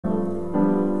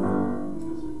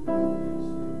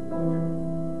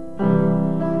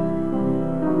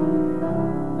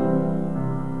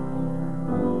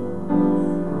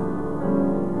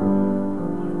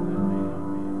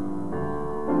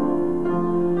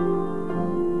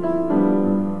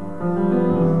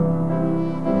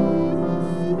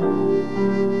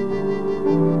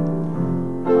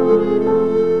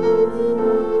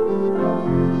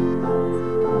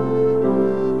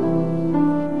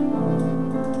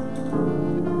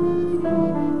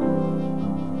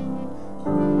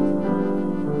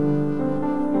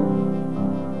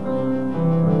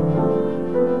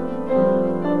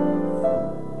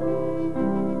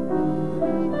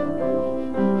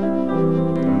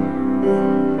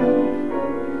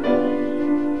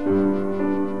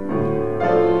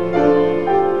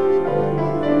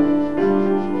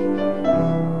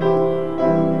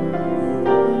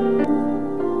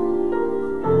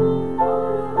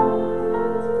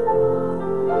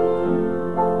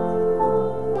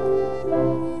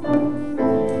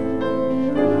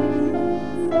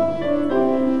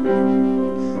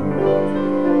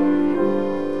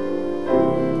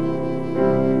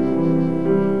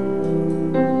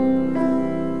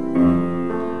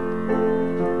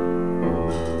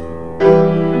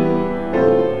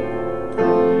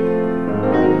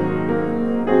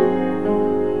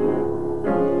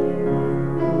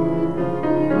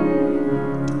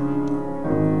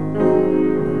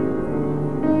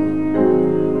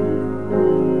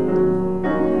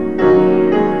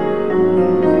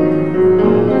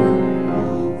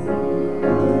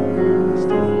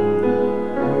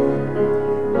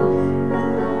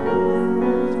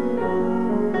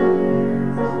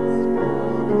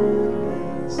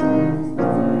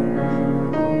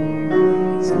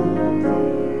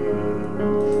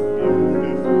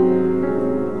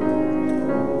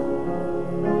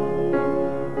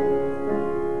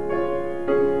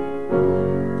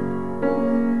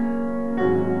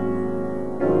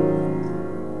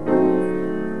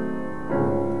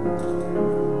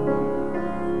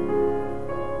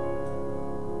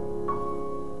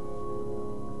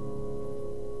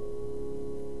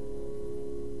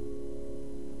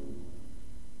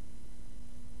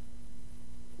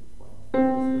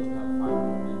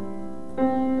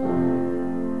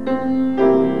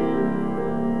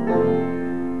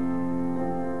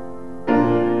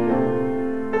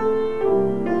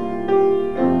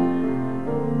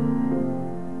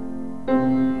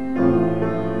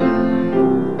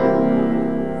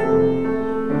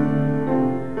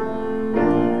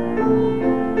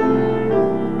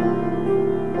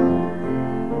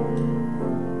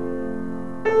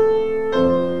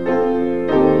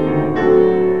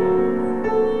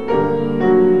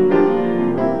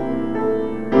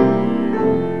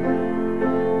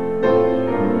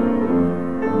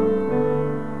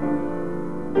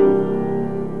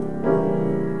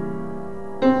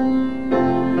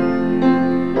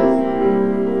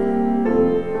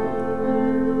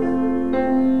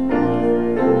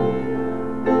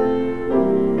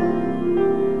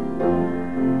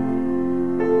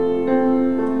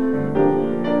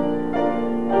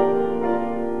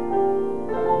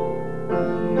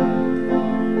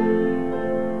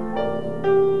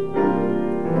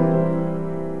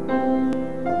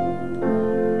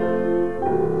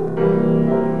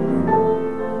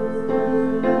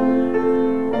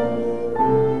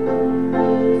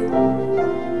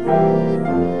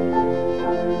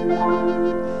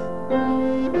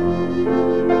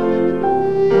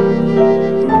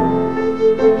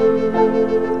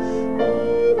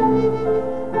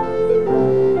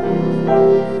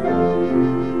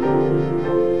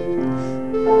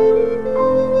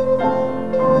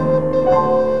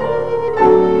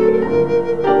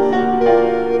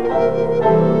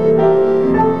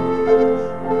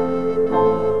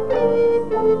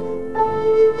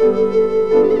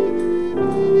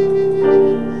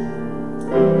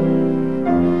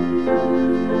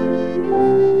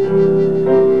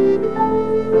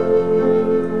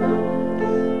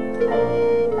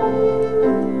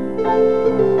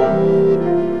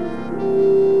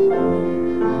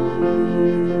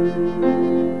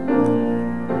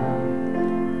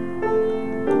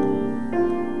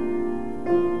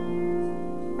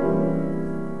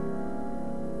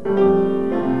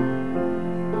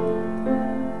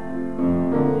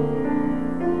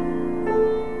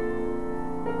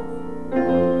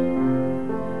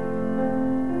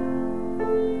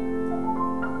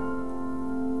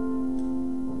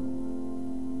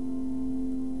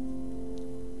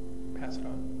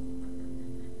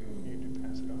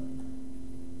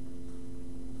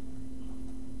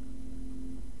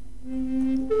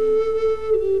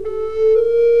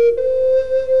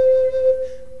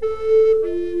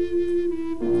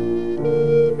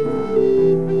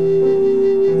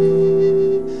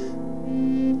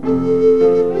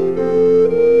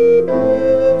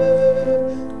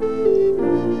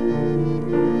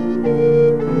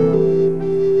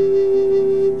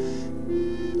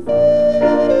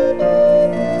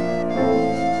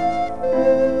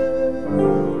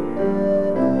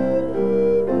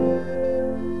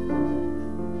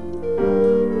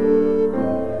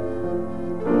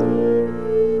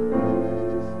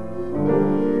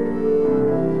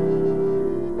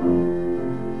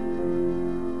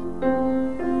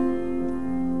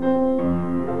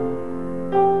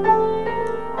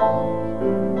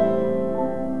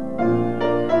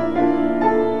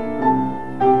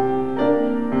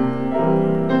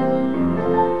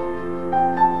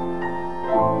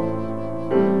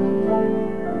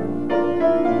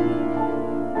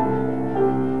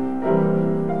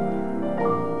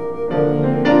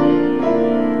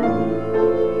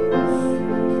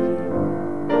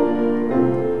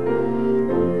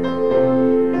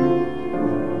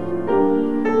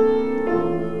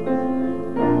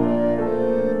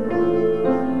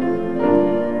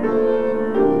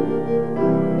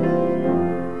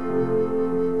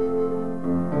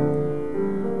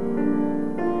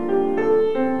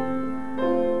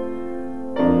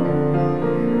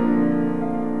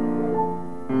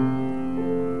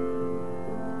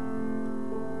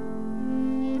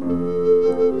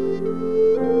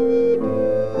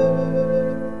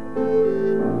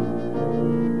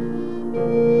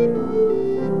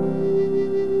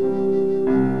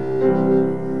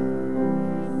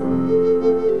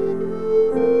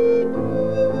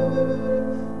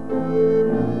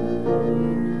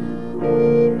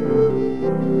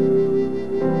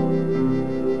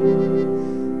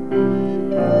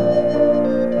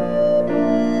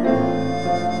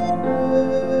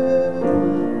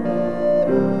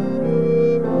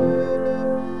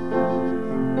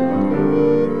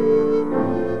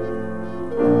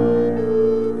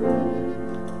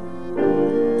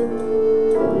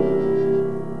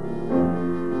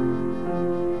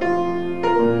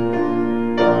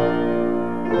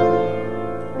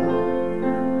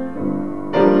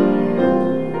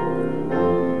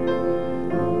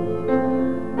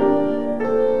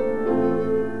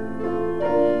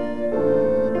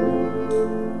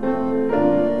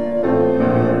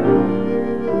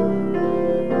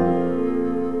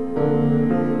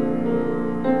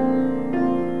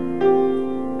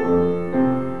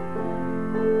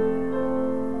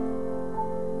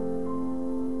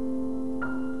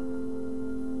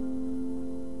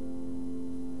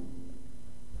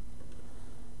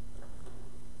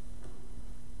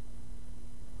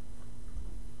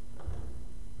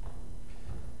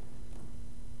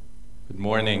Good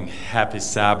morning. Happy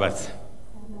Sabbath.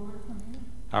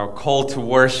 Our call to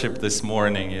worship this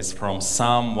morning is from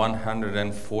Psalm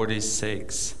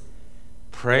 146.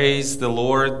 Praise the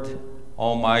Lord,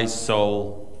 O my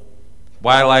soul.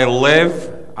 While I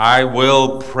live, I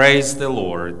will praise the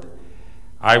Lord.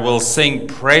 I will sing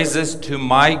praises to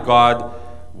my God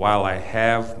while I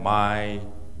have my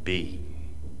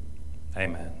being.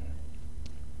 Amen.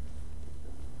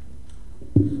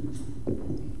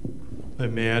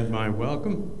 Let me add my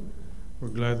welcome. We're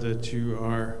glad that you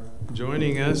are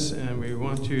joining us, and we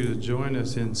want you to join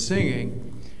us in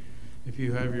singing. If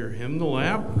you have your hymnal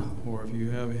app, or if you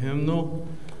have a hymnal,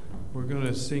 we're going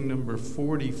to sing number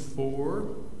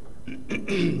 44.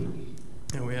 And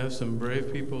we have some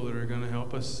brave people that are going to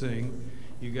help us sing.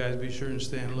 You guys be sure and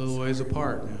stand a little ways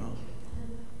apart now.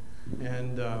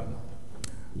 And our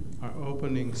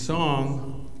opening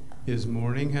song is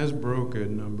Morning Has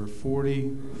Broken, number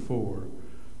 44.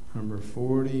 Number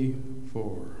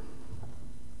 44.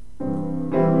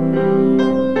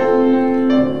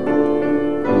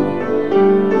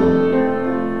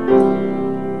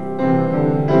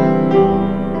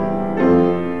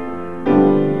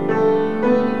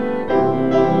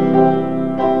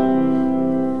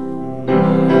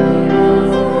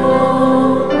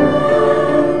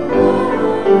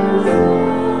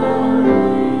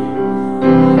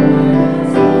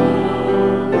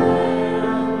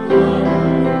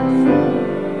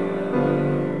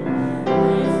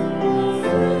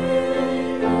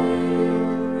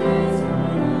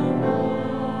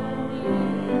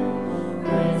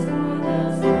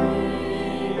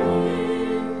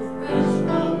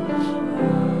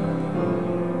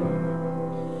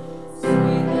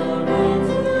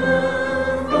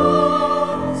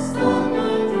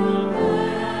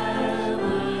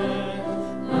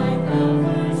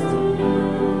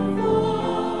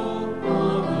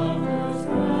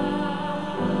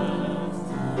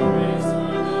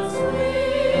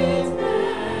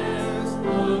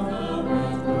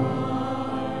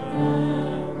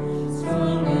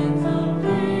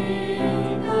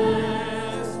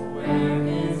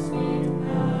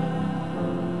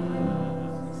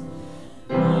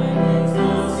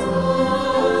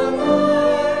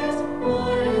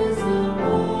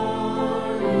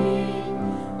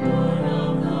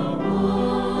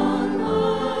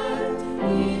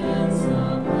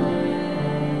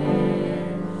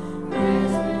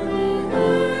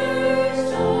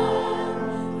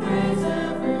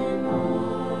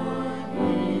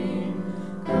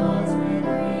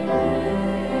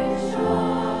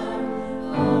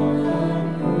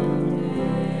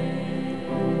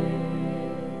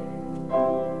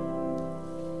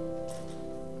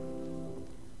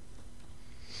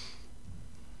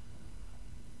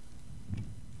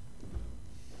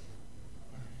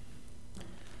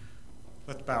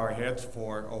 Let's bow our heads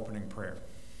for opening prayer.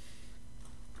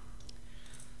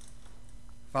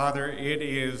 Father, it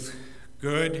is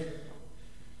good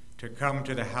to come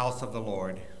to the house of the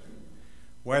Lord,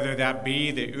 whether that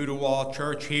be the Ooltewah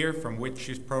church here from which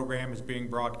this program is being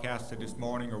broadcasted this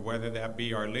morning, or whether that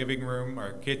be our living room,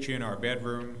 our kitchen, our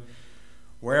bedroom,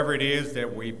 wherever it is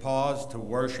that we pause to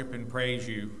worship and praise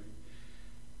you.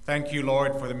 Thank you,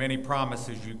 Lord, for the many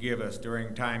promises you give us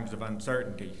during times of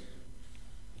uncertainty.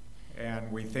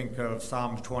 And we think of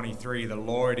Psalm 23, the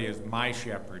Lord is my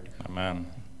shepherd. Amen.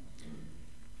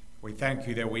 We thank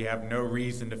you that we have no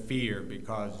reason to fear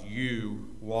because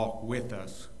you walk with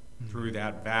us through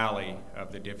that valley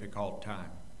of the difficult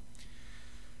time.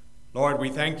 Lord, we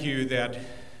thank you that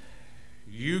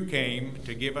you came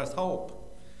to give us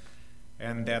hope,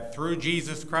 and that through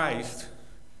Jesus Christ,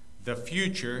 the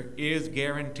future is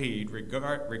guaranteed,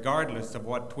 regardless of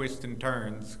what twists and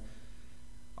turns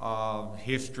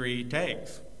history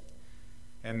takes.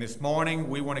 And this morning,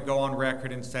 we want to go on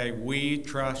record and say, we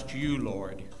trust you,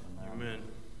 Lord. Amen.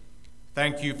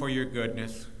 Thank you for your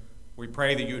goodness. We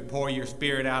pray that you would pour your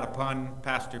Spirit out upon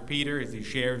Pastor Peter as he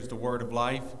shares the word of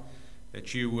life,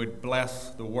 that you would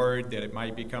bless the word, that it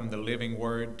might become the living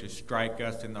word to strike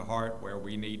us in the heart where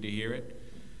we need to hear it.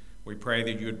 We pray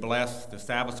that you would bless the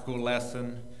Sabbath School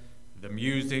lesson, the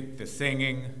music, the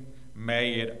singing.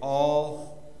 May it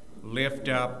all lift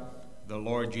up the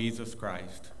Lord Jesus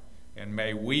Christ, and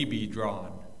may we be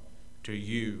drawn to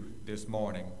you this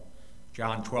morning.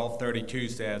 John 12:32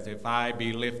 says, if I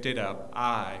be lifted up,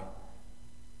 I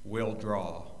will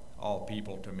draw all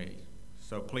people to me.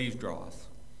 So please draw us.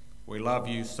 We love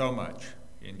you so much.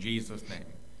 In Jesus' name,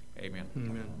 amen.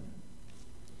 Amen.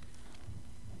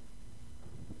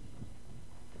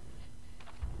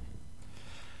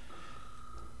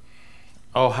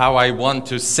 Oh, how I want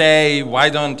to say, why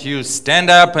don't you stand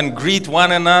up and greet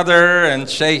one another and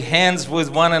shake hands with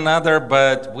one another,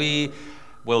 but we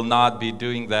will not be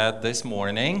doing that this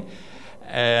morning.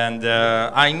 And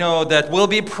I know that we'll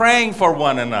be praying for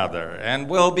one another, and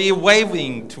we'll be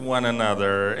waving to one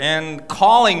another, and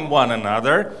calling one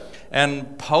another,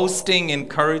 and posting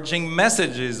encouraging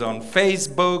messages on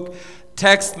Facebook,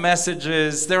 text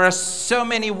messages. There are so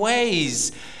many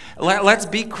ways. Let's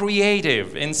be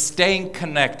creative in staying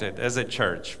connected as a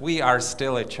church. We are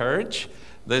still a church.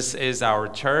 This is our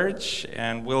church,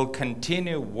 and we'll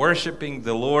continue worshiping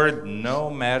the Lord no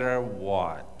matter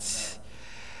what.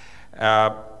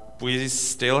 We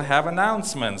still have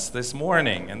announcements this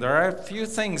morning, and there are a few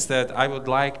things that I would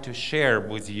like to share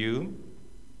with you.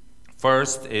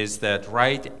 First is that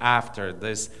right after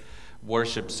this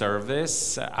worship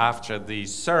service, after the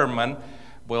sermon,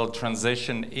 we'll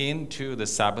transition into the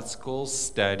Sabbath School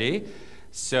study.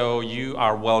 So you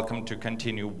are welcome to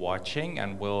continue watching,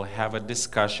 and we'll have a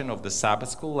discussion of the Sabbath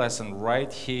School lesson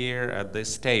right here at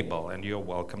this table, and you're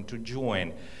welcome to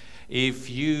join. If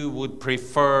you would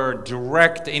prefer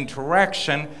direct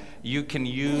interaction, you can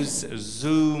use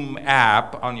Zoom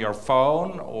app on your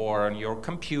phone or on your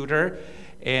computer,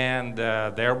 and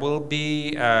there will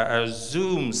be a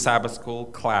Zoom Sabbath School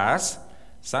class.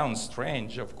 Sounds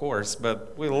strange, of course,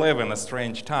 but we live in a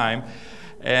strange time.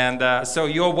 And so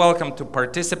you're welcome to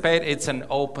participate. It's an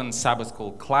open Sabbath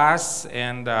School class,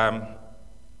 and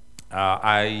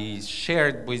I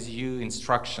shared with you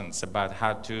instructions about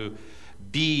how to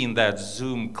be in that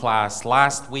Zoom class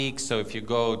last week. So if you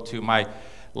go to my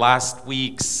last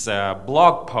week's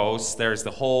blog post, there's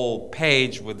the whole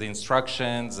page with the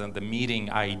instructions and the meeting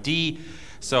ID.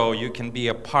 So you can be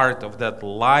a part of that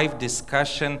live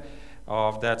discussion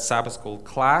of that Sabbath School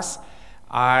class.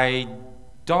 I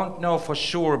don't know for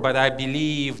sure, but I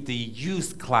believe the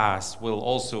youth class will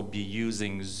also be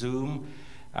using Zoom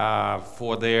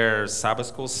for their Sabbath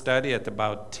School study at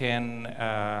about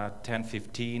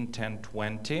 10:15,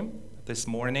 10:20 this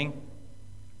morning.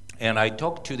 And I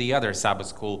talked to the other Sabbath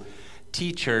School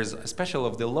teachers, especially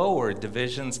of the lower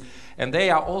divisions, and they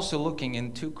are also looking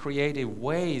into creative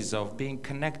ways of being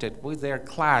connected with their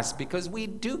class, because we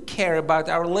do care about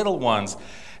our little ones,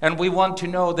 and we want to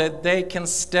know that they can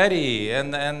study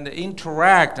and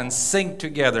interact and sing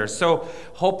together. So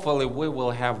hopefully we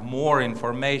will have more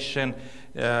information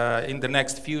in the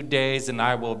next few days, and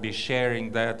I will be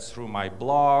sharing that through my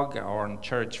blog or on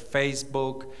church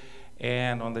Facebook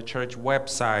and on the church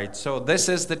website. So this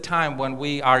is the time when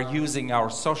we are using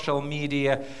our social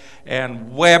media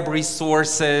and web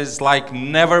resources like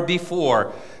never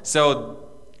before. So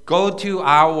go to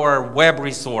our web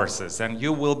resources and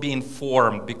you will be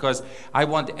informed, because I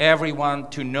want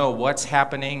everyone to know what's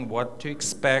happening, what to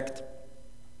expect.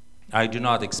 I do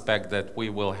not expect that we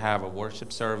will have a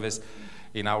worship service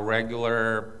in our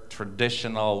regular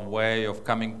traditional way of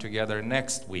coming together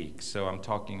next week. So I'm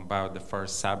talking about the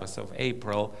first Sabbath of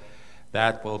April.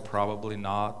 That will probably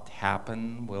not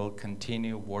happen. We'll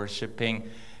continue worshiping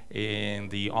in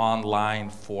the online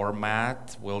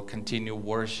format. We'll continue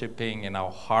worshiping in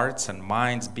our hearts and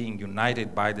minds, being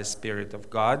united by the Spirit of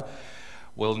God.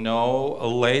 We'll know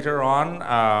later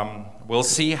on. We'll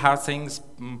see how things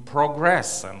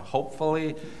progress, and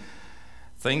hopefully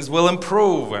things will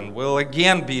improve and we'll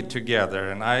again be together.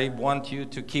 And I want you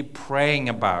to keep praying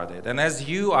about it. And as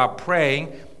you are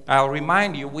praying, I'll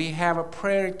remind you, we have a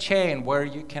prayer chain where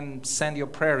you can send your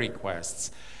prayer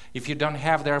requests. If you don't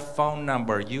have their phone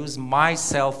number, use my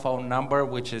cell phone number,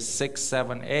 which is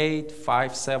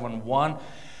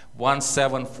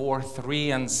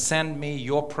 678-571-1743, and send me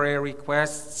your prayer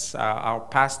requests. Our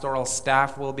pastoral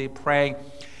staff will be praying.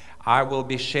 I will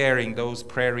be sharing those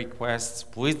prayer requests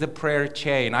with the prayer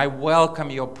chain. I welcome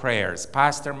your prayers.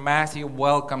 Pastor Matthew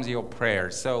welcomes your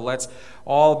prayers. So let's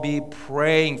all be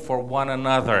praying for one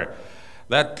another.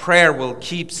 That prayer will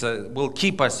keep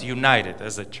us united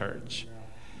as a church.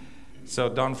 So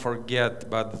don't forget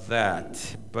about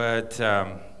that. But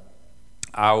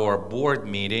our board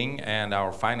meeting and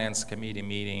our finance committee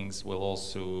meetings will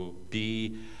also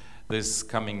be this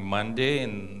coming Monday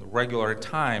in regular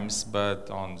times, but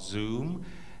on Zoom.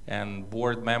 And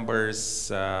board members,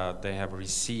 they have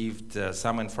received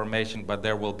some information, but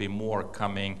there will be more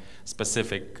coming.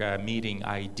 Specific meeting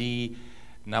ID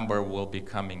number will be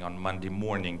coming on Monday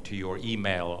morning to your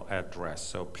email address.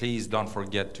 So please don't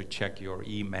forget to check your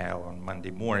email on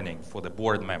Monday morning for the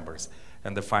board members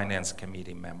and the finance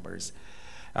committee members.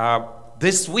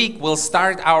 This week we'll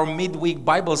start our midweek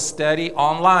Bible study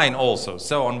online also.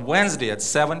 So on Wednesday at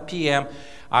 7 p.m.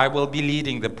 I will be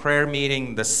leading the prayer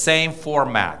meeting, the same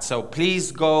format. So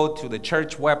please go to the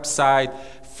church website,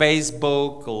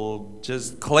 Facebook, or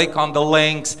just click on the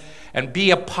links and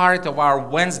be a part of our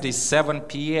Wednesday 7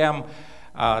 p.m.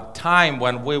 Time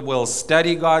when we will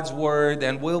study God's Word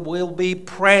and we'll be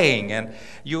praying. And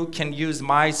you can use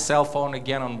my cell phone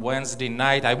again on Wednesday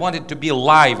night. I want it to be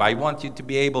live. I want you to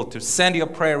be able to send your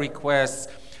prayer requests,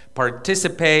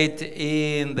 participate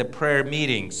in the prayer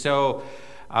meeting. So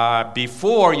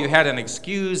before you had an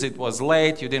excuse, it was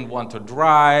late, you didn't want to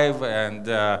drive, and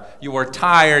you were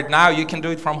tired. Now you can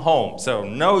do it from home. So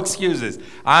no excuses.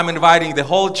 I'm inviting the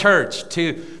whole church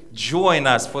to join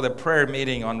us for the prayer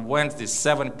meeting on Wednesday,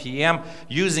 7 p.m.,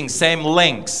 using same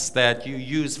links that you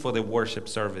use for the worship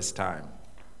service time.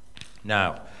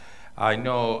 Now, I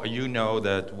know you know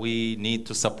that we need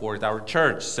to support our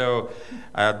church. So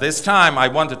this time I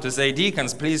wanted to say,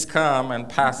 deacons, please come and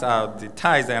pass out the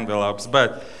tithe envelopes.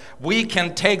 But we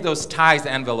can take those tithe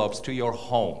envelopes to your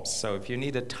homes. So if you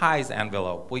need a tithe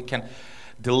envelope, we can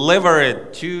deliver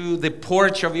it to the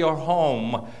porch of your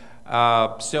home.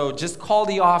 So just call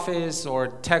the office or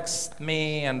text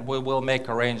me, and we will make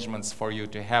arrangements for you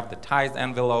to have the tithe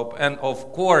envelope. And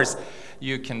of course,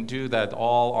 you can do that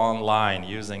all online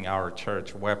using our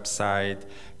church website,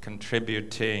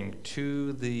 contributing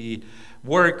to the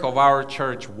work of our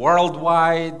church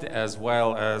worldwide as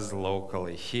well as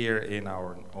locally here in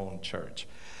our own church.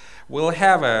 We'll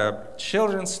have a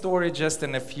children's story just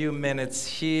in a few minutes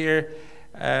here,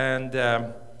 and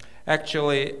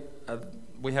actually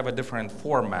we have a different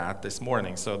format this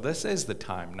morning, so this is the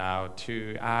time now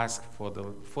to ask for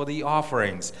the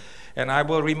offerings. And I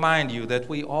will remind you that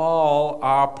we all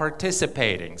are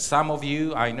participating. Some of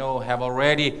you, I know, have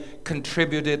already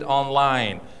contributed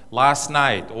online last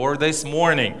night or this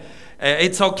morning.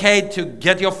 It's okay to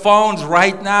get your phones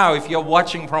right now if you're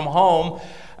watching from home,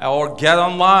 or get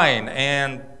online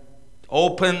and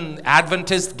open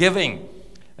Adventist giving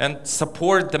and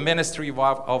support the ministry of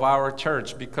our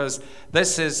church, because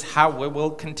this is how we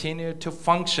will continue to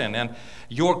function. And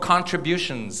your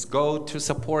contributions go to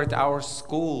support our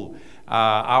school,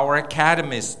 our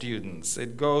academy students.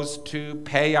 It goes to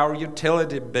pay our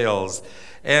utility bills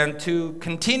and to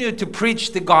continue to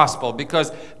preach the gospel,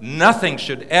 because nothing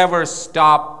should ever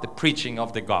stop the preaching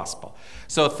of the gospel.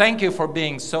 So thank you for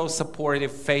being so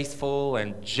supportive, faithful,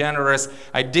 and generous.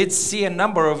 I did see a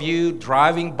number of you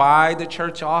driving by the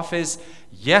church office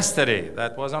yesterday.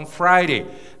 That was on Friday.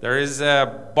 There is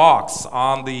a box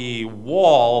on the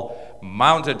wall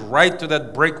mounted right to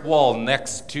that brick wall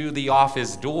next to the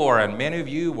office door, and many of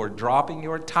you were dropping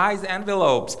your tithe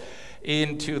envelopes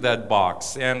into that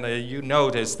box. And you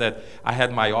noticed that I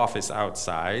had my office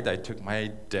outside. I took my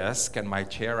desk and my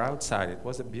chair outside. It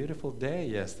was a beautiful day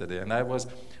yesterday, and I was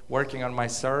working on my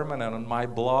sermon and on my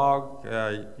blog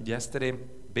yesterday,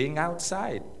 being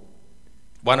outside.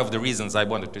 One of the reasons I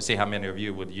wanted to see how many of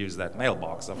you would use that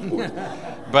mailbox, of course.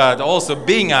 But also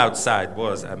being outside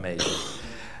was amazing.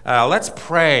 Let's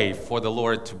pray for the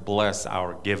Lord to bless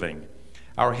our giving.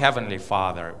 Our Heavenly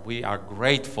Father, we are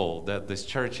grateful that this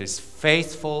church is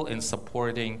faithful in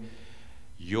supporting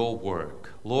your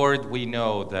work. Lord, we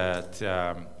know that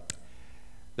there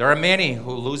are many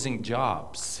who are losing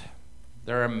jobs.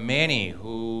 There are many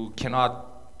who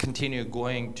cannot continue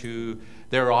going to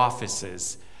their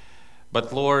offices.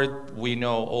 But Lord, we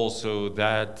know also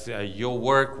that your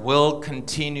work will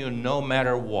continue no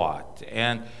matter what.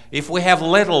 And if we have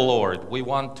little, Lord, we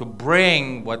want to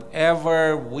bring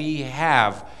whatever we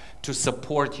have to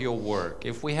support your work.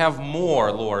 If we have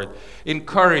more, Lord,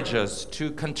 encourage us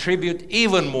to contribute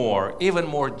even more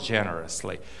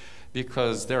generously,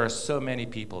 because there are so many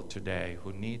people today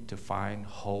who need to find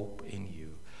hope in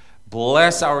you.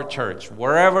 Bless our church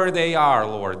wherever they are,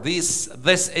 Lord.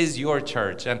 This is your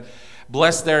church, and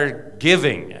bless their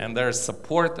giving and their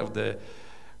support of the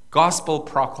gospel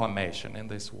proclamation in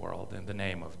this world. In the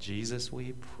name of Jesus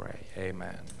we pray.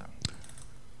 Amen.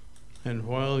 And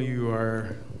while you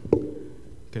are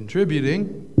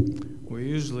contributing, we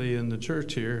usually in the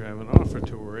church here have an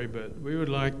offertory, but we would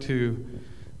like to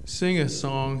sing a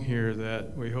song here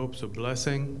that we hope is a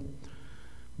blessing,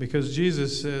 because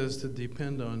Jesus says to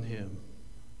depend on him.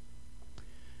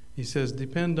 He says,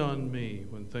 depend on me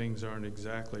when things aren't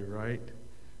exactly right.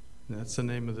 And that's the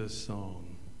name of this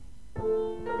song.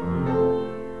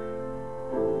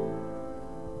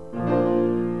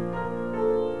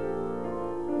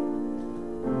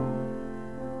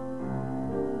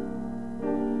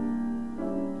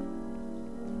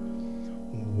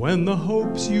 When the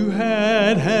hopes you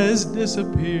had has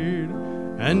disappeared,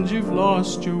 and you've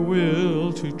lost your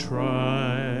will to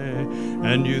try,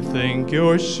 and you think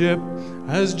your ship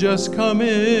has just come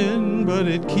in, but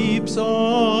it keeps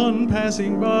on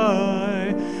passing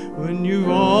by. When you've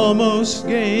almost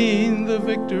gained the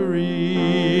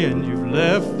victory, and you've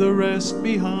left the rest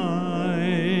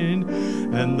behind,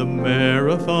 and the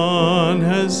marathon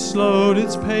has slowed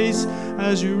its pace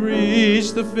as you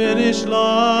reach the finish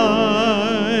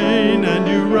line, and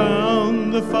you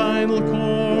round the final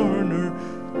corner,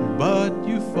 but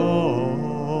you fall.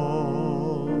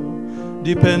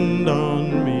 Depend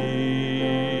on me.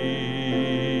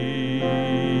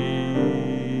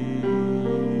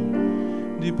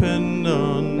 Depend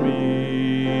on me.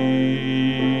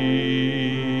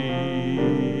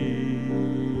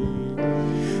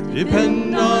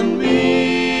 Depend on me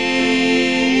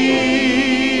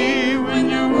when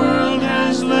your world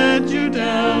has let you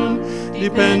down.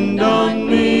 Depend on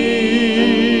me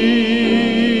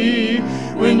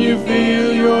when you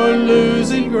feel you're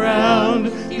losing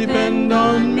ground. Depend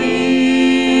on me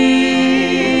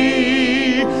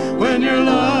when your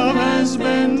love has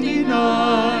been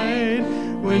denied.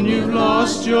 When you've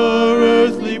lost your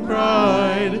earthly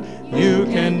pride, you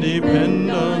can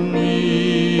depend on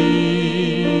me.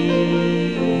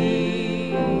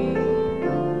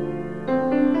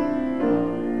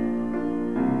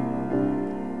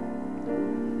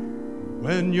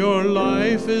 When your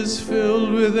life is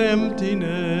filled with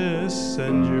emptiness,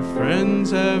 and your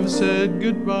friends have said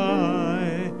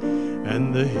goodbye,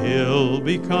 and the hill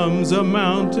becomes a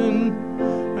mountain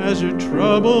as your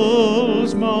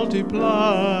troubles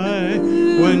multiply,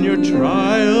 when your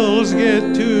trials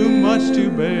get too much to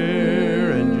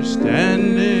bear, and you're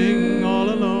standing all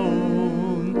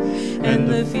alone, and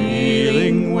the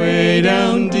feeling way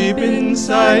down deep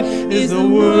inside is the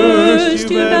worst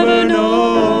you've ever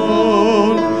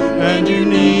known, and you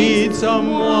need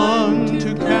someone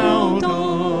to count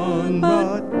on,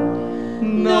 but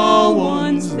no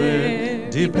one's there.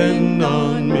 Depend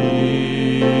on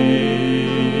me.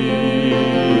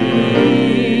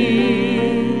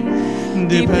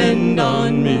 Depend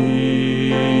on me.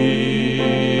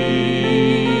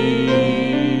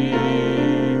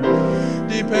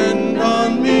 Depend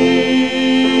on me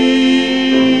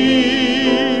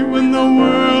when the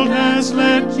world has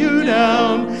let you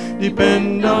down.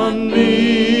 Depend on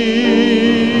me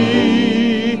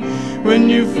when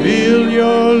you feel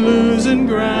you're losing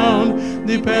ground.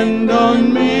 Depend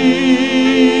on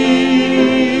me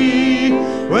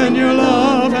when your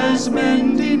love has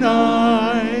been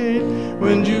denied.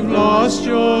 When you've lost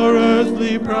your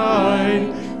earthly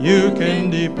pride, you can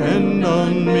depend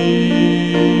on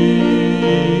me.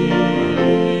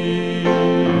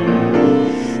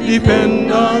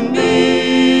 Depend on me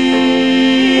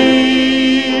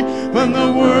when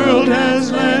the world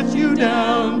has let you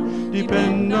down.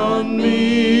 Depend on me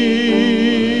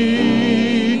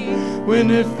when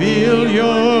you feel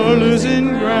you're losing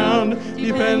ground.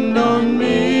 Depend on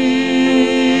me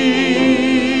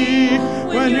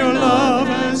when your love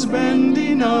has been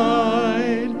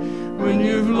denied. When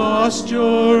you've lost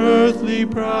your earthly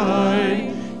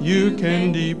pride, you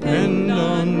can depend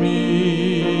on me.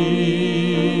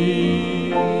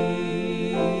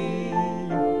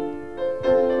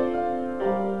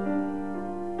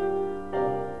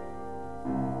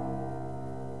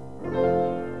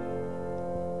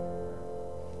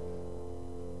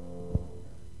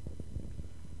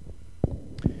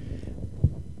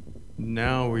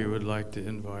 now we would like to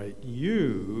invite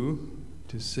you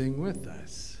to sing with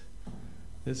us.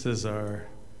 This is our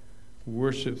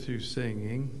worship through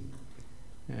singing,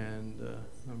 and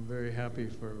I'm very happy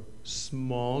for a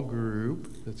small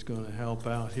group that's going to help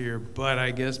out here. But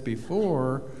I guess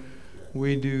before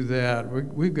we do that,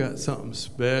 we've got something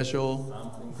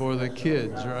special for the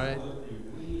kids, right?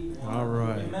 All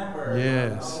right. Remember,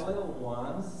 yes. our little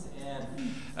ones,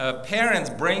 and parents,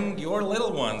 bring your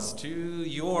little ones to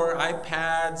your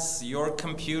iPads, your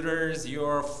computers,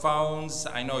 your phones.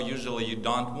 I know usually you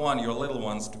don't want your little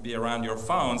ones to be around your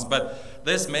phones, but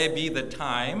this may be the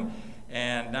time.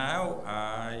 And now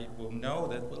I will know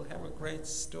that we'll have a great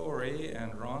story,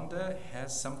 and Rhonda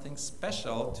has something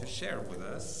special to share with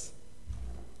us.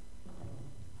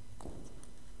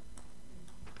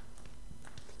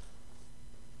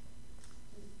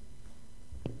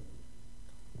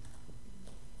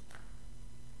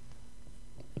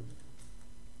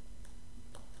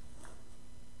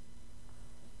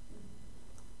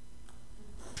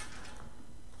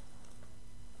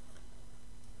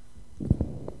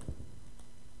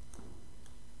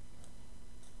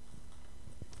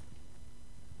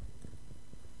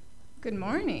 Good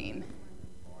morning.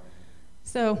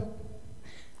 So,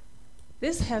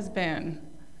 this has been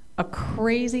a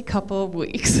crazy couple of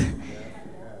weeks.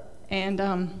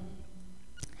 And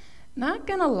not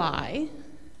gonna lie,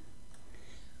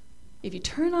 if you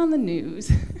turn on the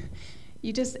news,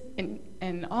 you just,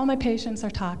 and all my patients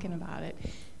are talking about it,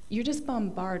 you're just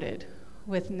bombarded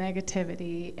with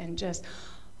negativity and just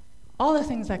all the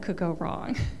things that could go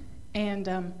wrong.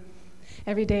 And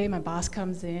every day my boss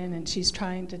comes in and she's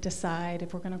trying to decide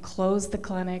if we're going to close the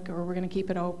clinic or we're going to keep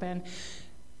it open.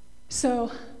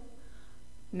 So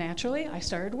naturally, I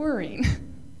started worrying.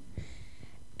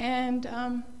 And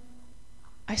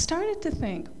I started to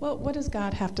think, well, what does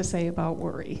God have to say about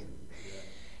worry?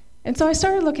 And so I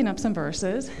started looking up some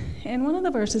verses, and one of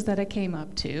the verses that I came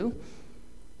up to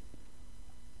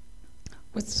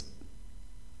was,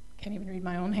 can't even read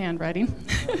my own handwriting,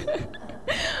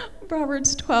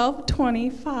 Proverbs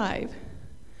 12:25,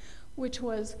 which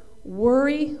was,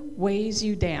 worry weighs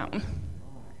you down.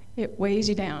 It weighs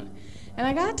you down. And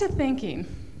I got to thinking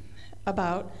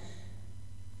about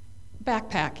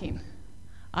backpacking.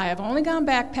 I have only gone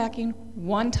backpacking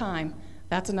one time.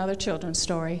 That's another children's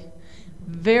story.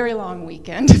 Very long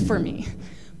weekend for me,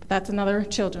 but that's another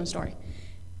children's story.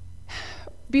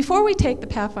 Before we take the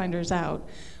Pathfinders out,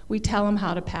 we tell them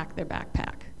how to pack their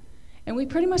backpack. And we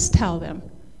pretty much tell them,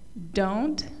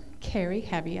 don't carry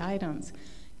heavy items.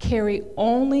 Carry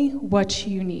only what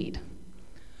you need.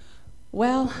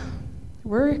 Well,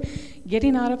 we're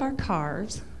getting out of our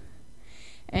cars,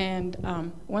 and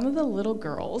one of the little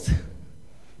girls,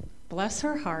 bless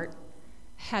her heart,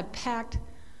 had packed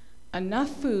enough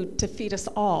food to feed us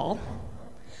all,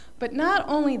 but not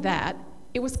only that,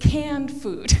 it was canned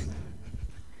food.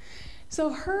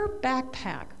 So her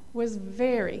backpack was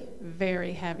very,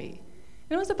 very heavy.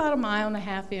 It was about 1.5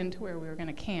 miles into where we were going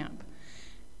to camp.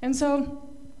 And so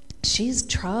she's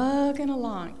trugging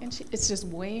along, and it's just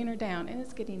weighing her down, and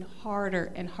it's getting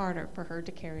harder and harder for her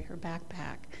to carry her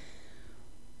backpack.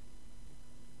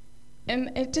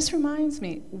 And it just reminds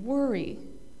me, worry,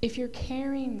 if you're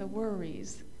carrying the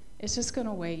worries, it's just going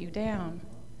to weigh you down.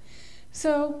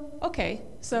 So, okay,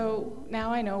 so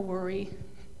now I know worry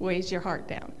weighs your heart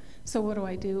down. So what do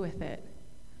I do with it?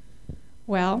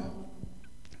 Well,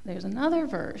 there's another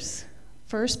verse,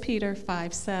 1 Peter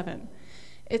 5:7.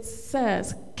 It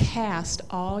says, cast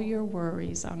all your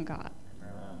worries on God,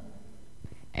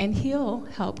 and He'll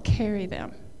help carry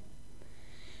them.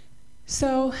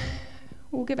 So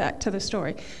we'll get back to the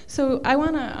story. So I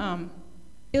want to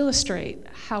illustrate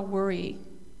how worry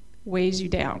weighs you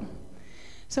down.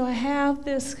 So I have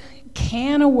this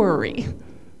can of worry,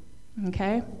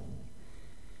 okay?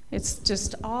 It's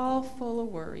just all full of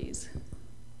worries.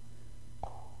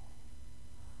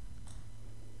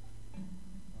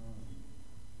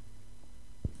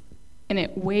 And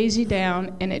it weighs you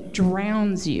down and it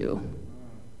drowns you.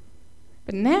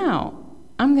 But now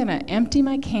I'm going to empty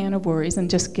my can of worries and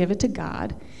just give it to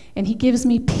God, and He gives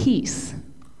me peace.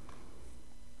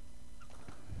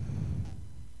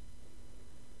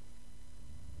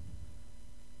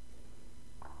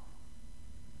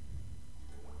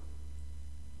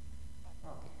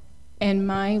 And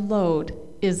my load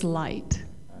is light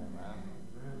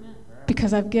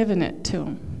because I've given it to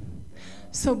Him.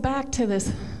 So back to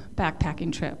this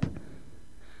backpacking trip.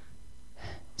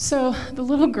 So the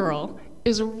little girl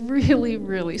is really,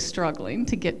 really struggling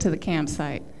to get to the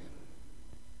campsite.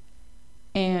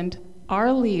 And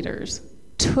our leaders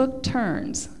took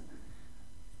turns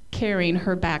carrying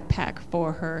her backpack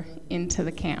for her into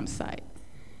the campsite.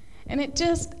 And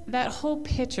that whole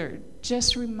picture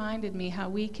just reminded me how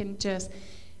we can just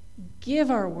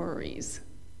give our worries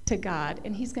to God,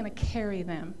 and he's going to carry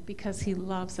them because he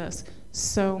loves us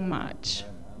so much.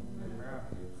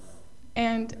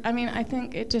 And I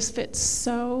think it just fits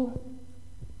so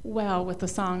well with the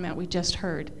song that we just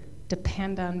heard,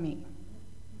 Depend on Me.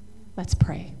 Let's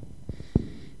pray.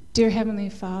 Dear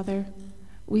Heavenly Father,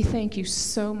 we thank you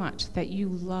so much that you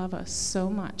love us so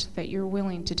much that you're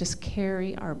willing to just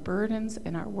carry our burdens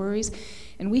and our worries,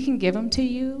 and we can give them to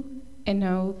you and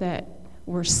know that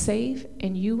we're safe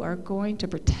and you are going to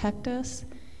protect us,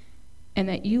 and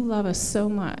that you love us so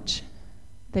much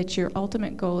that your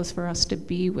ultimate goal is for us to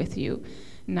be with you,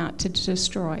 not to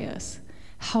destroy us.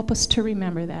 Help us to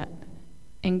remember that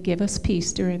and give us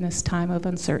peace during this time of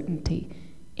uncertainty.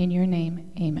 In your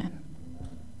name, amen.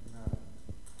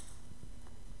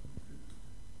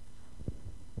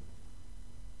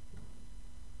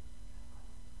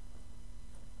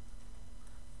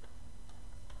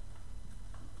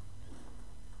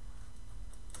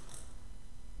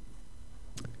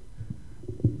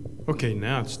 Okay,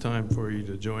 now it's time for you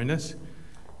to join us.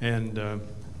 And if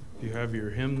you have your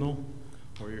hymnal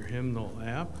or your hymnal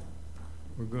app,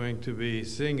 we're going to be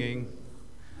singing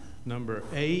number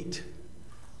 8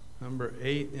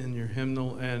 in your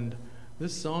hymnal. And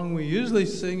this song, we usually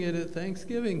sing it at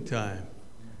Thanksgiving time.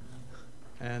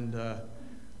 And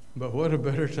but what a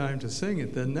better time to sing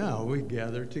it than now. We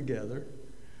gather together,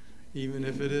 even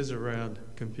if it is around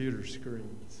computer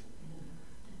screens.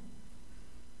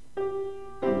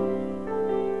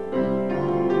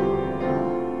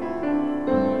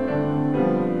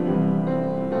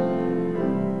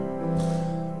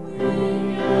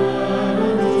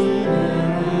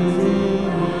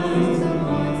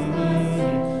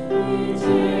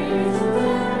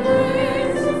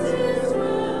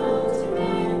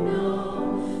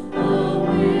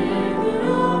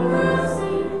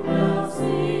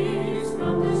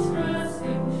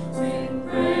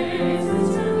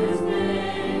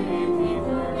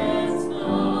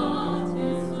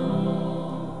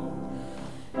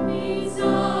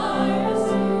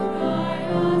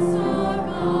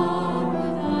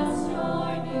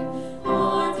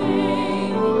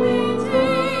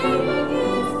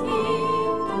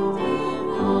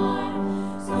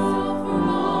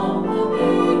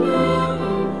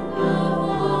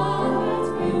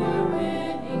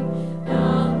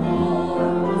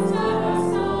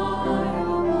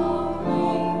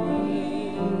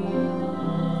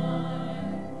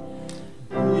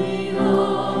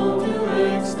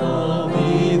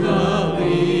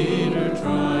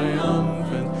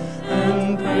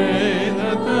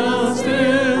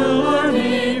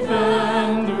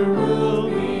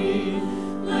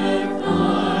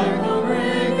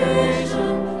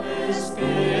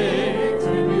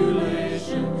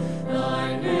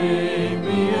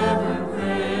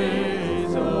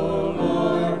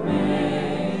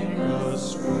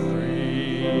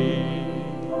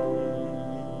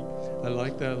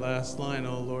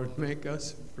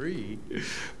 Us free.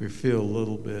 We feel a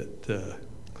little bit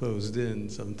closed in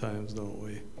sometimes, don't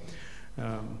we?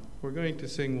 We're going to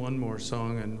sing one more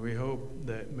song, and we hope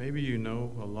that maybe you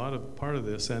know part of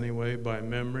this anyway by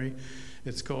memory.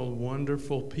 It's called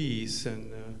Wonderful Peace,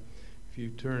 and if you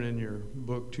turn in your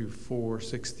book to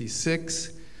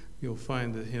 466, you'll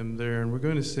find the hymn there, and we're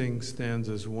going to sing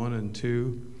stanzas 1 and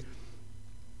 2.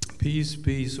 Peace,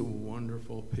 peace,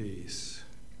 wonderful peace.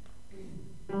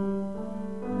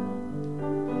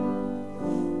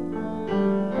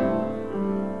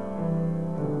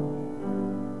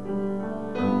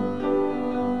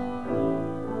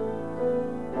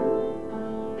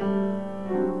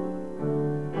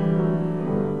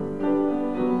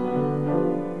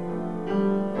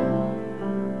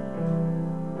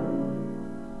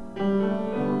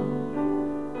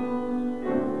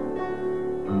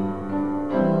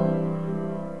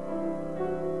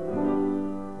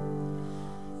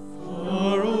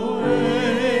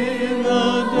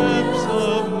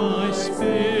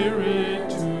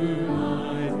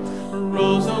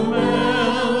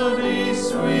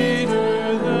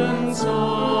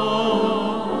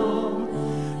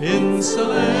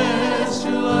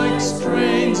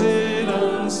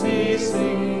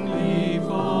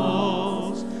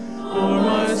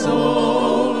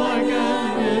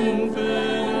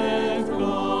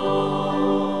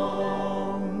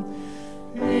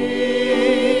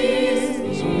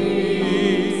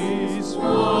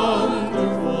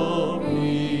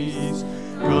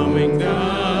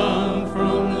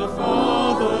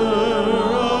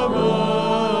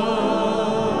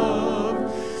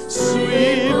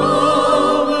 Sweet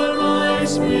Mother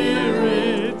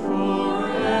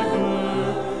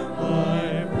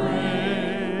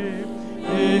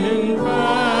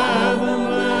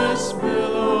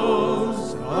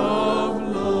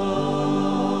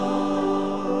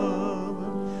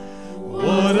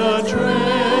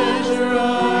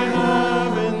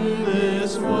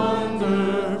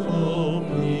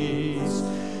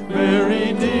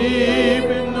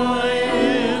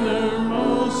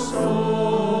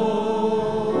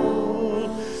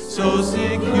so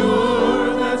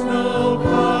secure that no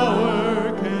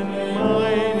power can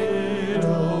mine it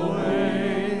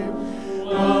away,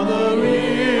 while the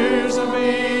years of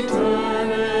eternity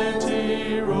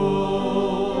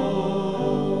roll.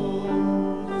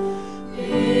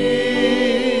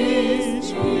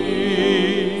 Peace,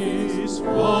 peace,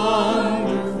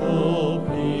 wonderful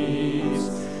peace,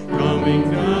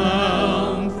 coming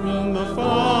down from the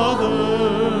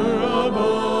Father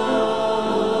above.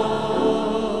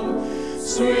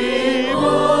 Sweet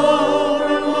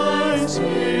over my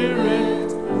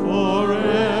spirit,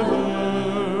 forever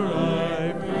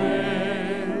I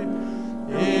pray,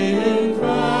 in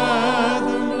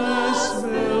fathomless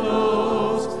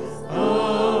billows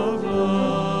of love.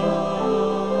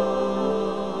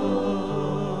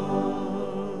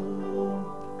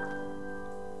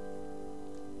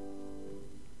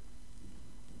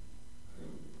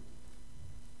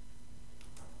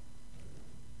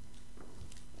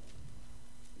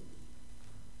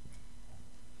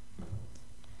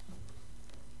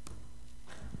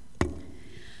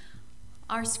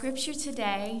 Our scripture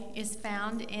today is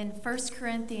found in 1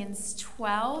 Corinthians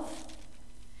 12,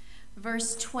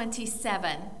 verse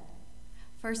 27.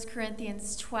 1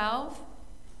 Corinthians 12,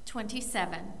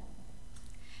 27.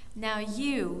 Now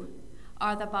you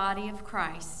are the body of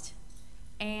Christ,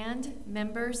 and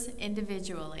members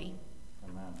individually.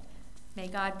 Amen. May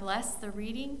God bless the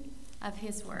reading of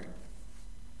his word.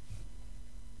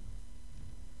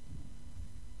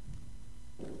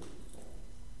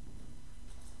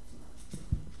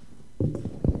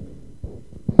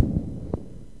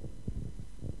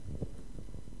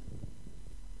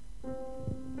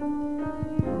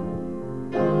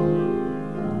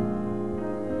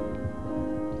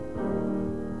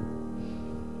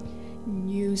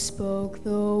 You spoke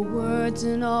the words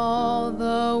and all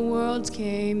the worlds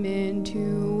came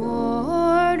into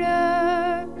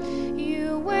order.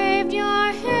 You waved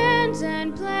your hands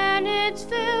and planets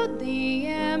filled the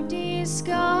empty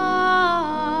skies.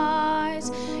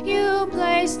 You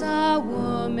placed the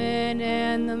woman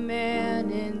and the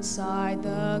man inside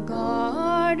the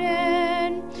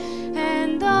garden.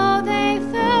 And though they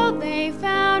fell, they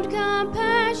found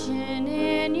compassion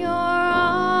in your eyes.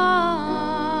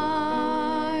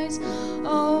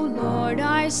 Oh Lord,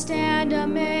 I stand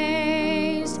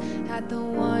amazed at the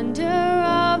wonder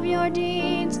of your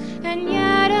deeds, and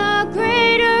yet a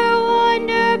greater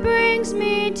wonder brings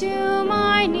me to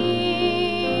my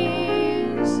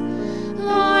knees.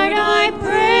 Lord, I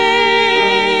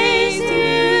praise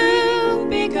you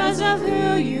because of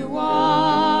who you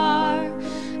are,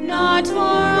 not for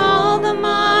all the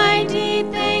mighty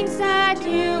things that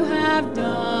you have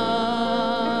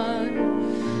done.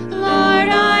 Lord,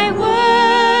 I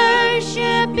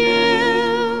worship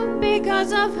you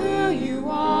because of who you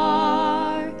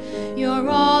are. You're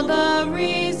all the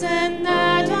reason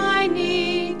that I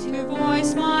need to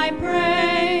voice my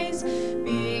praise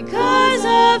because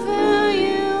of who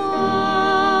you are.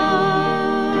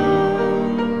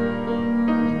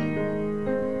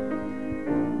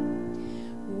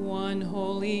 One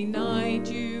holy night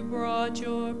you brought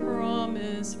your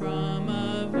promise from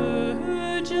a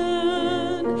virgin,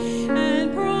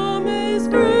 and promise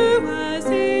grew as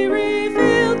he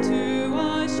revealed to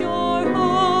us your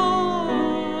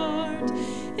heart.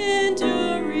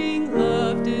 Enduring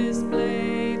love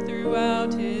displayed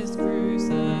throughout his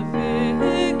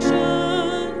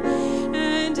crucifixion,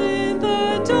 and in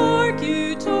the dark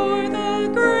you tore the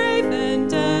grave and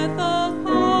death apart.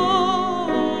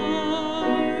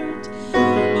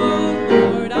 Oh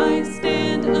Lord, I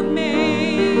stand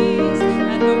amazed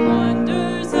at the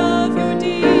wonders of your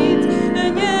deeds,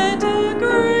 and yet a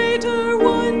greater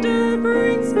wonder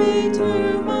brings me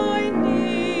to my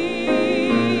knees.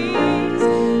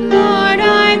 Lord,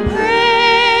 I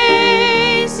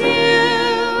praise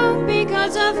you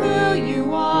because of who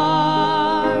you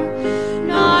are,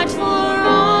 not for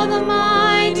all the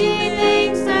mighty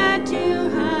things that you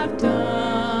have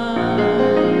done.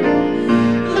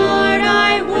 Lord,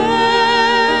 I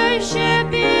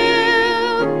worship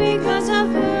you because of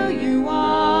who you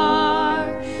are.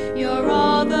 You're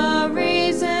all the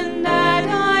reason that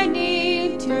I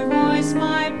need to voice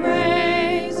my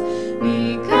praise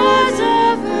because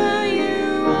of who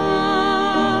you are.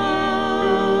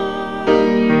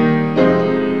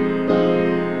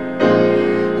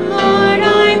 Lord,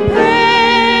 I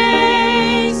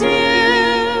praise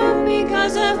you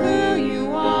because of who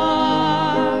you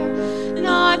are,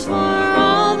 not for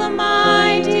all the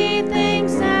mighty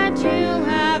things that you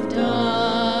have done.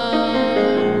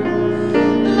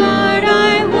 Lord,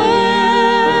 I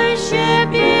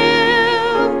worship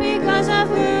you because of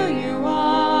who you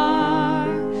are.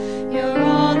 You're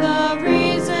all the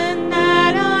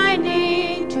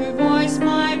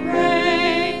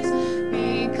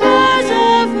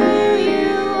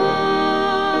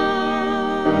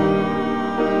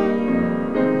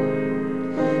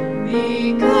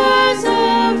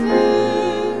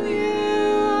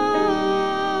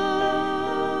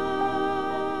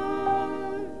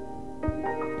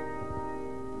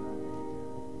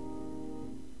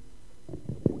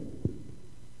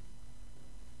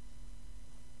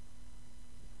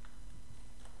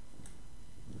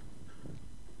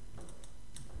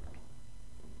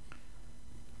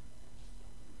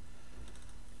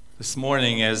This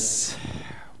morning, as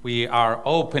we are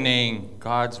opening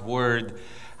God's Word,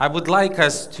 I would like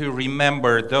us to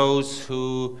remember those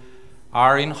who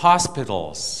are in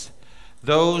hospitals,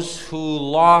 those who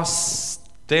lost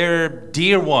their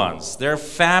dear ones, their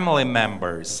family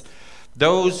members,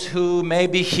 those who may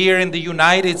be here in the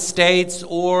United States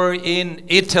or in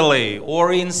Italy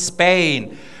or in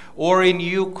Spain or in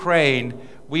Ukraine.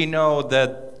 We know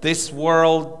that this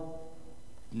world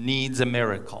needs a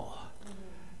miracle.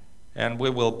 And we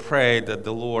will pray that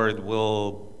the Lord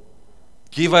will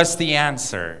give us the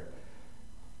answer.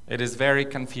 It is very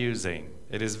confusing.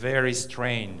 It is very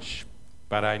strange.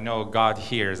 But I know God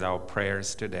hears our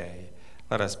prayers today.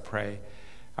 Let us pray.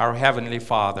 Our Heavenly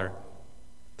Father,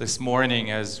 this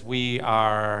morning as we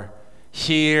are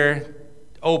here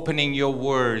opening your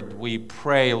word, we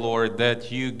pray, Lord,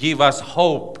 that you give us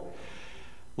hope.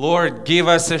 Lord, give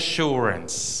us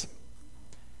assurance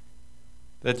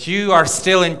that you are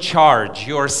still in charge,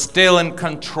 you are still in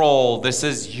control. This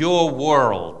is your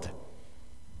world.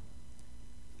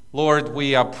 Lord,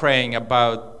 we are praying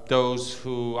about those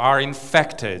who are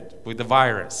infected with the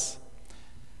virus.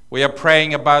 We are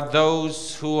praying about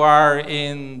those who are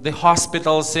in the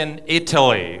hospitals in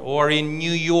Italy or in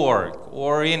New York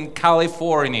or in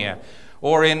California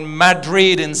or in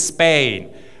Madrid in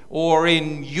Spain or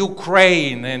in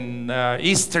Ukraine in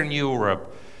Eastern Europe.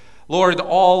 Lord,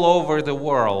 all over the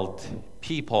world,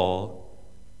 people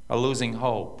are losing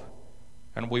hope.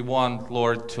 And we want,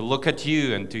 Lord, to look at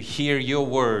you and to hear your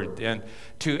word and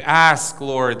to ask,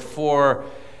 Lord, for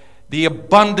the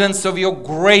abundance of your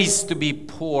grace to be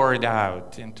poured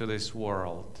out into this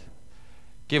world.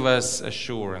 Give us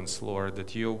assurance, Lord,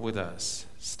 that you're with us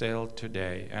still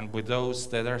today and with those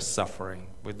that are suffering,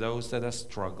 with those that are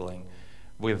struggling,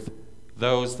 with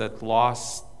those that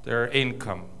lost their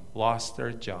income, lost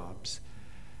their jobs.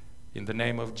 In the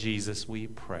name of Jesus we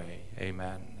pray.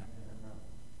 Amen.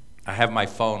 I have my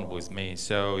phone with me,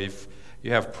 so if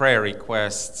you have prayer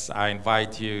requests, I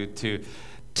invite you to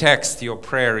text your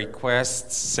prayer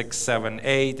requests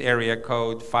 678 area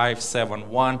code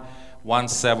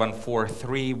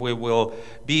 571-1743. We will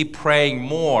be praying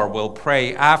more. We'll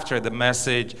pray after the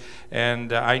message,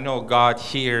 and I know God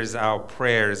hears our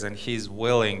prayers and he's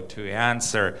willing to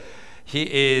answer.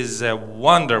 He is a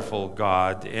wonderful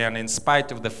God, and in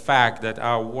spite of the fact that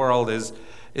our world is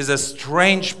a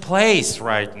strange place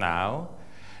right now,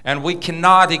 and we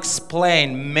cannot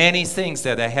explain many things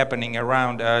that are happening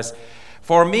around us,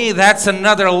 for me, that's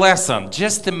another lesson.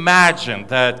 Just imagine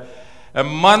that a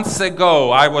month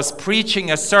ago I was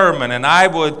preaching a sermon, and I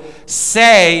would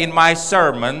say in my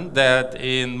sermon that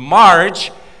in March,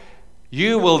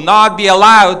 you will not be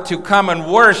allowed to come and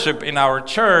worship in our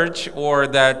church, or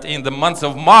that in the month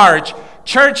of March,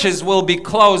 churches will be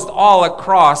closed all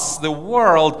across the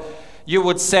world. You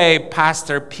would say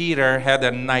Pastor Peter had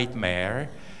a nightmare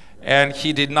and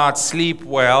he did not sleep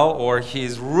well, or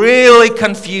he's really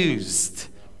confused.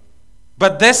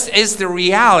 But this is the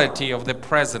reality of the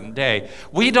present day.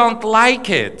 We don't like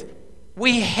it.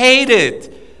 We hate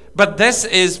it. But this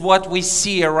is what we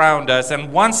see around us.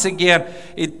 And once again,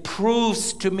 it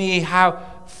proves to me how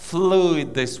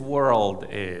fluid this world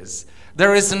is.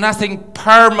 There is nothing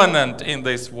permanent in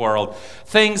this world.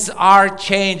 Things are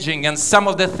changing, and some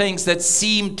of the things that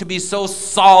seem to be so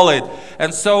solid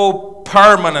and so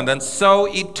permanent and so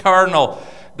eternal,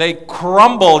 they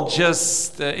crumble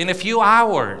just in a few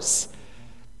hours.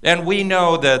 And we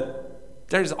know that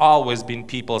there's always been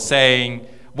people saying,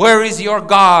 "Where is your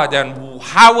God? And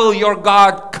how will your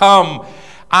God come?"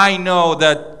 I know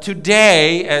that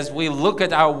today, as we look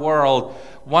at our world,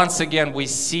 once again we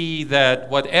see that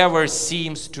whatever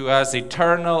seems to us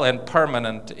eternal and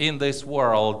permanent in this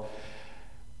world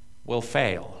will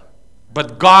fail.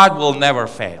 But God will never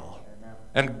fail.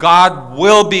 And God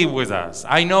will be with us.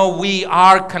 I know we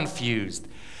are confused.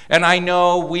 And I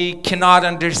know we cannot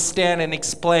understand and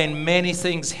explain many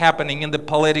things happening in the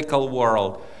political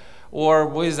world, or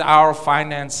with our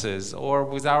finances, or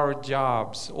with our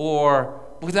jobs, or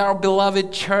with our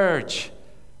beloved church.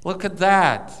 Look at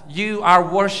that. You are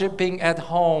worshiping at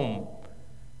home.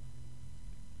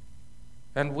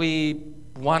 And we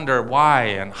wonder why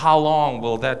and how long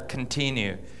will that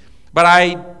continue. But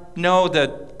I know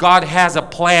that God has a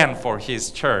plan for his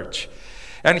church.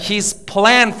 And his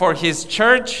plan for his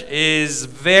church is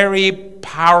very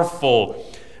powerful.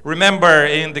 Remember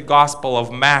in the Gospel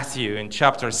of Matthew in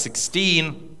chapter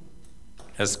 16,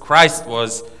 as Christ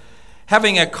was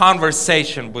having a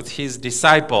conversation with his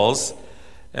disciples,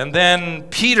 and then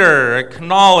Peter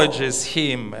acknowledges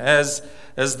him as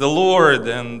the Lord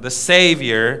and the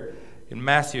Savior in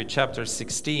Matthew chapter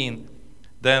 16,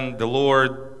 then the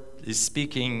Lord is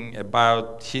speaking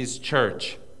about his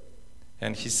church.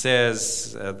 And he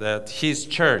says that his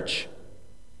church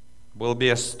will be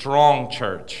a strong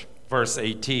church. Verse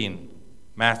 18,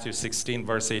 Matthew 16,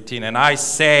 verse 18. And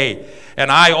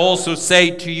I also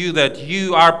say to you that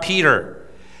you are Peter,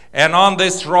 and on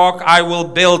this rock I will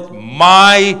build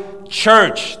my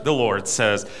church, the Lord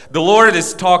says. The Lord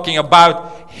is talking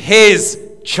about his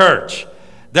church.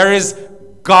 There is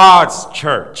God's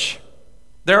church.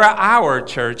 There are our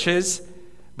churches,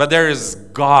 but there is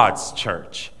God's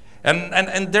church.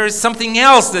 And there is something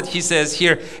else that he says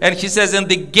here. And he says, and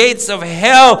the gates of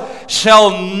hell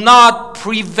shall not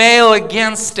prevail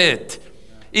against it.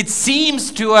 It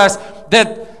seems to us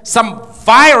that some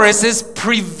virus is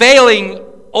prevailing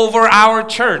over our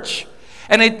church.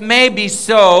 And it may be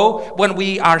so when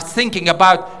we are thinking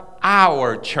about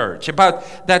our church,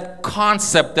 about that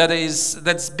concept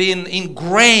that's been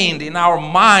ingrained in our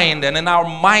mind and in our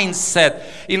mindset,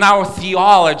 in our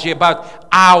theology about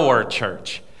our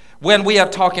church. When we are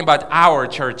talking about our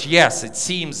church, yes, it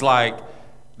seems like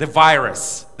the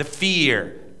virus, the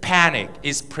fear, panic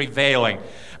is prevailing.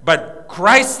 But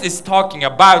Christ is talking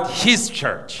about his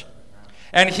church.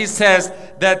 And he says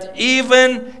that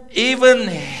even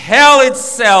hell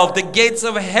itself, the gates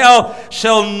of hell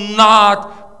shall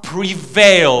not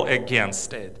prevail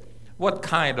against it. What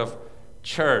kind of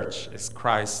church is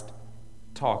Christ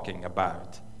talking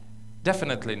about?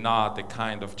 Definitely not the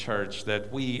kind of church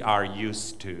that we are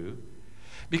used to,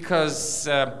 because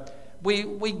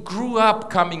we grew up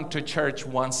coming to church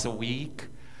once a week.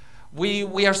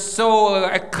 We are so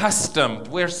accustomed,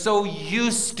 we're so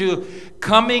used to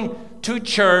coming to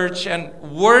church and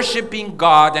worshiping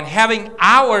God and having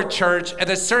our church at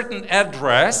a certain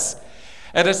address,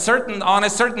 on a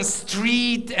certain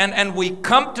street, and we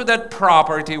come to that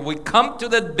property, we come to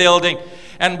that building,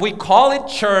 and we call it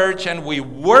church, and we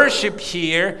worship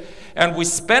here, and we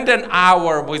spend an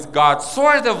hour with God,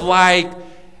 sort of like,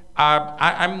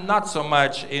 I'm not so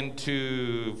much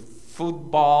into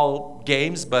football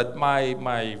games, but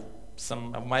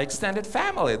some of my extended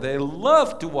family, they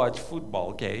love to watch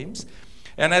football games.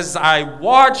 And as I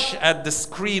watch at the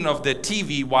screen of the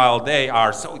TV while they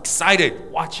are so excited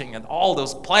watching and all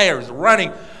those players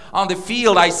running on the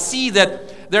field, I see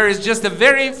that there is just a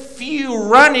very few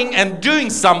running and doing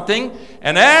something,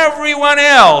 and everyone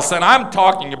else, and I'm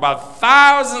talking about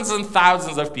thousands and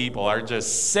thousands of people, are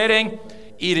just sitting,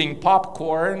 eating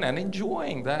popcorn and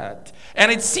enjoying that.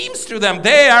 And it seems to them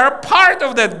they are a part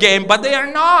of that game, but they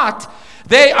are not.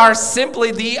 They are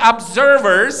simply the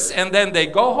observers, and then they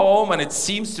go home, and it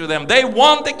seems to them they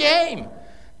won the game.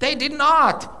 They did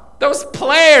not. Those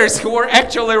players who were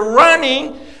actually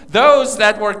running, those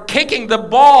that were kicking the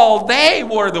ball, they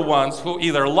were the ones who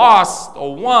either lost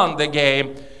or won the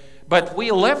game. But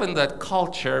we live in that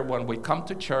culture when we come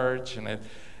to church, and it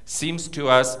seems to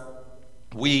us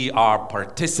we are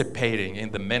participating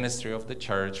in the ministry of the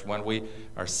church when we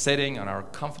are sitting on our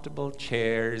comfortable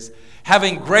chairs,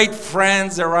 having great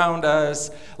friends around us,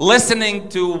 listening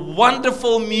to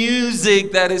wonderful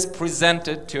music that is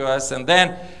presented to us. And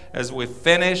then as we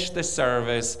finish the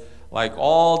service, like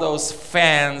all those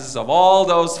fans of all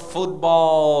those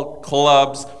football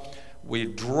clubs, we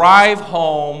drive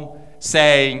home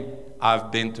saying, I've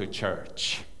been to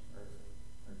church.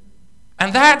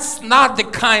 And that's not the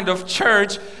kind of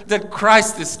church that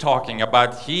Christ is talking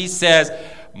about. He says,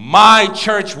 my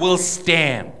church will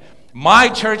stand. My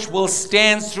church will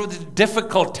stand through the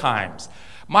difficult times.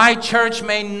 My church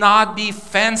may not be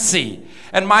fancy,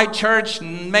 and my church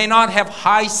may not have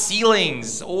high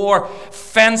ceilings or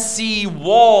fancy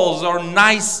walls or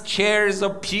nice chairs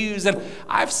or pews. And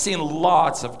I've seen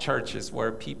lots of churches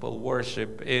where people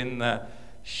worship in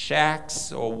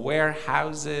shacks or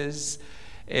warehouses,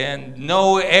 and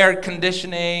no air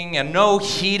conditioning and no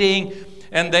heating,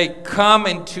 and they come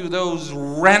into those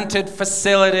rented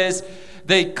facilities.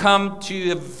 They come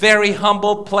to a very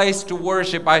humble place to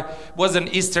worship. I was in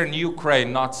eastern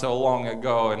Ukraine not so long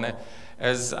ago, and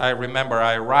as I remember,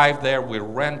 I arrived there, we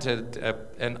rented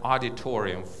an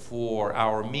auditorium for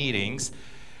our meetings.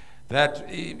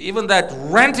 Even that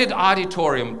rented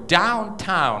auditorium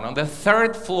downtown on the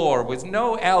 3rd floor with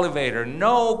no elevator,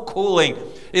 no cooling,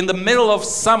 in the middle of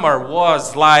summer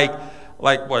was like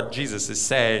what Jesus is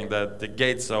saying, that the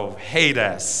gates of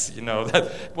Hades,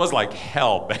 that was like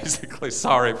hell, basically.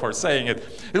 Sorry for saying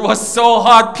it. It was so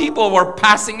hot, people were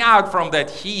passing out from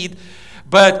that heat.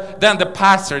 But then the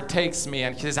pastor takes me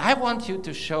and he says, I want you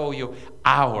to show you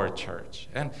our church.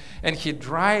 And he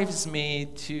drives me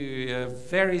to a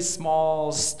very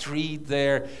small street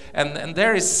there. And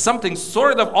there is something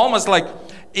sort of almost like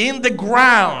in the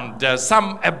ground,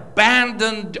 some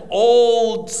abandoned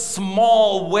old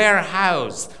small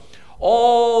warehouse,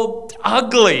 all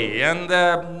ugly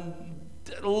and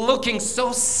looking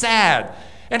so sad.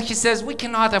 And he says, we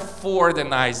cannot afford a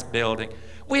nice building.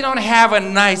 We don't have a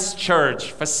nice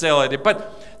church facility,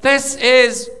 but this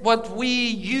is what we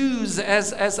use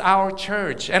as our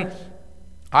church. And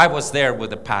I was there with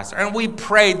the pastor, and we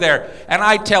prayed there. And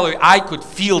I tell you, I could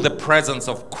feel the presence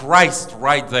of Christ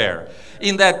right there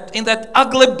in that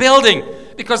ugly building,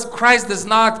 because Christ does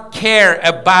not care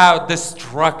about the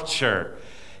structure.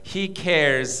 He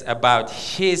cares about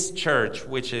his church,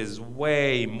 which is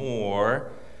way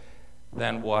more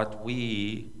than what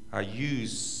we are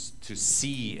used to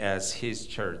see as his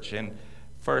church. In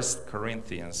 1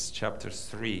 Corinthians chapter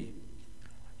 3,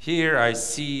 here I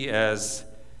see as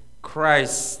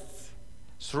Christ,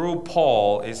 through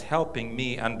Paul, is helping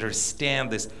me understand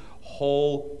this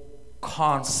whole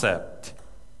concept.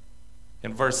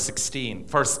 In verse 16,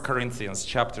 1 Corinthians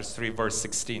chapter 3, verse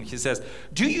 16, he says,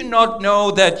 do you not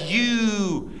know that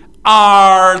you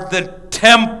are the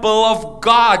temple of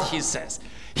God, he says.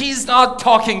 He's not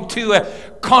talking to a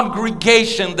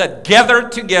congregation that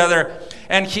gathered together,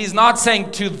 and he's not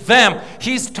saying to them.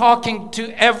 He's talking to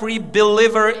every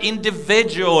believer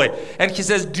individually. And he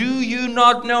says, do you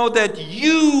not know that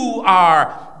you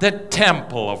are the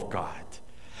temple of God?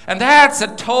 And that's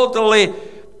a totally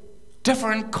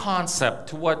different concept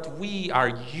to what we are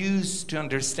used to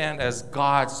understand as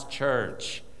God's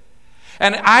church.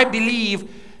 And I believe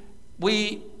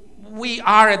we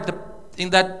are at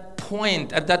that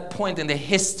point in the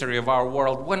history of our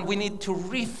world when we need to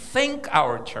rethink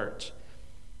our church.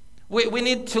 We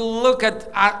need to look at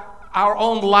our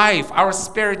own life, our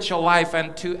spiritual life,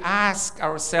 and to ask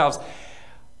ourselves,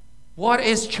 what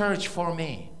is church for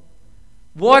me?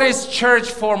 What is church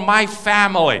for my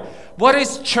family? What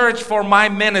is church for my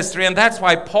ministry? And that's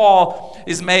why Paul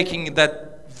is making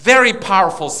that very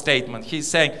powerful statement. He's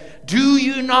saying, do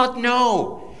you not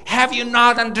know? Have you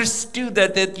not understood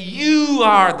that you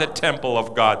are the temple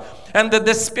of God, and that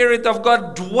the Spirit of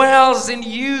God dwells in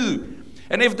you?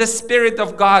 And if the Spirit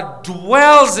of God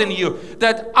dwells in you,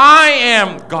 that I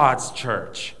am God's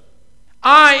church.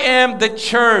 I am the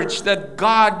church that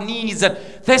God needs. And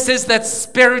this is that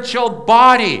spiritual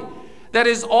body that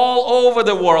is all over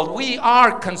the world. We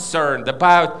are concerned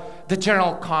about the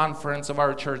general conference of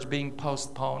our church being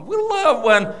postponed. We love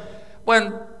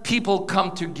when people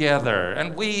come together,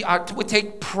 and we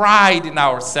take pride in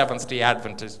our Seventh-day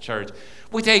Adventist church.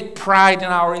 We take pride in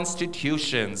our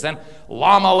institutions, and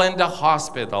Loma Linda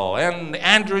Hospital, and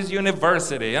Andrews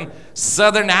University, and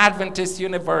Southern Adventist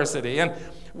University, and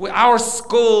our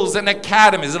schools and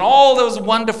academies, and all those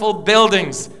wonderful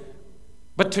buildings.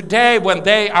 But today, when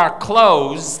they are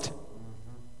closed,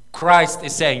 Christ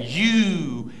is saying,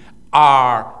 you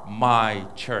are my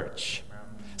church.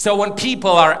 So when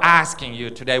people are asking you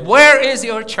today, where is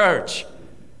your church?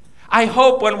 I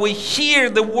hope when we hear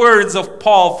the words of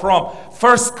Paul from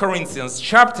 1 Corinthians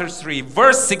chapter 3,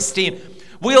 verse 16,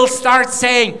 we'll start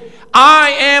saying,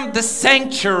 I am the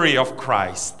sanctuary of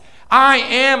Christ. I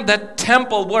am the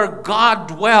temple where God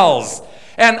dwells.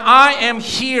 And I am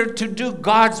here to do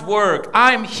God's work.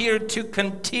 I'm here to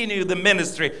continue the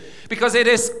ministry. Because it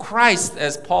is Christ,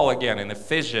 as Paul again in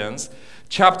Ephesians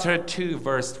chapter 2,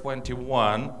 verse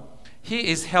 21, he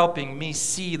is helping me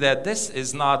see that this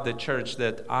is not the church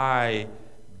that I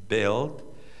build.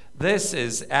 This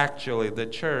is actually the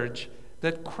church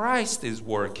that Christ is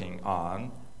working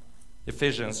on.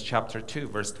 Ephesians chapter 2,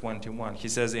 verse 21. He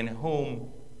says, in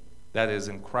whom, that is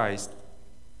in Christ,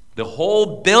 the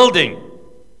whole building,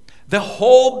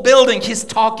 he's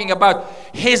talking about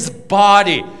his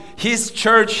body, his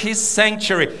church, his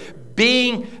sanctuary,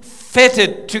 being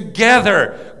fitted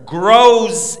together,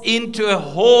 grows into a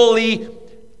holy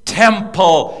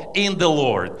temple in the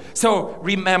Lord. So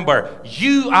remember,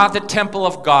 you are the temple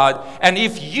of God, and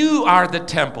if you are the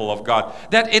temple of God,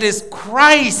 that it is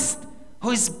Christ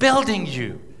who is building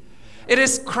you. It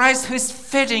is Christ who is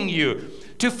fitting you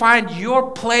to find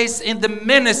your place in the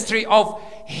ministry of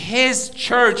his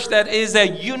church, that is a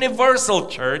universal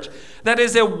church, that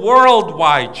is a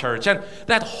worldwide church. And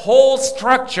that whole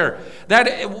structure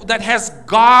that has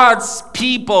God's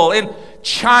people in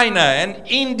China and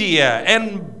India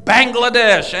and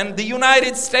Bangladesh and the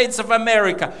United States of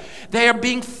America, they are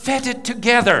being fitted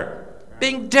together,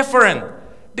 being different,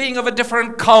 being of a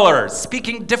different color,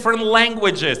 speaking different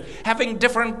languages, having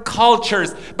different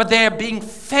cultures, but they are being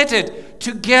fitted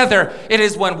together. It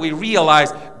is when we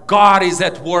realize God is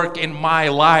at work in my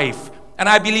life. And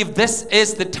I believe this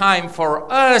is the time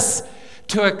for us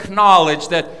to acknowledge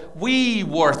that we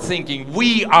were thinking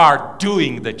we are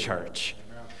doing the church.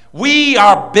 We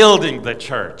are building the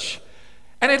church.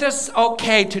 And it is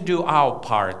okay to do our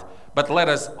part, but let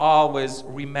us always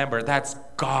remember that's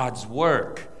God's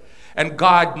work. And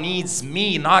God needs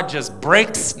me, not just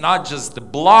bricks, not just the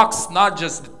blocks, not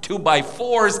just the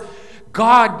 2x4s.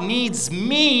 God needs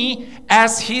me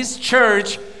as His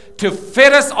church to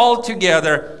fit us all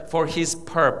together for His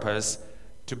purpose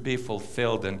to be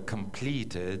fulfilled and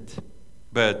completed.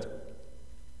 But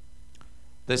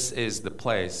this is the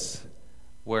place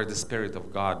where the Spirit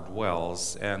of God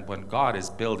dwells, and when God is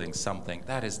building something,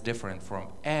 that is different from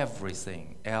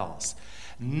everything else.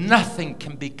 Nothing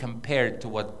can be compared to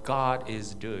what God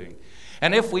is doing.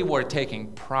 And if we were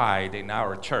taking pride in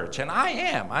our church, and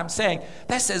I'm saying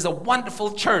this is a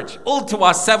wonderful church.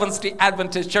 Ooltewah Seventh-day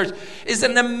Adventist Church is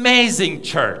an amazing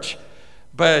church.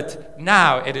 But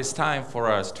now it is time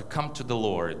for us to come to the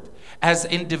Lord as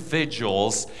individual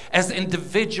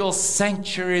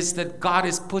sanctuaries that God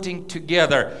is putting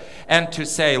together, and to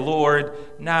say, Lord,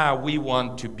 now we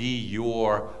want to be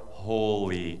your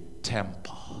holy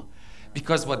temple.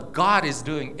 Because what God is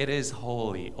doing, it is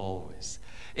holy always.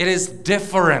 It is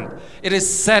different. It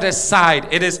is set aside.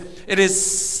 It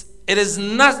is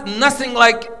nothing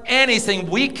like anything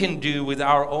we can do with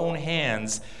our own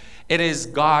hands. It is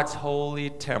God's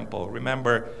holy temple.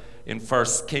 Remember in 1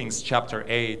 Kings chapter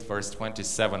 8, verse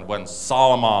 27, when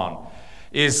Solomon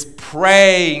is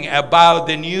praying about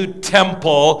the new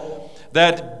temple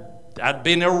that had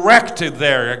been erected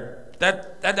there,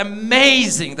 that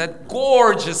amazing, that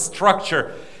gorgeous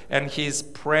structure. And he's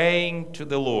praying to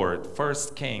the Lord. 1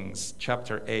 Kings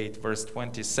chapter 8, verse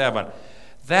 27.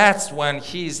 That's when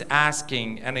he's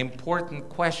asking an important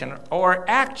question. Or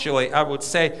actually, I would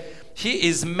say, he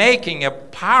is making a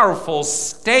powerful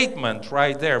statement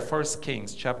right there. 1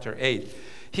 Kings chapter 8.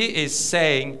 He is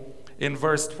saying in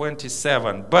verse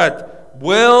 27, but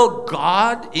will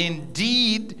God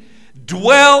indeed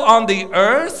dwell on the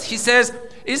earth? He says,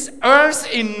 is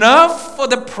earth enough for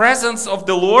the presence of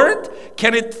the Lord?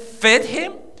 Can it fit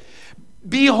Him?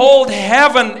 Behold,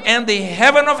 heaven and the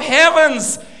heaven of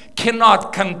heavens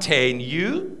cannot contain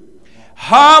you.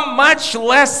 How much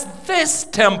less this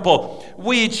temple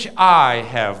which I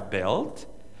have built?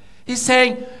 He's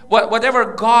saying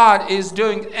whatever God is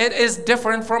doing, it is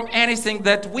different from anything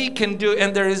that we can do,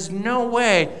 and there is no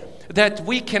way that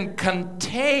we can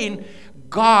contain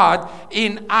God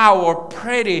in our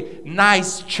pretty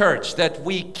nice church that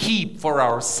we keep for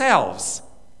ourselves.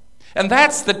 And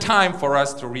that's the time for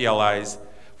us to realize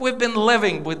we've been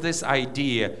living with this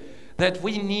idea that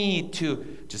we need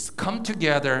to just come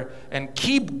together and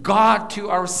keep God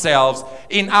to ourselves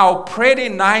in our pretty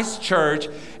nice church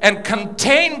and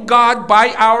contain God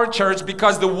by our church,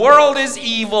 because the world is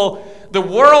evil, the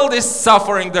world is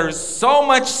suffering, there's so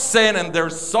much sin and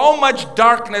there's so much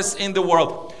darkness in the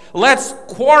world. Let's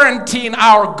quarantine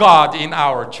our God in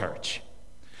our church,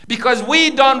 because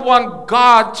we don't want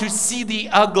God to see the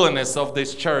ugliness of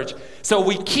this church. So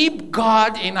we keep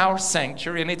God in our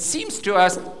sanctuary, and it seems to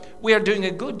us we are doing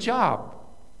a good job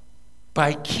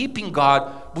by keeping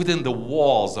God within the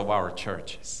walls of our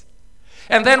churches.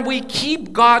 And then we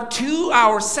keep God to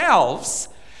ourselves.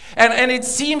 And it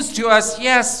seems to us,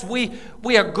 yes, we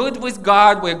are good with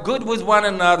God, we're good with one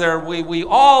another, we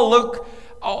all look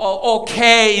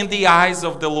okay in the eyes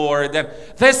of the Lord. And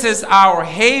this is our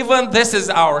haven, this is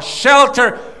our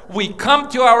shelter. We come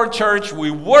to our church, we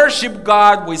worship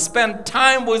God, we spend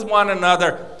time with one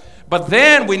another. But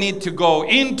then we need to go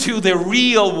into the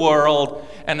real world,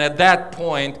 and at that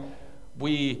point,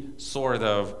 we sort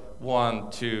of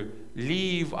want to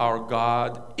leave our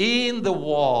God in the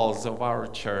walls of our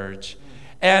church.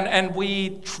 And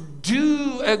we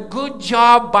do a good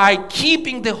job by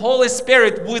keeping the Holy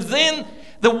Spirit within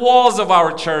the walls of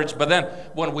our church. But then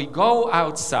when we go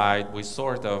outside, we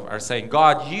sort of are saying,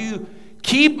 God, you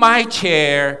keep my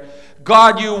chair.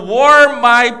 God, you warm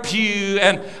my pew,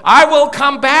 and I will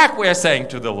come back, we're saying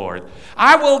to the Lord.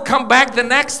 I will come back the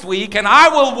next week, and I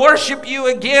will worship you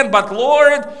again. But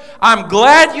Lord, I'm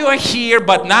glad you are here,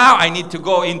 but now I need to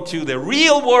go into the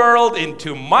real world,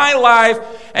 into my life,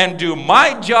 and do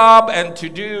my job, and to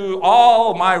do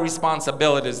all my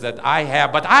responsibilities that I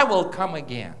have. But I will come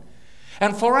again.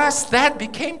 And for us, that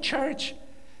became church.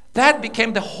 That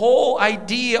became the whole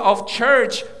idea of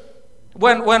church.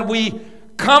 When we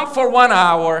come for 1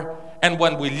 hour and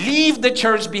when we leave the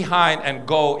church behind and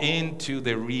go into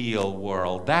the real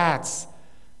world. That's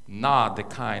not the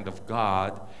kind of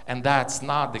God, and that's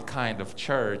not the kind of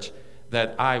church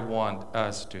that I want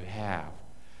us to have.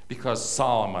 Because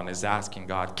Solomon is asking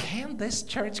God, can this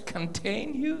church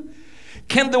contain you?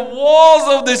 Can the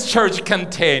walls of this church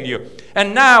contain you?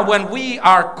 And now when we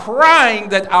are crying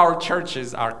that our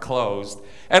churches are closed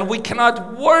and we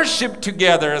cannot worship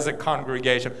together as a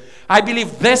congregation, I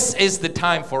believe this is the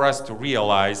time for us to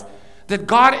realize that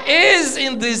God is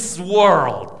in this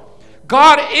world.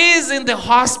 God is in the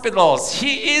hospitals.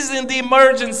 He is in the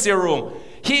emergency room.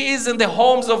 He is in the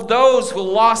homes of those who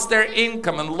lost their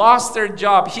income and lost their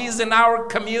job. He is in our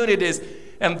communities.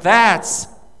 And that's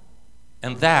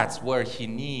where He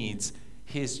needs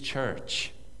His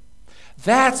church.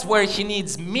 That's where He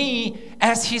needs me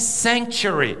as His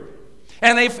sanctuary.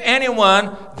 And if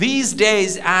anyone these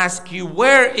days asks you,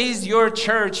 where is your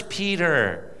church,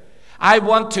 Peter? I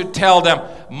want to tell them,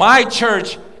 my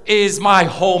church is my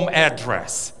home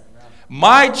address.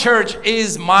 My church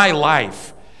is my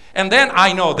life. And then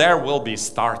I know there will be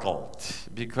startled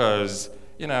because,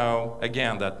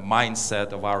 again, that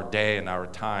mindset of our day and our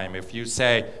time. If you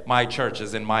say, my church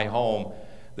is in my home,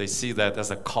 they see that as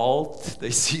a cult.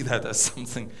 They see that as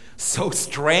something so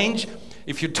strange.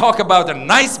 If you talk about a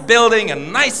nice building, a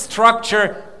nice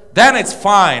structure, then it's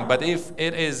fine. But if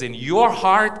it is in your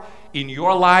heart, in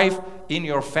your life, in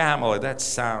your family, that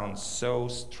sounds so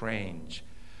strange.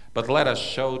 But let us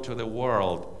show to the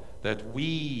world that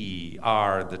we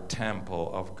are the temple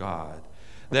of God,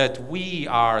 that we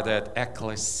are that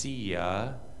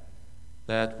ecclesia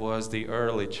that was the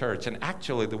early church. And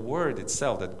actually the word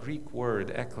itself, that Greek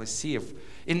word ecclesia,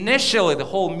 initially the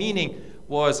whole meaning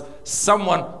was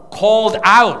someone called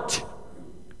out,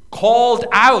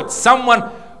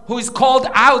 someone who is called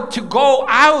out to go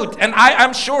out. And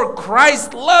I'm sure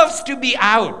Christ loves to be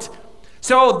out.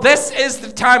 So this is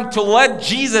the time to let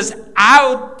Jesus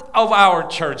out of our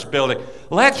church building.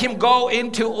 Let Him go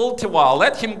into Ooltewah.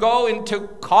 Let Him go into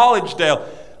Collegedale.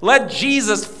 Let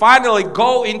Jesus finally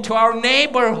go into our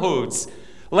neighborhoods.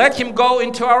 Let Him go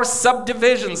into our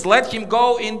subdivisions. Let Him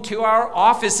go into our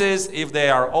offices if they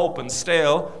are open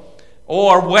still,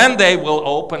 or when they will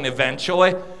open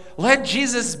eventually. Let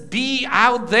Jesus be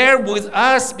out there with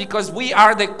us because we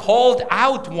are the called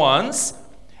out ones.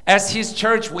 As His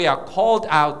church, we are called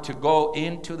out to go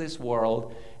into this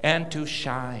world and to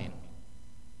shine,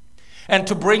 and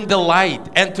to bring the light,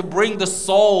 and to bring the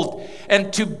salt,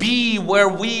 and to be where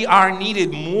we are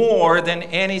needed more than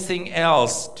anything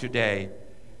else today.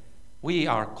 We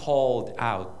are called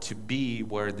out to be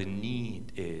where the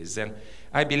need is. And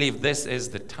I believe this is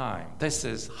the time. This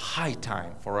is high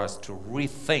time for us to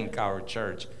rethink our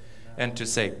church and to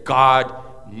say,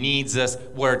 God needs us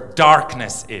where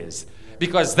darkness is,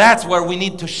 because that's where we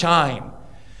need to shine.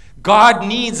 God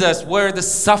needs us where the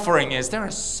suffering is. There are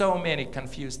so many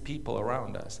confused people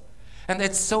around us. And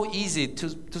it's so easy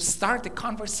to start a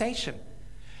conversation.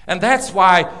 And that's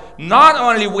why not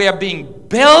only we are being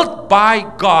built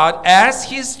by God as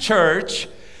His church,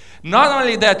 not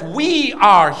only that we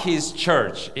are His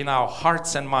church in our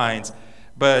hearts and minds,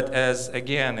 but as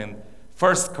again in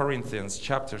 1 Corinthians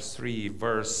chapter 3,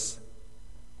 verse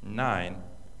 9,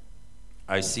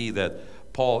 I see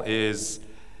that Paul is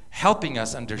helping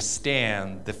us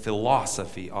understand the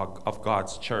philosophy of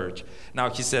God's church. Now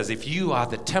he says, if you are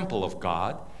the temple of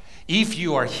God, if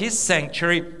you are His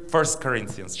sanctuary, 1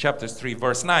 Corinthians chapter 3,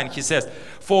 verse 9, he says,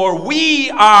 for we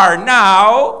are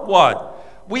now,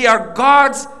 what? We are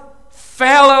God's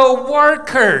fellow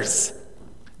workers.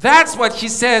 That's what he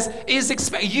says is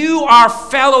you are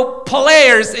fellow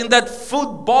players in that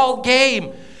football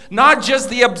game. Not just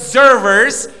the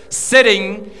observers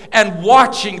sitting and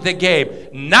watching the game.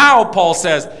 Now, Paul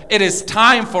says, it is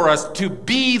time for us to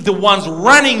be the ones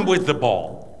running with the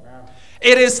ball.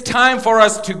 It is time for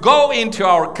us to go into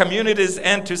our communities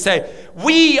and to say,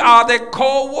 we are the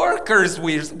co-workers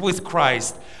with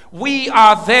Christ. We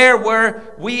are there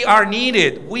where we are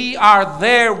needed. We are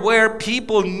there where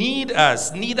people need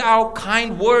us, need our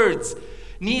kind words,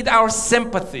 need our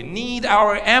sympathy, need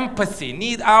our empathy,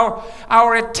 need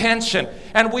our attention.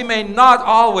 And we may not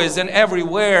always and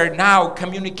everywhere now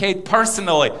communicate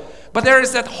personally, but there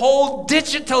is that whole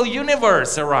digital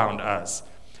universe around us.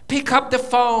 Pick up the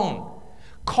phone.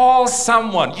 Call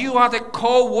someone. You are the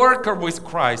co-worker with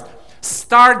Christ.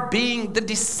 Start being the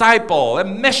disciple, a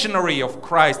missionary of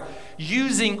Christ,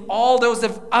 using all those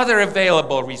other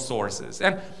available resources.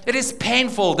 And it is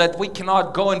painful that we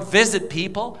cannot go and visit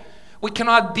people. We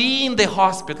cannot be in the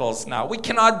hospitals now. We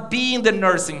cannot be in the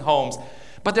nursing homes.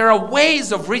 But there are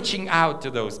ways of reaching out to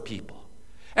those people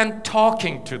and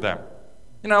talking to them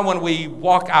You know, when we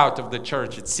walk out of the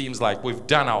church, it seems like we've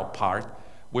done our part.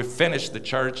 We've finished the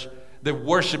church. The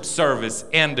worship service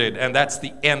ended, and that's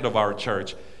the end of our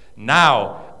church.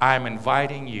 Now, I'm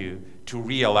inviting you to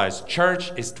realize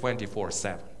church is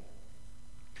 24/7.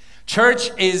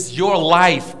 Church is your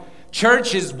life.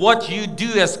 Church is what you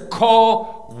do as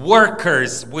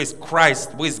co-workers with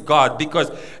Christ, with God. Because,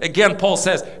 again, Paul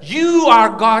says, you are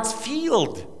God's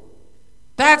field.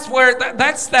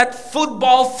 That's that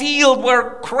football field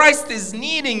where Christ is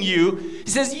needing you. He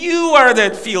says, you are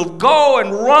that field. Go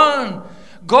and run.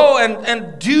 Go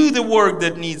and do the work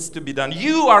that needs to be done.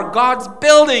 You are God's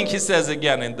building, he says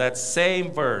again in that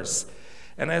same verse.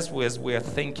 And as we are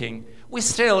thinking, we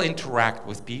still interact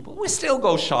with people. We still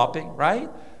go shopping, right?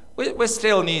 We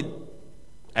still need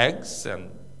eggs and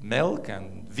milk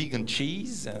and vegan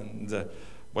cheese and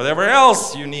whatever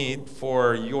else you need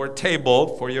for your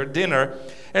table, for your dinner.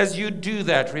 As you do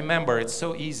that, remember, it's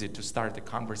so easy to start a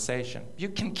conversation. You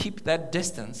can keep that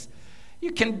distance.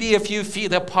 You can be a few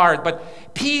feet apart,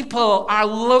 but people are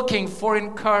looking for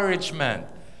encouragement.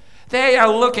 They are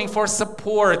looking for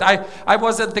support. I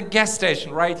was at the gas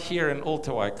station right here in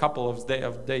Ooltewah a couple of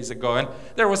days ago, and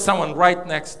there was someone right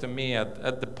next to me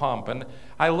at the pump, and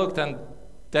I looked, and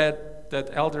that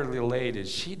elderly lady,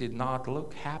 she did not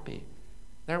look happy.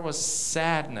 There was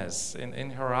sadness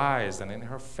in her eyes and in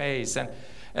her face,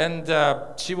 and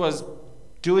she was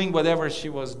doing whatever she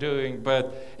was doing,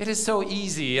 but it is so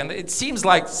easy, and it seems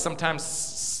like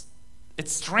sometimes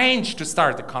it's strange to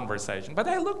start the conversation. But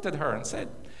I looked at her and said,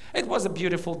 it was a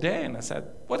beautiful day, and I said,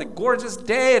 what a gorgeous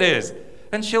day it is.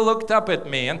 And she looked up at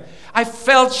me, and I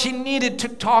felt she needed to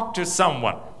talk to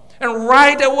someone. And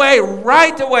right away,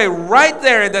 right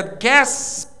there at that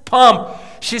gas pump,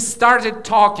 she started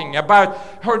talking about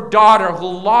her daughter who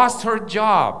lost her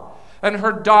job, and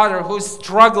her daughter who's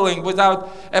struggling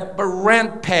without a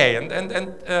rent pay,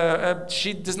 and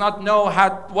she does not know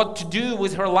what to do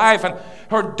with her life, and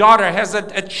her daughter has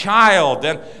a child,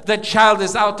 and the child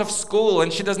is out of school,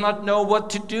 and she does not know what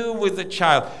to do with the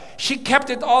child. She kept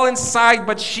it all inside,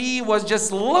 but she was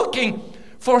just looking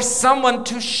for someone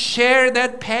to share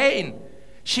that pain.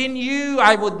 She knew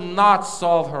I would not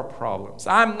solve her problems.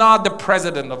 I'm not the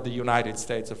president of the United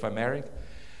States of America,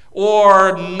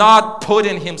 or not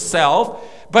Putin himself,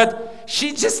 but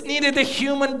she just needed a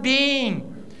human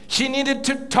being. She needed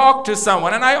to talk to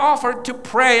someone, and I offered to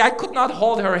pray. I could not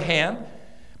hold her hand,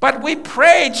 but we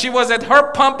prayed. She was at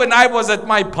her pump, and I was at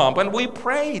my pump, and we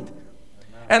prayed.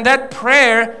 And that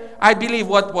prayer, I believe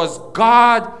what was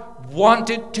God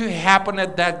wanted to happen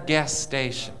at that gas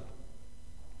station.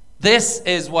 This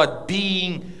is what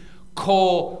being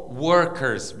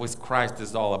co-workers with Christ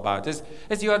is all about. As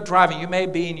you are driving, you may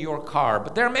be in your car,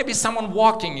 but there may be someone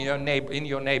walking in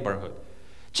your neighborhood.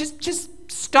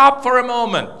 Just stop for a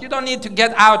moment. You don't need to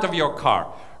get out of your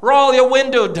car. Roll your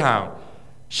window down.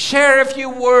 Share a few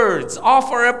words.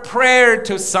 Offer a prayer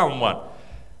to someone.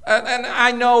 And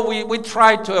I know we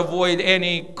try to avoid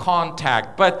any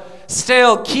contact, but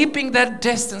still keeping that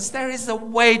distance, there is a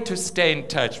way to stay in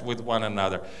touch with one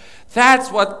another.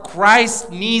 That's what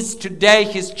Christ needs today,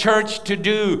 his church, to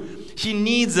do. He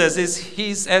needs us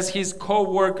as his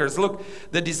co-workers. Look,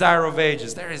 the desire of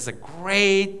ages. There is a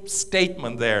great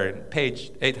statement there in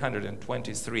page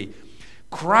 823.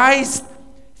 Christ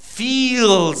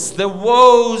feels the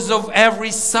woes of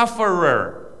every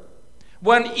sufferer.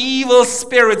 When evil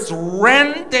spirits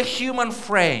rend the human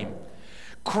frame,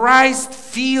 Christ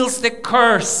feels the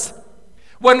curse.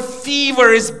 When fever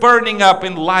is burning up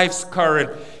in life's current,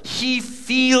 he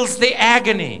feels the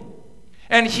agony.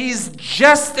 And he's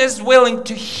just as willing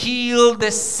to heal the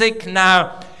sick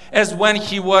now as when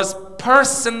he was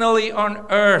personally on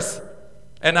earth.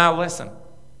 And now listen,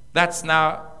 that's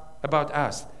now about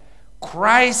us.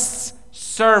 Christ's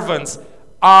servants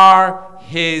are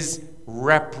his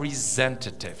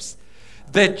representatives,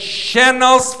 the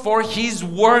channels for his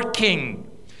working.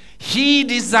 He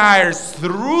desires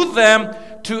through them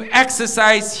to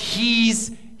exercise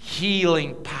his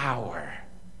healing power.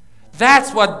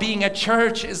 That's what being a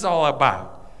church is all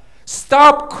about.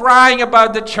 Stop crying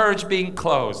about the church being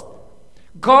closed.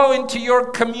 Go into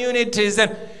your communities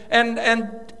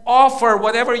and offer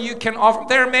whatever you can offer.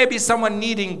 There may be someone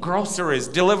needing groceries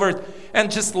delivered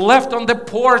and just left on the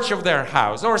porch of their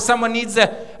house. Or someone needs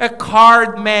a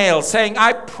card mail saying,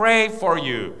 I pray for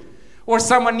you. Or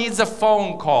someone needs a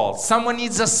phone call. Someone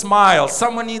needs a smile.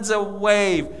 Someone needs a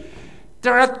wave.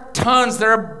 There are tons,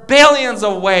 there are billions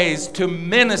of ways to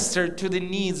minister to the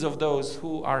needs of those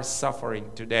who are suffering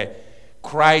today.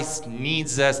 Christ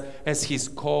needs us as his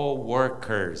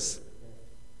co-workers.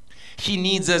 He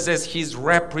needs us as his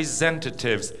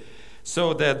representatives.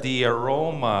 so that the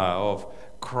aroma of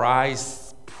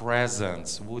Christ's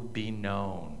presence would be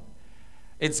known.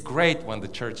 It's great when the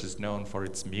church is known for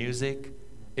its music.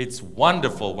 It's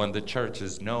wonderful when the church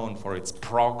is known for its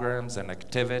programs and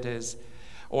activities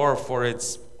or for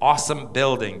its awesome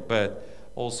building. But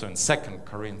also in 2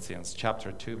 Corinthians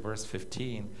chapter 2, verse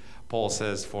 15, Paul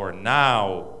says, For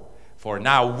now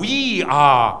we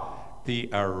are the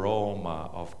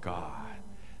aroma of God.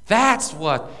 That's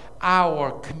what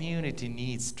our community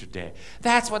needs today.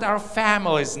 That's what our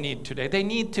families need today. They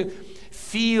need to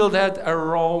feel that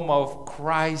aroma of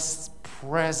Christ's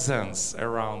presence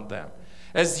around them.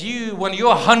 When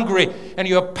you're hungry and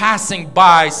you're passing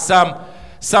by some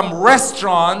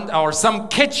restaurant or some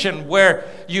kitchen where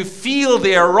you feel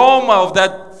the aroma of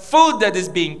that food that is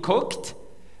being cooked.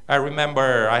 I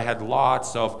remember I had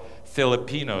lots of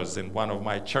Filipinos in one of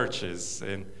my churches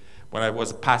when I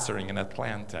was pastoring in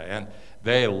Atlanta, and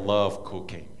they love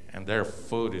cooking, and their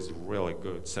food is really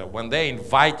good. So when they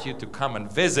invite you to come and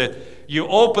visit, you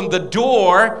open the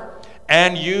door,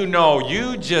 and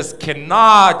you just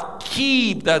cannot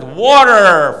keep that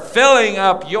water filling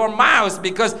up your mouth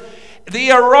because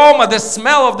the aroma, the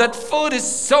smell of that food is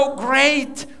so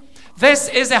great. This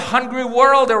is a hungry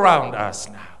world around us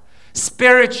now,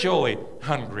 spiritually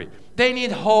hungry. They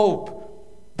need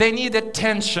hope. They need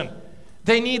attention.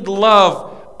 They need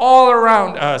love all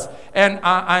around us. And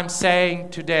I'm saying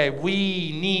today,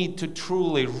 we need to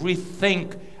truly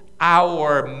rethink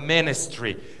our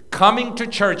ministry. Coming to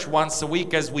church once a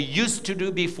week as we used to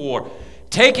do before.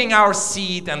 Taking our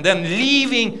seat and then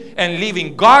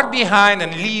leaving God behind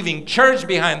and leaving church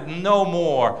behind. No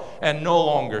more and no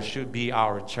longer should be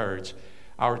our church.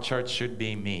 Our church should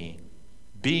be me.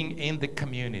 Being in the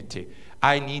community.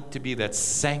 I need to be that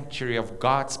sanctuary of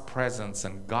God's presence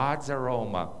and God's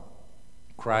aroma.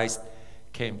 Christ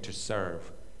came to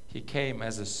serve. He came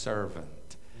as a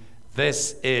servant.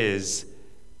 This is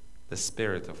the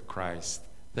Spirit of Christ.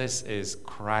 This is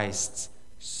Christ's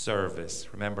service.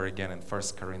 Remember again in 1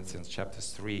 Corinthians chapter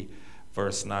 3,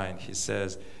 verse 9, he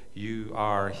says, you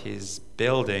are his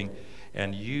building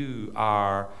and you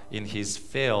are in his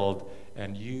field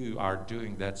and you are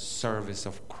doing that service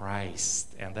of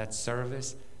Christ. And that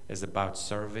service is about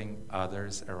serving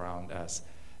others around us.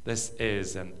 This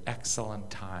is an excellent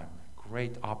time,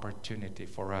 great opportunity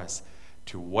for us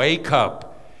to wake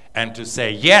up and to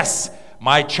say, yes,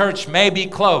 my church may be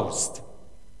closed.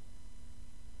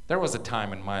 There was a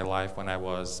time in my life when I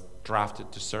was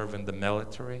drafted to serve in the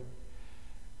military.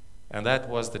 And that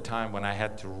was the time when I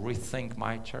had to rethink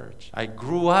my church. I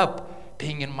grew up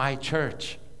being in my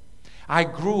church. I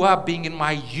grew up being in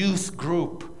my youth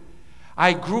group.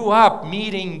 I grew up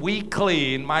meeting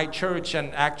weekly in my church,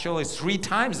 and actually 3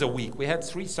 times a week. We had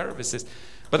 3 services.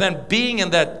 But then being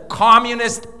in that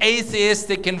communist,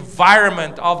 atheistic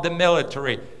environment of the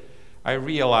military, I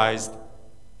realized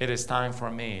it is time for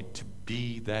me to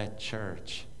be that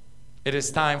church. It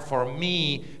is time for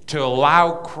me to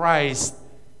allow Christ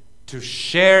to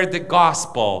share the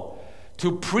gospel,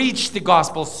 to preach the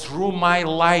gospel through my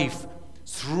life,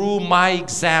 through my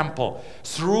example,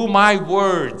 through my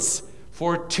words.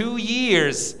 For 2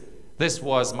 years, this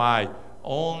was my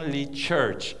only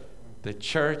church. The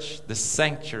church, the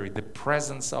sanctuary, the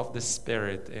presence of the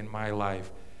Spirit in my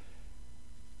life.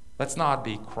 Let's not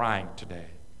be crying today.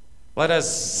 Let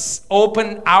us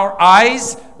open our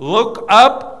eyes, look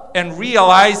up, and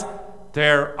realize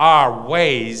there are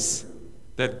ways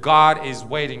that God is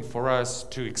waiting for us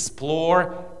to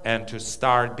explore and to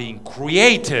start being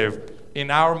creative in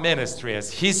our ministry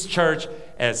as His church,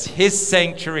 as His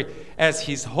sanctuary, as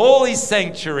His holy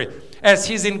sanctuary, as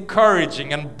His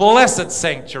encouraging and blessed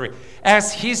sanctuary,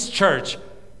 as His church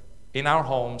in our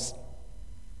homes,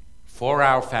 for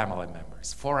our family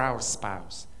members, for our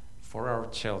spouse, for our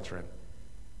children,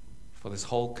 for this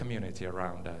whole community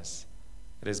around us.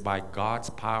 It is by God's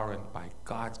power and by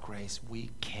God's grace we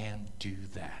can do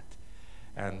that.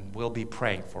 And we'll be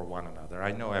praying for one another.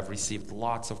 I know I've received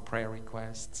lots of prayer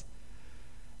requests.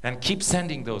 And keep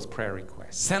sending those prayer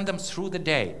requests. Send them through the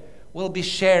day. We'll be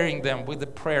sharing them with the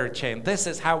prayer chain. This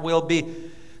is how we'll be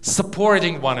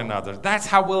supporting one another. That's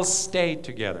how we'll stay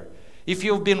together. If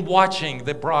you've been watching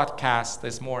the broadcast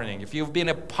this morning, if you've been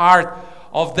a part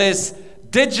of this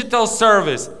digital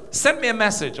service, send me a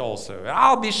message also.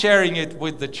 I'll be sharing it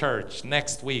with the church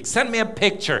next week. Send me a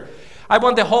picture. I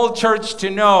want the whole church to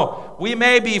know we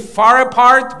may be far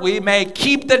apart, we may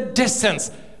keep the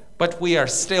distance, but we are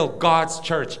still God's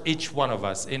church, each one of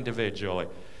us individually,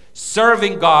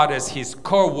 serving God as His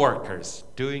co-workers,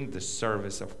 doing the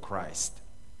service of Christ.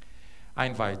 I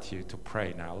invite you to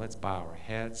pray now. Let's bow our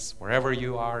heads. Wherever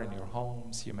you are in your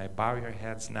homes, you may bow your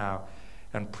heads now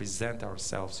and present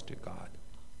ourselves to God.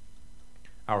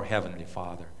 Our Heavenly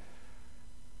Father,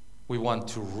 we want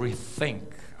to rethink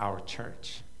our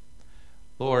church.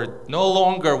 Lord, no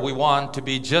longer we want to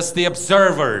be just the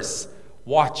observers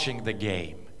watching the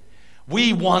game.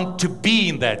 We want to be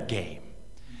in that game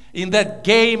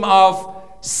of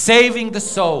saving the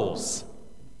souls,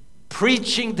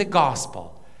 preaching the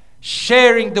gospel,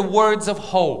 sharing the words of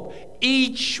hope,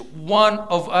 each one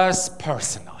of us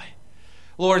personally.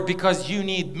 Lord, because you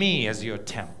need me as your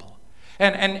temple.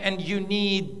 And you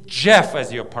need Jeff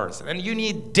as your person. And you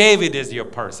need David as your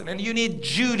person. And you need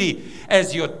Judy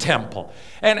as your temple.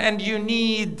 And you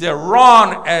need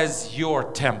Ron as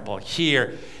your temple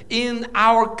here in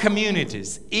our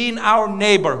communities, in our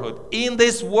neighborhood, in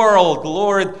this world.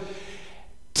 Lord,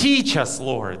 teach us,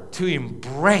 Lord, to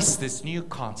embrace this new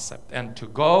concept and to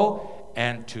go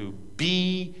and to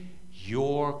be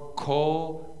your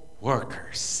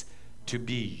co-workers, to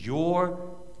be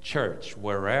your church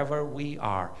wherever we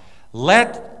are.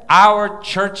 Let our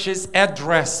church's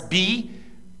address be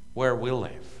where we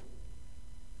live.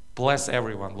 Bless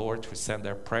everyone, Lord, who send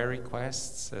their prayer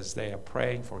requests as they are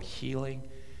praying for healing.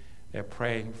 They're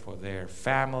praying for their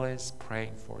families,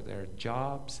 praying for their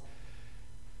jobs.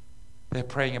 They're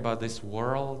praying about this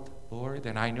world, Lord,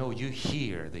 and I know you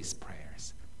hear these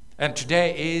prayers. And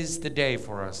today is the day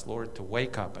for us, Lord, to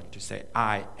wake up and to say,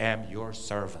 I am your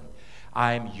servant.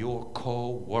 I am your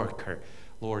co-worker.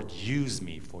 Lord, use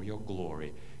me for your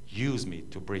glory. Use me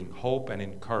to bring hope and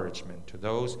encouragement to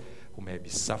those who may be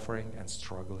suffering and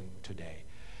struggling today.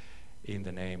 In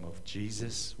the name of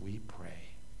Jesus, we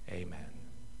pray. Amen.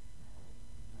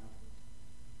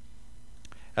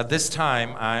 At this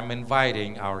time, I'm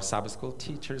inviting our Sabbath School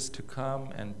teachers to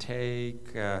come and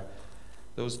take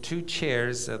those 2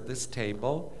 chairs at this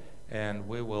table, and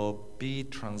we will be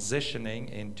transitioning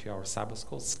into our Sabbath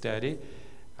School study.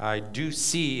 I do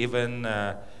see, even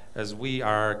as we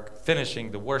are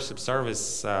finishing the worship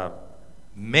service,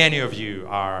 many of you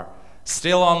are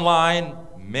still online,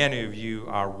 many of you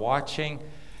are watching,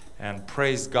 and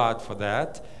praise God for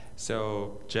that.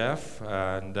 So Jeff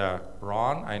and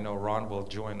Ron, I know Ron will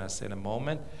join us in a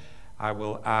moment. I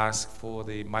will ask for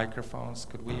the microphones.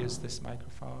 Could we use this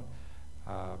microphone?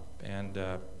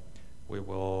 We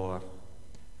will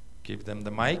give them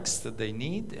the mics that they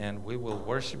need, and we will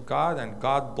worship God. And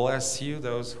God bless you,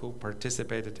 those who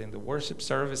participated in the worship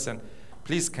service. And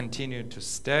please continue to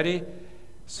study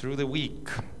through the week.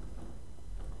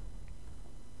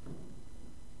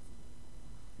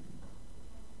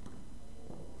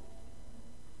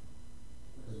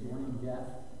 Good morning, Jeff.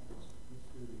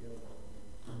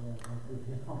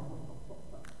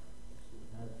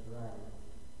 That's right.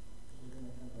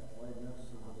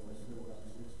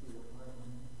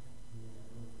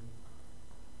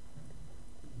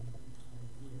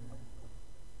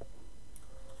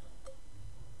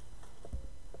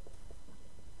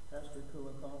 Pastor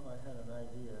Kulakov, I had an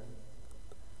idea.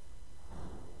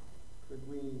 Could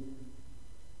we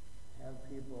have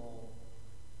people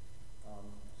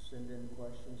send in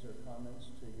questions or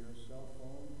comments to your cell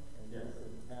phone, and Yes. you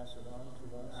could pass it on to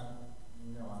us?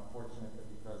 No, unfortunately,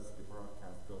 because the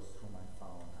broadcast goes through my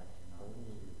phone, I cannot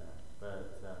do that.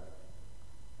 But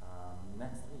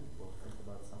next week we'll think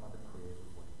about some other creative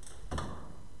way.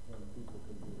 When people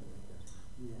can do it, I guess.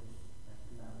 Yes.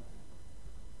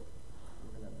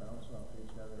 We're going to bounce off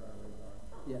each other, are we, Ron?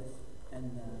 Yes,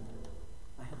 and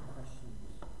I have questions,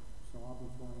 so I'll be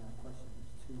throwing out questions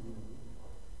to you.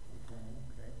 Okay?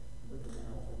 Okay. We can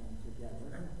answer them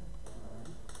together. All right?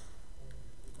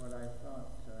 What I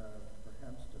thought,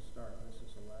 perhaps to start, this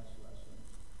is the last lesson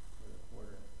for the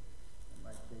quarter. It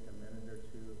might take a minute or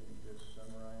two if you just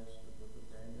summarize the book of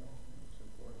Daniel and its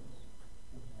importance.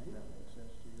 Okay. Does that make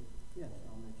sense to you? Yes,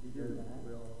 I'll let you do Then that.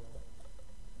 we'll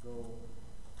go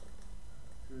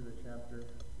through the chapter,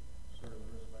 sort of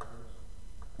verse by verse.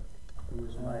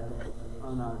 Use my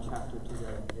On our chapter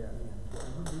today. Yeah. That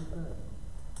would be good.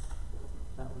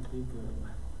 That would be good.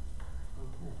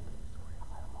 Okay.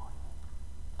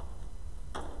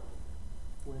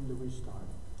 When do we start?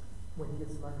 When he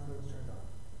gets the microphones turned on.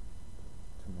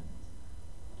 2 minutes.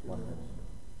 2 1 minutes. minute.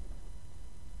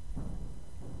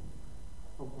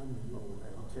 Oh, 1 minute.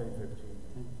 At Okay. 10:15.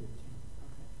 10:15.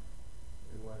 Okay.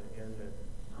 We want to end at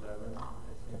 11, I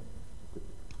think.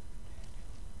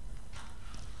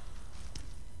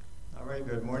 All right,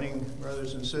 good morning,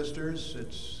 brothers and sisters.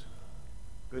 It's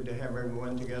good to have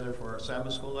everyone together for our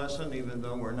Sabbath School lesson, even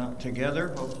though we're not together.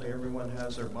 Hopefully everyone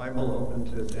has their Bible open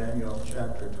to Daniel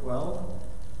chapter 12,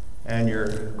 and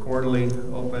you're quarterly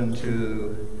open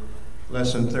to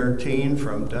Lesson 13,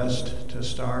 From Dust to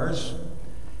Stars.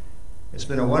 It's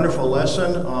been a wonderful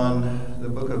lesson on the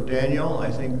book of Daniel.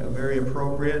 I think very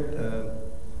appropriate.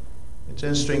 It's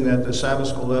interesting that the Sabbath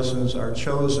School lessons are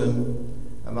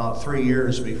chosen about 3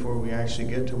 years before we actually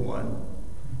get to one,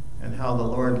 and how the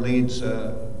Lord leads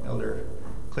Elder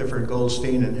Clifford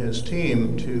Goldstein and his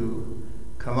team to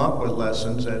come up with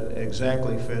lessons that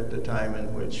exactly fit the time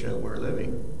in which we're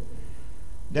living.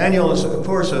 Daniel is, of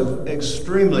course, an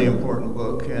extremely important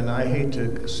book, and I hate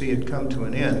to see it come to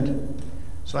an end.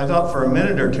 So I thought for a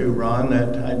minute or two, Ron,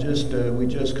 that we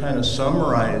just kind of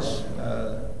summarize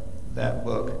that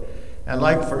book. I'd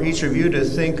like for each of you to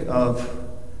think of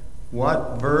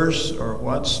what verse or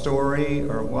what story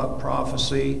or what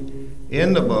prophecy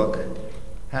in the book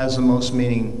has the most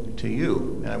meaning to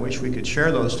you. And I wish we could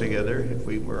share those together. If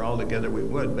we were all together, we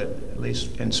would, but at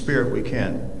least in spirit we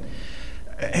can.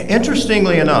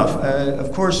 Interestingly enough,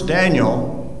 of course,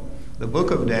 Daniel, the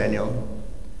book of Daniel,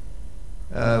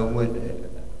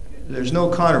 there's no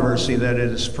controversy that it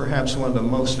is perhaps one of the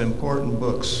most important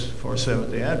books for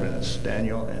Seventh-day Adventists,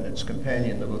 Daniel and its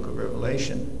companion, the book of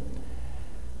Revelation.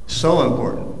 So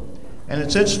important. And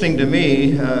it's interesting to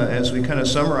me, as we kind of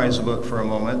summarize the book for a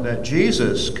moment, that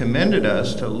Jesus commended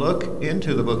us to look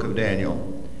into the book of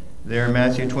Daniel. There in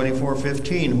Matthew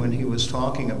 24:15, when he was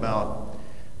talking about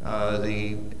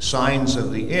the signs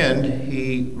of the end,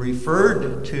 he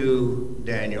referred to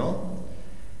Daniel.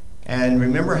 And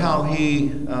remember how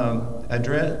he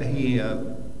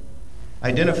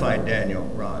identified Daniel,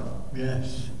 Ron?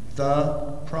 Yes.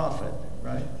 The prophet,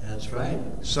 right? That's right.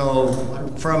 So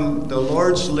from the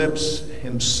Lord's lips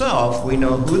himself, we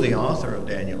know who the author of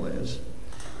Daniel is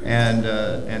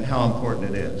and how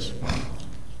important it is.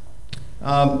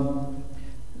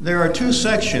 There are 2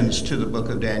 sections to the book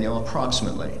of Daniel,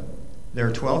 approximately. There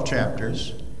are 12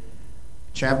 chapters,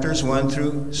 chapters 1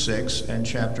 through 6 and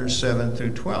chapters 7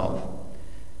 through 12.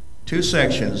 2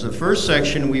 sections. The first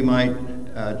section we might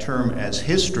term as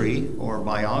history or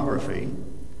biography.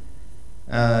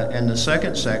 And the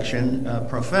second section,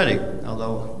 prophetic,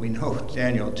 although we know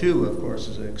Daniel 2, of course,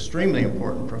 is an extremely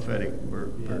important prophetic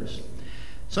verse.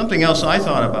 Something else I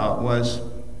thought about was,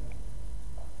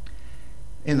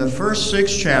 in the first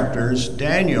 6 chapters,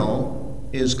 Daniel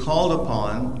is called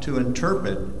upon to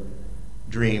interpret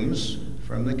dreams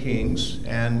from the kings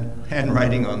and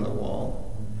handwriting on the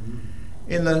wall.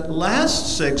 In the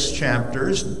last 6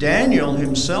 chapters, Daniel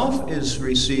himself is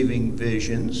receiving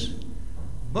visions,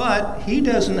 but he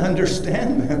doesn't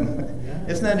understand them.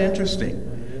 Isn't that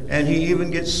interesting? And he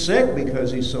even gets sick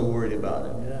because he's so worried about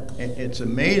it. It's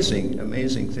amazing,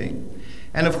 amazing thing.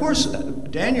 And of course,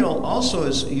 Daniel also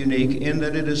is unique in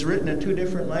that it is written in 2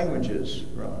 different languages,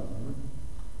 Ron.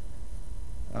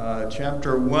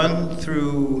 Chapter 1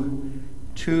 through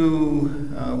 2,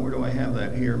 where do I have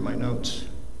that here in my notes?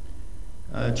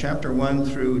 Chapter 1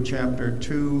 through chapter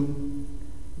 2,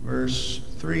 verse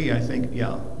 3, I think,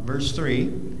 verse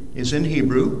 3 is in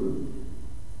Hebrew.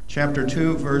 Chapter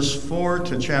 2, verse 4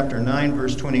 to chapter 9,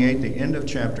 verse 28, the end of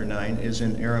chapter 9 is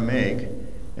in Aramaic.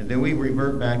 And then we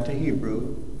revert back to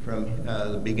Hebrew from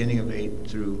the beginning of 8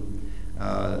 through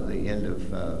the end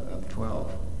of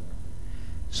 12.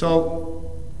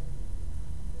 So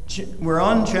we're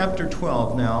on chapter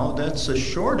 12 now. That's the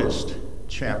shortest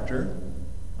chapter,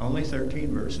 only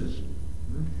 13 verses.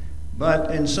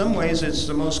 But in some ways it's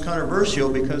the most controversial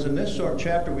because in this short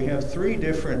chapter we have 3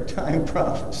 different time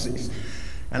prophecies.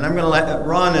 And I'm going to let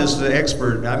Ron, as the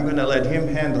expert, I'm going to let him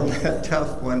handle that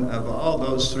tough one of all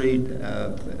those three.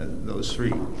 But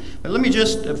let me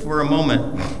just, for a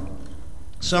moment,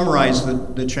 summarize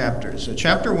the chapters. So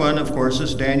chapter 1, of course,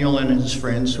 is Daniel and his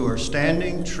friends who are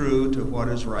standing true to what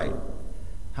is right.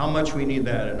 How much we need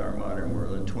that in our modern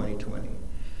world in 2020.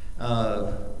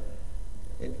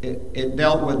 It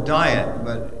dealt with diet,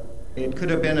 but it could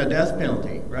have been a death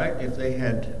penalty, right?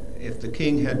 If the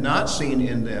king had not seen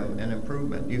in them an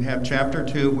improvement. You have chapter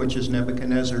 2, which is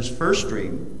Nebuchadnezzar's first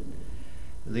dream,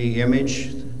 the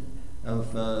image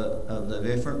of the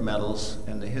different metals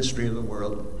and the history of the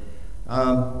world.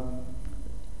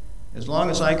 As long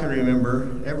as I can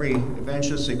remember, every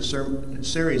evangelistic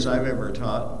series I've ever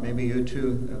taught, maybe you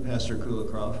too, Pastor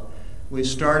Kulakov, we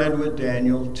started with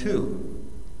Daniel 2.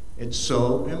 It's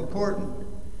so important.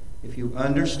 If you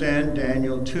understand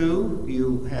Daniel 2,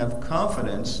 you have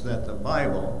confidence that the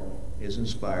Bible is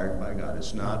inspired by God.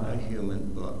 It's not a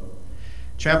human book.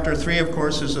 Chapter 3, of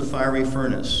course, is a fiery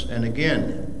furnace. And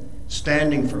again,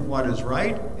 standing for what is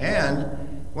right. And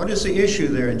what is the issue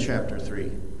there in chapter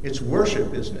 3? It's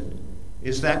worship, isn't it?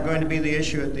 Is that going to be the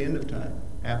issue at the end of time?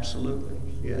 Absolutely,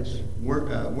 yes.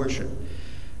 Worship.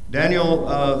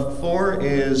 Daniel 4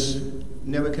 is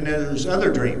Nebuchadnezzar's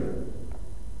other dream.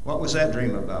 What was that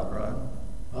dream about, Ron?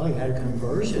 Well, he had a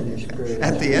conversion experience.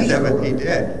 At the end of it, he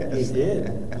did. He did.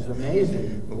 It was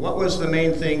amazing. But what was the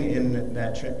main thing in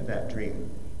that dream?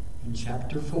 In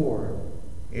chapter 4.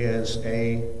 Is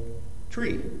a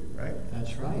tree, right?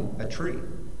 That's right. A tree.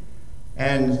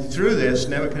 And through this,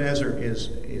 Nebuchadnezzar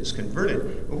is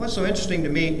converted. But what's so interesting to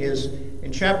me is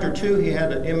in chapter 2, he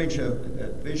had a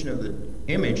vision of the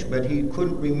image, but he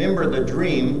couldn't remember the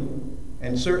dream,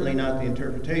 and certainly not the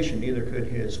interpretation. Neither could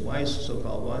his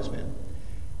so-called wise men.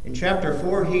 In chapter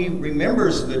 4, he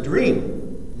remembers the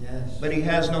dream, yes, but he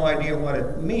has no idea what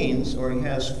it means, or he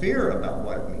has fear about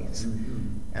what it means. Mm-hmm.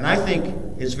 And I think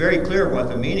it's very clear what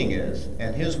the meaning is,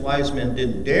 and his wise men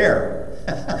didn't dare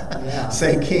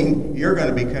say, King, you're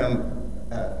going to become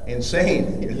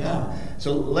insane. You know? Yeah.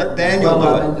 So let Daniel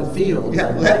do it. In the field, yeah,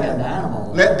 like an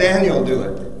animal. Let Daniel do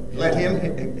it. Yeah. Let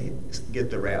him get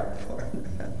the rap for it.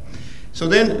 So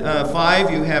then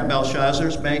 5, you have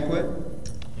Belshazzar's banquet,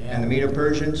 and the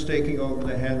Medo-Persians taking over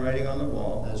the handwriting on the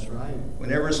wall. That's right.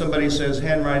 Whenever somebody says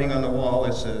handwriting on the wall,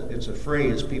 it's a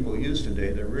phrase people use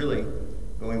today. They're really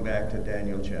going back to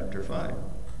Daniel chapter 5.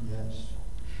 Yes.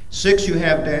 6, you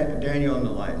have Daniel in the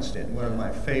lion's den. One of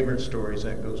my favorite stories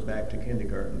that goes back to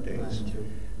kindergarten days.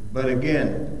 But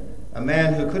again, a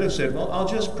man who could have said, well, I'll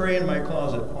just pray in my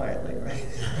closet quietly, right?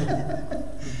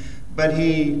 But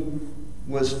he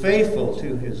was faithful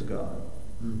to his God.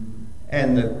 Mm-hmm.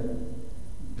 And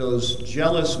those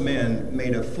jealous men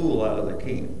made a fool out of the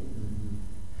king.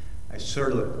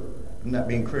 Mm-hmm. I'm not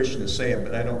being Christian to say it,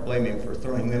 but I don't blame him for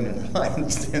throwing them in the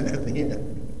lion's den at the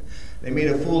end. They made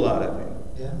a fool out of him.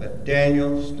 Yeah. But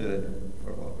Daniel stood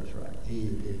for what was right. He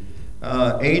did.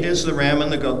 8 is the ram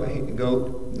and the goat,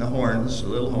 the horns, the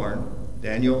little horn.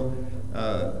 Daniel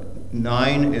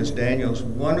 9 is Daniel's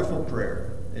wonderful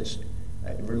prayer. It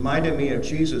reminded me of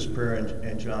Jesus' prayer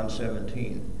in John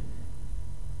 17.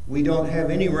 We don't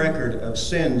have any record of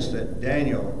sins that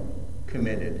Daniel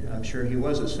committed. I'm sure he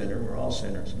was a sinner. We're all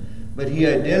sinners. But he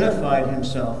identified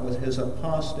himself with his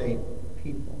apostate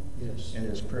people in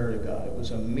his prayer to God. It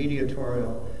was a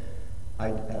mediatorial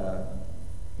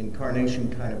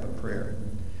incarnation kind of a prayer.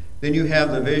 Then you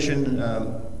have the vision.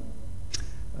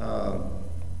 I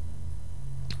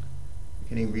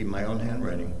can't even read my own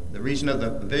handwriting. The vision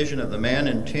of the man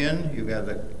in 10. You got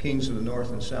the kings of the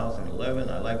north and south in 11.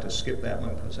 I like to skip that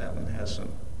one because that one has some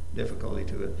difficulty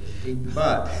to it.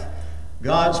 But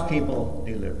God's people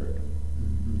delivered.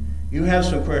 You have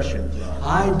some questions, Ron.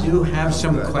 I do have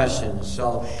some questions.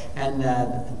 So, and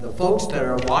the folks that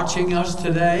are watching us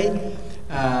today,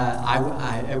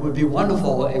 it would be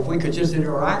wonderful if we could just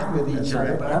interact with each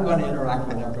other. But I'm going to interact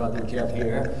with our brother Jeff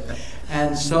here,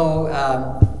 and so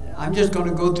I'm just going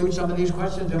to go through some of these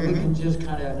questions, and we can just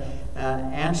kind of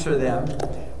answer them.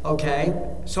 Okay.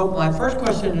 So my first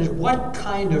question is, what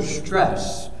kind of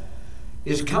stress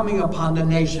is coming upon the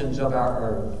nations of our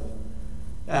earth?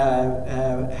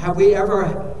 Have we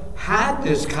ever had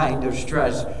this kind of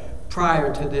stress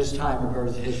prior to this time of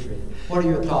Earth's history? What are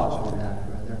your thoughts on that,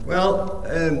 brother? Well,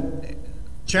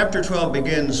 chapter 12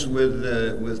 begins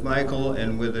with Michael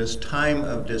and with this time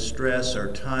of distress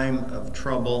or time of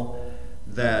trouble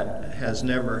that has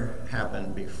never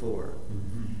happened before.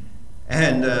 Mm-hmm.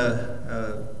 And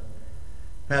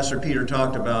Pastor Peter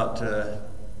talked about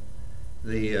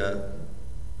the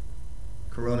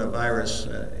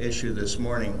coronavirus issue this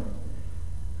morning.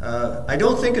 I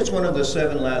don't think it's one of the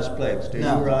 7 last plagues, do you,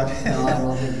 Ron? No, I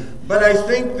don't think. But I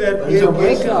think that it's a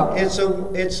wake up. It's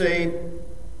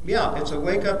a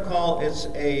wake up call. It's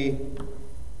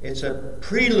a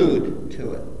prelude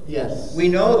to it. Yes. We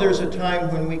know there's a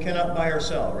time when we cannot buy or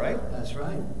sell, right? That's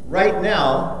right. Right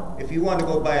now, if you want to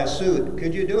go buy a suit,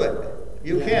 could you do it?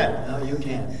 You can't. No, you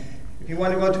can't. If you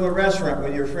want to go to a restaurant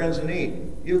with your friends and eat,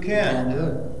 you can. You can't do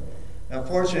it. Now,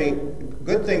 fortunately,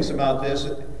 good things about this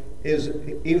is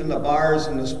even the bars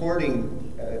and the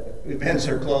sporting events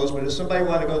are closed, but if somebody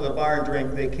wants to go to the bar and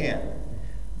drink, they can.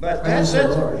 But that's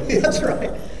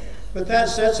right. But that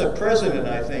sets a precedent,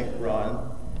 I think,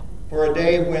 Ron, for a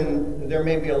day when there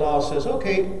may be a law that says,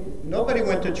 okay, nobody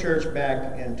went to church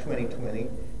back in 2020.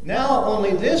 Now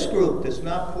only this group that's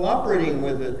not cooperating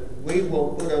with it, we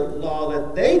will put a law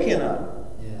that they cannot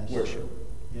worship.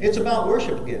 Yes. It's about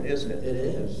worship again, isn't it? It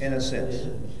is. In a sense. It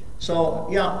is. So,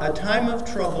 yeah, a time of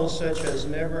trouble such as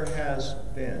never has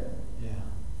been. Yeah.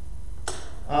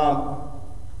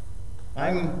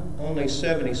 I'm only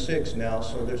 76 now,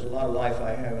 so there's a lot of life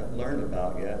I haven't learned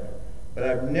about yet. But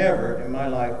I've never in my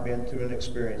life been through an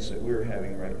experience that we're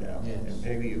having right now. Yes. And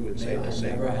maybe you would say the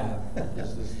same. I never have.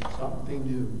 This is something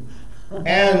new.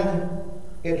 And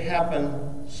it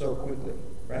happened so quickly,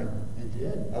 right? It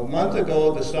did. A month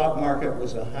ago, the stock market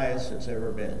was the highest it's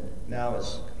ever been. Now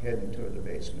it's heading toward the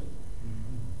basement.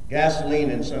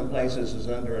 Gasoline in some places is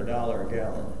under $1 a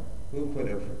gallon. Who could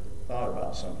have thought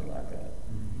about something like that?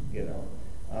 You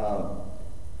know,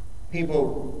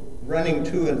 people running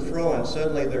to and fro, and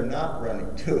suddenly they're not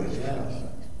running to and fro. Yes.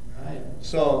 Right.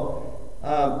 So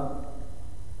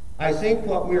I think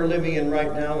what we're living in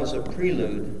right now is a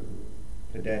prelude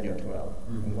to Daniel 12,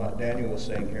 and what Daniel was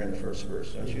saying here in the first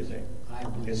verse, don't you think? I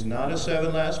believe. It's not a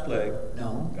 7 last plague.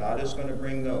 No. God is going to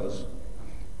bring those.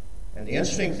 And the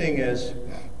interesting thing is,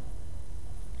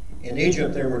 in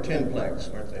Egypt there were 10 plagues,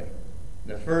 weren't they?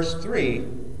 The first 3,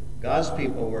 God's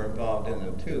people were involved in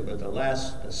them too, but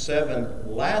the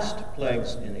 7 last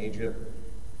plagues in Egypt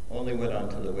only went on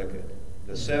to the wicked.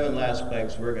 The 7 last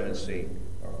plagues we're going to see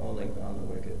are only on the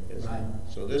wicked. Right.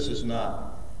 So this is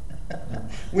not,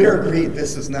 we're agreed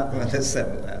this is not one of the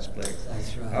 7 last plagues.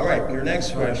 That's right. All right, your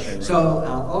next question. So,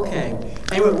 okay.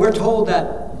 Anyway, we're told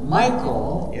that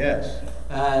Michael, Yes,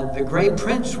 the great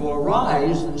prince, will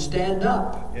rise and stand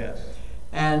up. yes,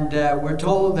 And we're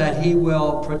told that he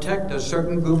will protect a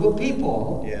certain group of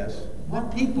people. yes.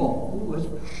 What people?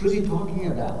 Who's he talking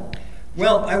about?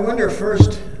 Well, I wonder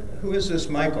first, who is this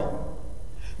Michael?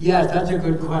 Yes, that's a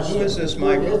good question. Who is this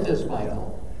Michael? Who is this Michael?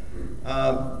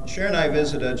 Sharon and I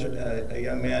visited a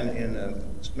young man in a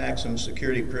maximum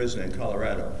security prison in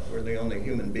Colorado. We're the only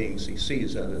human beings he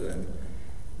sees other than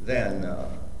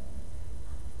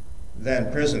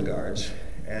prison guards.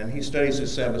 And he studies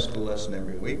his Sabbath School lesson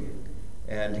every week.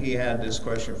 And he had this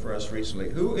question for us recently: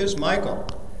 who is Michael?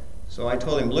 So I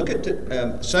told him, look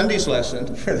at Sunday's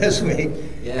lesson for this week.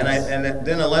 Yes. And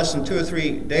then a lesson 2 or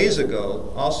 3 days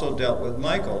ago also dealt with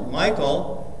Michael.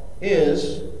 Michael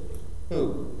is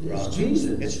who? It's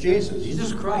Jesus. It's Jesus.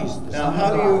 Jesus Christ. The Now, Son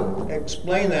how of do God. you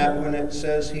explain that when it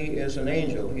says he is an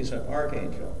angel? He's an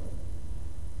archangel.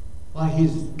 Well,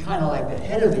 he's kind of like the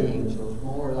head of the angels,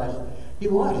 more or less. He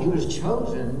was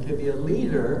chosen to be a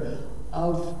leader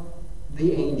of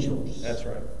the angels. That's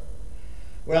right.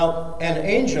 Well, an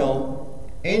angel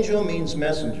means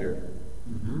messenger.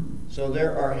 Mm-hmm. So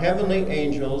there are heavenly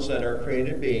angels that are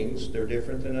created beings. They're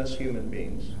different than us human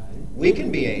beings. Right. We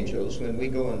can be angels when we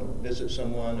go and visit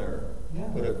someone or Yeah.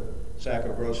 put a sack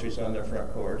of groceries on their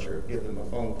front porch or give them a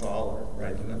phone call or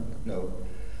write them a note.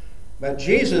 But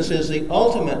Jesus is the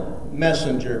ultimate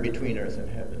messenger between earth and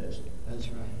heaven, isn't he? That's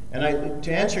right. And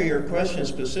to answer your question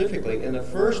specifically, in the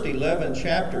first 11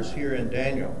 chapters here in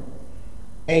Daniel,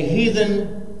 a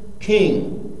heathen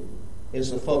king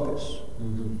is the focus.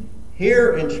 Mm-hmm.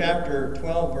 Here in chapter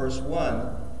 12, verse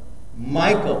 1,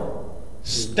 Michael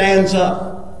stands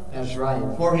up That's right.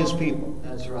 for his people.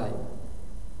 That's right.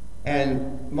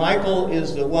 And Michael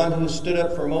is the one who stood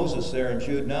up for Moses there in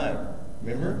Jude 9.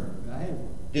 Remember?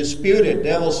 Right. Disputed.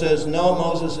 Devil says, no,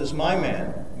 Moses is my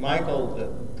man. Michael, the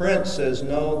prince, says,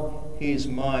 no, he's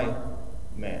my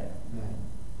man. Right.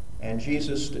 And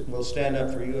Jesus will stand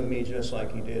up for you and me just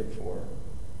like he did for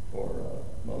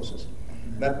Moses.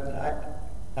 But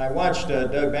I watched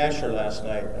Doug Basher last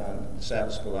night on the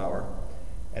Sabbath School Hour,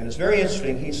 and it's very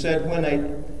interesting. He said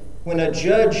when a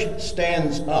judge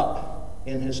stands up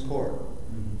in his court,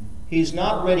 he's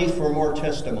not ready for more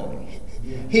testimony.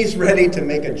 Yeah. He's ready to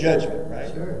make a judgment,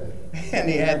 right? Sure. And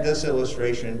he had this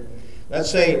illustration.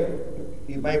 Let's say,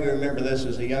 you maybe remember this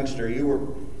as a youngster, you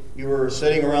were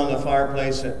sitting around the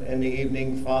fireplace in the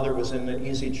evening, father was in the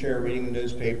easy chair reading the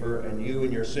newspaper, and you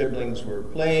and your siblings were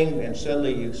playing, and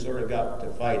suddenly you sort of got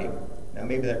to fighting. Now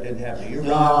maybe that didn't happen to you.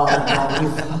 No,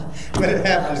 But it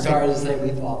happened I'm to sorry me. to say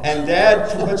we fought. And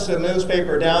Dad puts the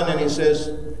newspaper down and he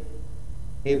says,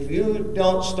 if you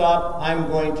don't stop, I'm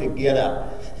going to get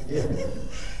up. Yeah.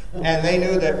 And they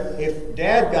knew that if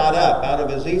Dad got up out of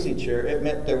his easy chair, it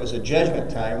meant there was a judgment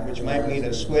time, which might mean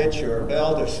a switch or a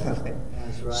belt or something.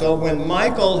 That's right. So when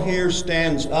Michael here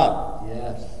stands up,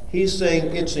 Yes. he's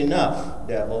saying, it's enough,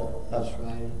 devil, That's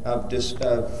right.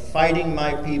 of fighting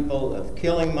my people, of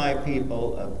killing my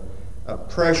people, of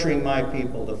pressuring my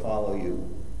people to follow you.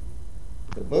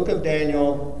 The book of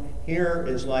Daniel here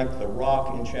is like the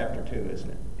rock in chapter 2, isn't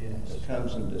it? Yes. It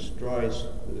comes and destroys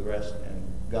the rest, and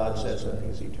God sets up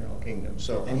his eternal kingdom.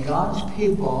 So, And God's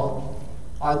people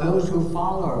are those who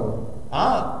follow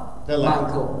the Lamb.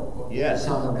 Michael, Yes.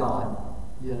 the Son of God,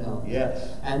 you know.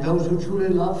 Yes. And those who truly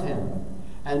love him.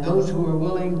 And those who are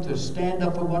willing to stand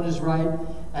up for what is right.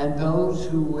 And those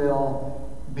who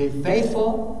will be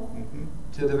faithful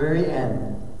to the very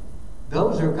end.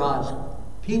 Those are God's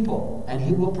people, and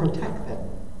he will protect them.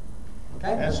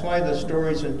 Okay? That's why the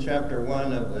stories in chapter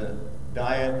 1 of the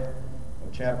diet,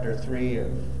 of chapter 3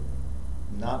 of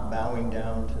not bowing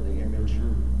down to the image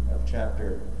of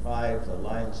chapter 5, the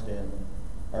lion's den,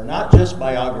 are not just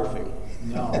biography.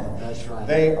 No, that's right.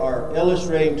 They are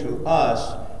illustrating to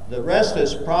us. The rest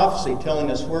is prophecy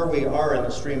telling us where we are in the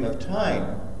stream of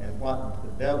time and what the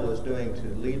devil is doing to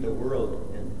lead the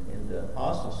world into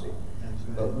apostasy.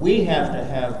 Right. But we have to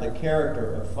have the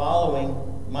character of following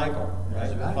Michael,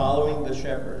 right? Right. Following the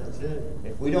shepherd. That's it.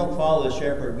 If we don't follow the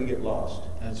shepherd, we get lost.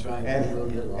 That's right. And, We will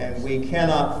get lost. and we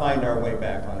cannot find our way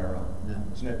back on our own. No.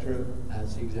 Isn't that true?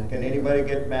 That's exactly. Can anybody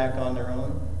get back on their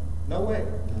own? No way.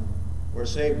 No. We're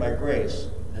saved by grace,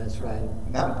 That's right.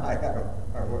 not by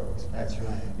our works. That's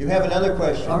right. You have another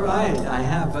question? All right, I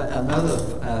have another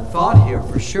thought here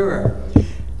for sure.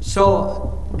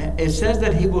 So it says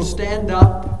that he will stand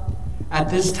up at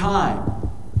this time.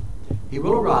 He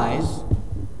will arise.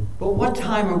 But what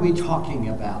time are we talking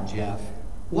about, Jeff?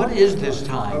 What is this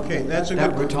time? Okay,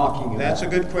 we're talking about? That's a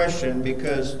good question,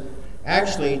 because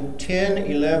actually 10,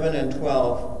 11, and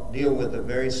 12 deal with the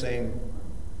very same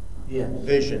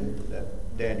vision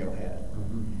that Daniel had.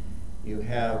 You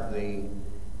have the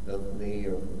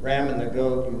ram and the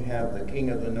goat, you have the king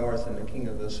of the north and the king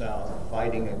of the south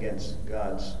fighting against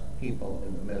God's people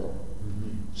in the middle.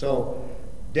 So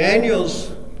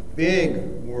Daniel's big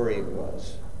worry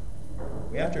was,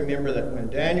 we have to remember that when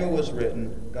Daniel was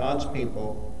written, God's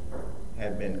people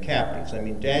had been captives. I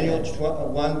mean, Daniel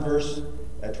 1 verse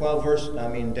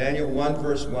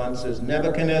 1 says,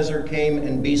 Nebuchadnezzar came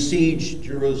and besieged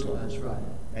Jerusalem. That's right.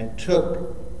 And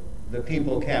took the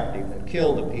people captive and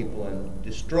killed the people and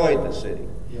destroyed the city.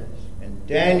 Yes. And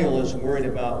Daniel is worried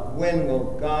about, when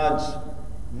will God's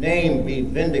name be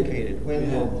vindicated?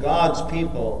 When will God's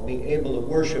people be able to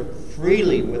worship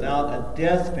freely without a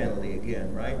death penalty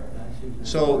again, right?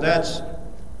 So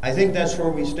I think that's where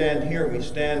we stand here. We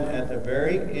stand at the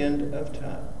very end of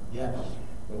time. Yes.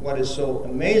 But what is so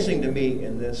amazing to me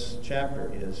in this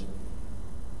chapter is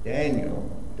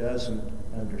Daniel doesn't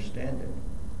understand it.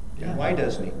 Yeah. And why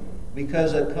doesn't he?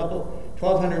 Because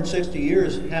 1,260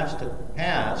 years has to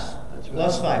pass,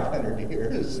 plus 500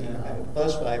 years,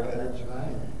 plus 500. That's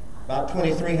right. About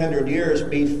 2,300 years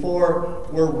before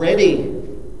we're ready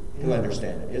to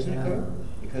understand it, isn't it good?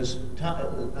 Because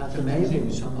that's amazing.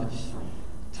 So much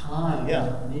time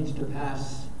needs to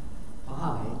pass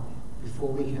by before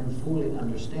we can fully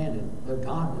understand it. But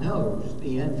God knows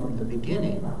the end from the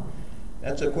beginning.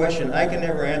 That's a question I can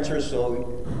never answer,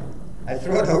 so I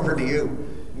throw it over to you.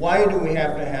 Why do we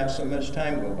have to have so much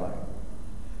time go by?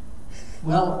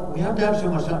 Well, we have to have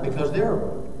so much time because there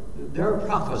are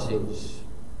prophecies,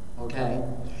 okay?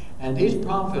 And these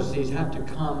prophecies have to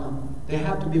come, they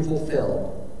have to be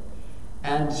fulfilled.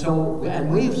 And so,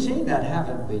 and we've seen that,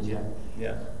 haven't we, Jeff?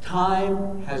 Yeah.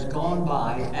 Time has gone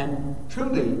by, and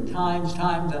truly, times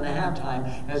and a half time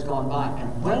has gone by.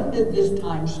 And when did this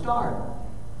time start?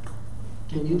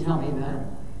 Can you tell me that?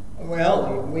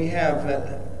 Well, we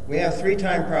have 3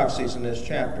 time prophecies in this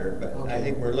chapter, but I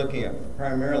think we're looking at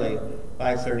primarily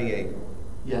 538.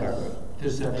 Yes, to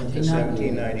 1798. To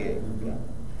 1798. Yeah.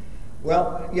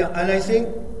 Well, and I think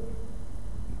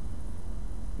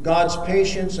God's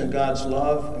patience and God's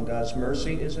love and God's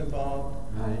mercy is involved.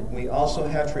 Right. We also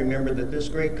have to remember that this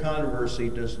great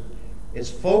controversy is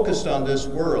focused on this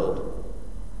world,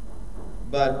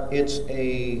 but it's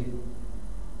a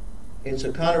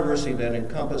controversy that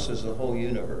encompasses the whole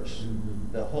universe.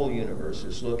 Mm-hmm. The whole universe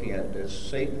is looking at, is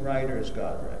Satan right or is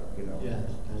God right? You know, yes,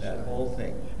 that right. whole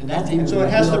thing. And so it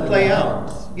has to play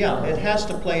out. Yeah, it has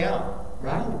to play out.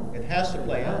 Right. It has to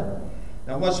play out.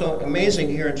 Now, what's so amazing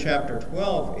here in chapter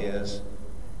 12 is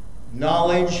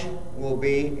knowledge will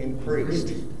be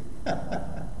increased.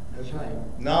 That's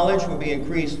right. Knowledge will be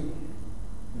increased.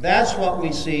 That's what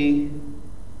we see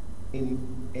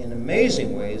in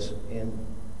amazing ways in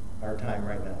our time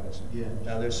right now, isn't it? Yes.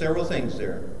 Now, there's several things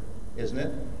there, isn't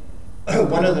it?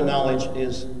 One of the knowledge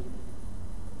is,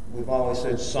 we've always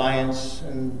said science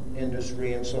and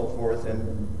industry and so forth,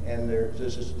 and there's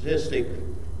a statistic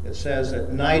that says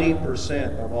that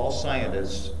 90% of all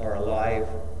scientists are alive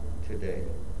today,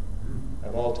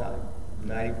 of all time.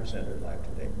 90% are alive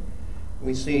today.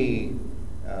 We see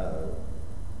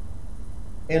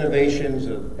innovations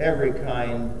of every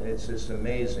kind. It's just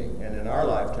amazing. And in our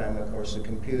lifetime, of course, the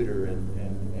computer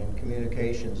and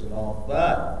communications and all.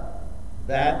 But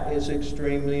that is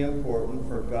extremely important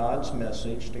for God's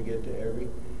message to get to every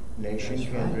nation,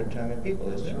 kindred, tongue, and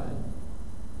people, isn't it?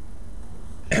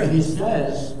 Right. He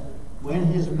says, when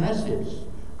his message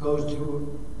goes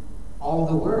to all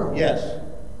the world,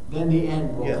 then the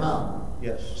end will come.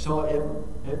 Yes. So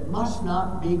it must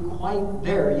not be quite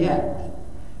there yet.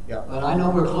 Yeah. But I know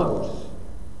we're close.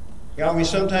 Yeah, we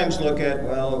sometimes look at,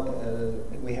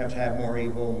 we have to have more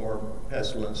evil, more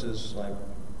pestilences like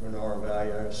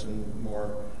coronavirus and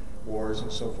more wars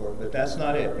and so forth, but that's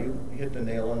not it. You hit the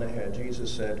nail on the head.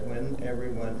 Jesus said, when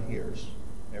everyone hears,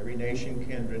 every nation,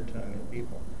 kindred, tongue, and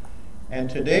people. And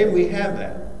today we have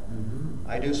that. Mm-hmm.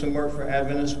 I do some work for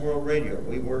Adventist World Radio.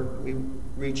 We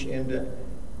reach into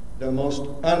the most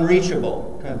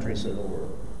unreachable countries of the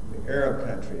world, the Arab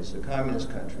countries, the communist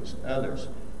countries, and others,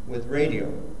 with radio.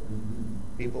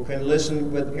 Mm-hmm. People can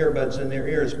listen with earbuds in their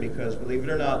ears because, believe it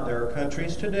or not, there are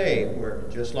countries today where,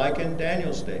 just like in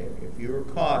Daniel's day, if you were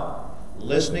caught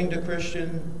listening to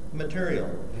Christian material,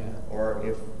 or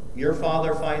if your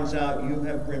father finds out you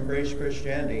have embraced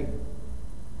Christianity,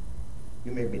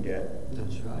 you may be dead.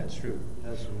 That's right. That's true.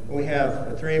 That's right. We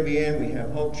have 3ABN, we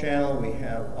have Hope Channel, we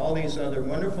have all these other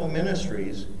wonderful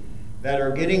ministries that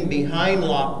are getting behind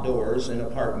locked doors in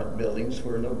apartment buildings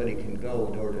where nobody can go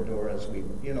door to door. As we,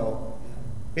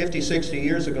 50, 60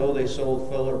 years ago, they sold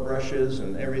filler brushes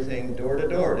and everything door to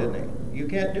door, didn't they? You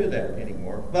can't do that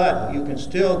anymore. But you can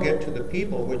still get to the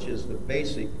people, which is the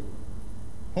basic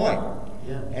point.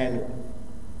 Yeah. And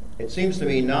it seems to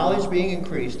me knowledge being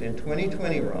increased in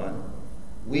 2020, Ron,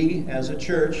 we as a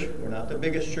church, we're not the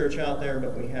biggest church out there,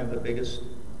 but we have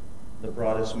the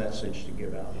broadest message to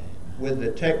give out. With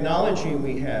the technology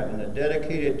we have and the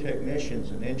dedicated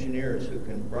technicians and engineers who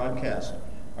can broadcast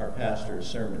our pastors'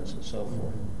 sermons and so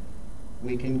forth,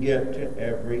 we can get to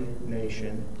every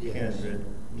nation, kindred,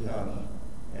 tongue,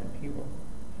 and people.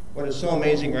 What is so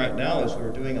amazing right now is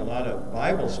we're doing a lot of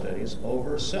Bible studies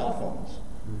over cell phones.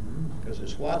 Because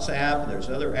there's WhatsApp, and there's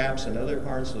other apps in other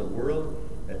parts of the world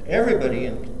that everybody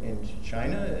in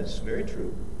China, is very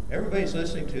true, everybody's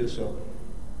listening to. So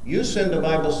you send a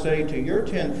Bible study to your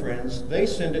 10 friends, they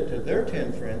send it to their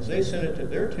 10 friends, they send it to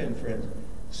their 10 friends.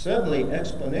 Suddenly,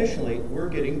 exponentially, we're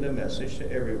getting the message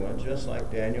to everyone, just like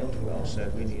Daniel 12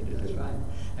 said we need to do. That's right.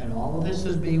 And all of this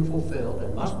is being fulfilled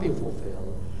and must be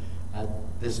fulfilled at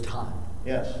this time.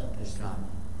 Yes. This time.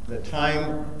 The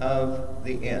time of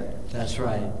the end. That's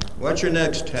right. What's your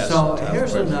next test? So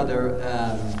here's another.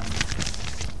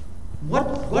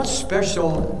 What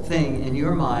special thing in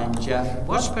your mind, Jeff?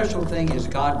 What special thing is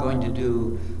God going to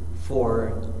do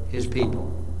for His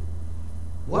people?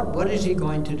 What is He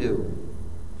going to do?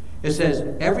 It says,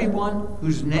 everyone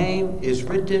whose name is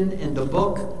written in the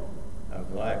book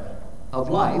of life. Of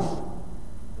life.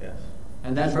 Yes.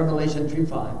 And that's Revelation 3:5.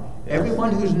 Yes.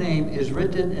 Everyone whose name is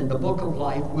written in the book of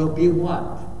life will be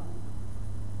what?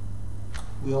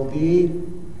 Will be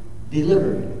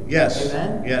delivered. Yes.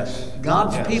 Amen? Yes.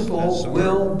 God's people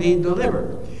will be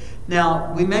delivered.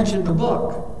 Now, we mentioned the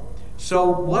book.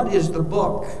 So what is the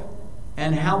book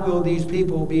and how will these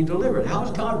people be delivered? How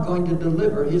is God going to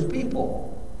deliver His people?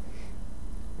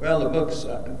 Well, the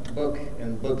book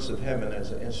and books of heaven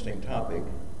is an interesting topic.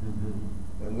 Mm-hmm.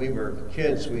 When we were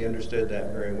kids, we understood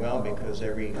that very well because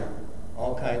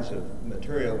all kinds of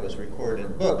material was recorded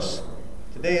in books.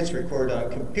 Today it's recorded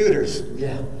on computers.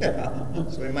 Yeah.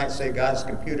 So we might say God's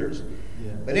computers.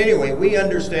 Yeah. But anyway, we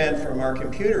understand from our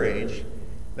computer age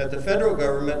that the federal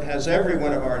government has every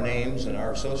one of our names and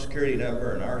our Social Security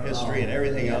number and our history and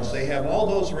everything else. They have all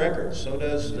those records. So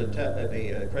does the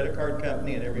credit card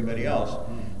company and everybody else.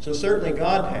 So certainly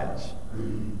God has.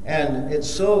 And it's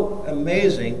so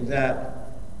amazing that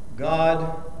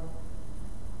God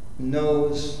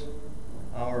knows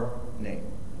our name.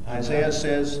 Isaiah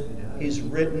says He's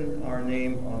written our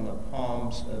name on the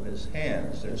palms of His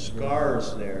hands. There's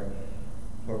scars there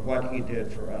for what He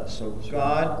did for us. So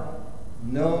God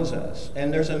knows us.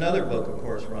 And there's another book, of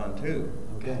course, Ron, too.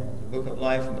 Okay. The book of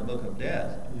life and the book of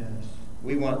death. Yes.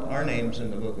 We want our names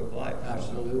in the book of life.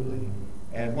 Absolutely.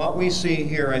 And what we see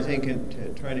here, I think,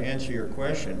 in trying to answer your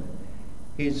question,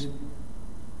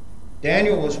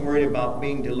 Daniel was worried about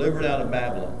being delivered out of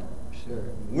Babylon. Sure.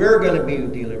 We're going to be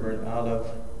delivered out of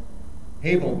Babylon.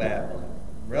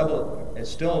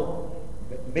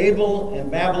 Babel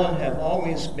and Babylon have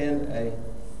always been a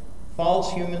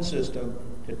false human system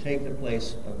to take the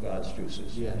place of God's true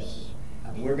system. Yes.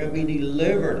 And we're going to be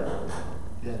delivered out of it.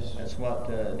 Yes. That's what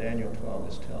Daniel 12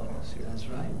 is telling us here. That's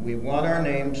right. We want our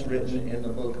names written in the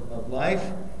book of life,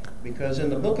 because in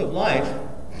the book of life,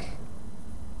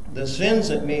 the sins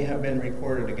that may have been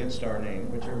recorded against our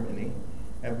name, which are many,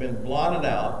 have been blotted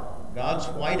out. God's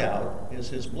whiteout is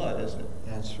His blood, isn't it?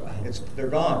 That's right. They're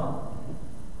gone.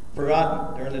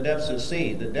 Forgotten. They're in the depths of the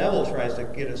sea. The devil tries to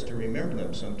get us to remember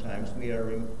them sometimes. We are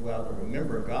to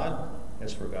remember God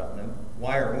has forgotten them.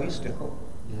 Why are we still?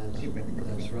 Yes,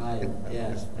 that's right.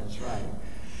 Yes, that's right.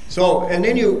 So, and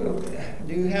then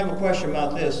do you have a question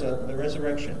about this, the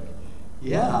resurrection?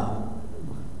 Yeah.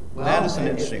 Well, that is an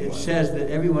interesting it one. says that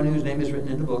everyone whose name is written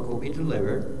in the book will be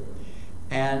delivered.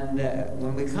 And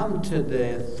when we come to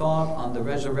the thought on the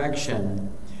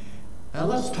resurrection,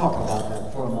 let's talk about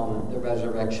that for a moment, the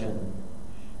resurrection.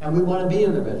 And we want to be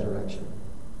in the resurrection.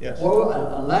 Yes. Or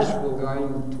unless we're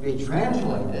going to be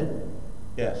translated,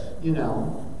 Yes. you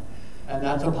know, and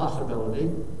that's a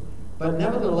possibility. But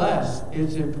nevertheless,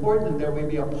 it's important that we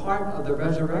be a part of the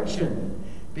resurrection,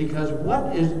 because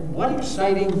what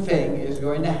exciting thing is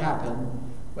going to happen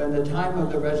when the time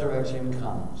of the resurrection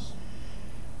comes?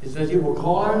 It says He will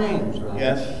call our names, right?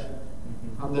 Yes.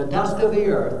 From the dust of the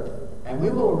earth, and we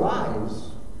will rise.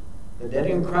 The dead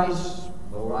in Christ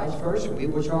will rise first, and we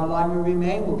which are alive and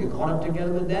remain will be caught up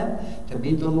together with them to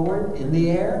meet the Lord in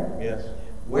the air. Yes.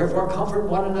 Wherefore comfort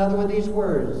one another with these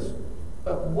words.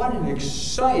 But what an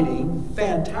exciting,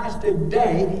 fantastic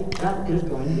day that is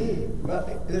going to be.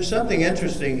 Well, there's something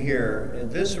interesting here in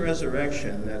this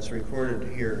resurrection that's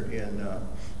recorded here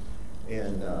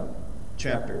in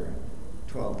chapter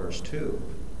 12, verse 2.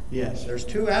 Yes. There's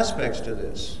two aspects to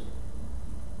this.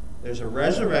 There's a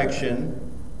resurrection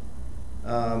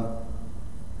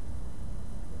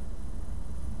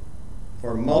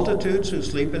for multitudes who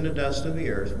sleep in the dust of the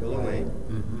earth will awake.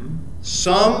 Mm-hmm.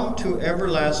 Some to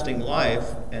everlasting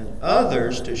life, and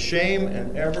others to shame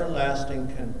and everlasting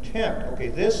contempt. Okay,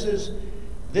 this is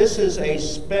a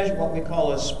special, what we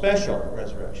call a special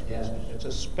resurrection. Yes. It's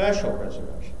a special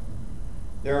resurrection.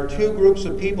 There are two groups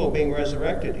of people being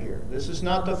resurrected here. This is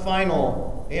not the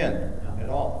final end at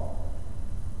all.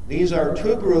 These are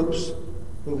two groups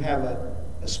who have a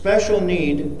special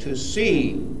need to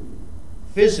see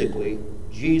physically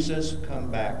Jesus come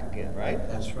back again, right?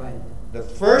 That's right. The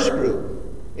first group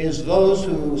is those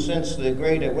who, since the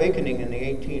Great Awakening in the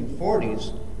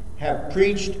 1840s, have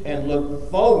preached and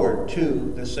looked forward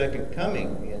to the second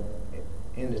coming.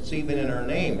 And it's even in our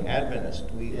name, Adventist.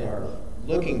 We are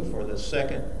looking for the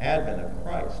second advent of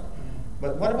Christ.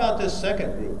 But what about this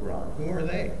second group, Ron? Who are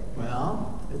they?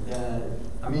 Well,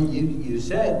 you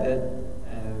said that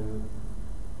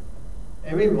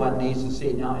everyone needs to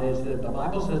see. Now, the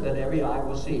Bible says that every eye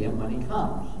will see Him when He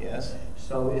comes. Yes.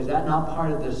 So is that not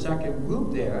part of the second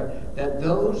group there, that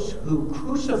those who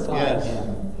crucified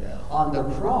Him on the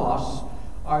cross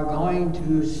are going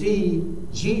to see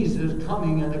Jesus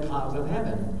coming in the clouds of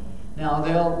heaven? Now,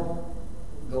 they'll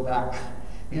go back,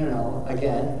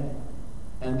 again,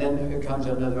 and then it comes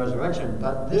another resurrection.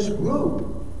 But this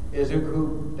group is a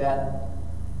group that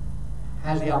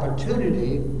has the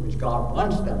opportunity, which God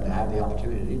wants them to have the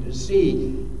opportunity, to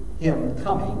see Him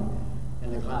coming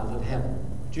in the clouds of heaven.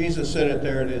 Jesus said it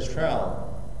there at His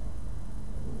trial,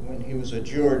 when He was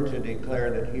adjured to declare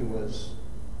that He was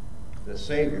the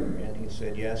Savior, and He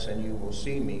said, yes, and you will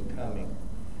see me coming.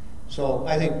 So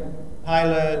I think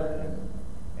Pilate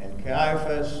and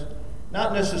Caiaphas,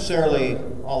 not necessarily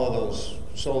all of those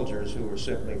soldiers who were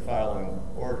simply following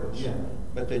orders,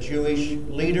 but the Jewish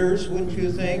leaders, wouldn't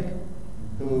you think,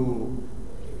 who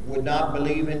would not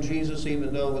believe in Jesus,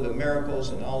 even though with the miracles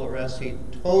and all the rest, He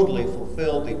totally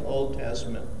fulfilled the Old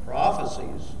Testament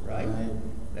prophecies, right?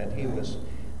 That He was.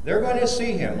 They're going to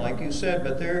see Him, like you said,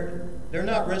 but they're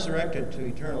not resurrected to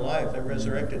eternal life. They're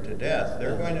resurrected to death.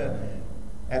 They're going to,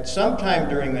 at some time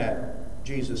during that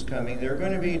Jesus coming, they're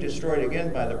going to be destroyed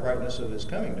again by the brightness of His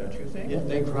coming, don't you think? Yeah,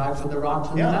 they cry from the rocks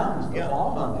and the mountains. They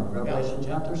fall on them. Revelation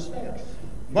chapter 6.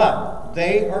 But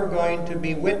they are going to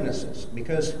be witnesses,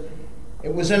 because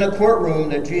it was in a courtroom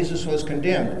that Jesus was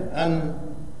condemned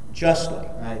unjustly.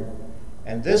 Right.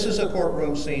 And this is a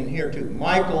courtroom scene here too.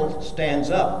 Michael stands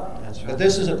up. That's right. But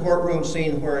this is a courtroom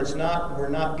scene where we're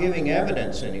not giving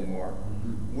evidence anymore.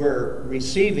 Mm-hmm. We're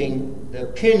receiving the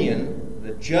opinion,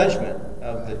 the judgment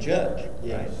of the judge.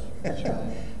 Yes. Right? That's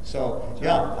right.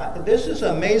 So, this is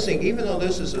amazing. Even though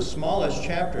this is the smallest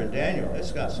chapter in Daniel,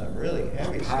 it's got some really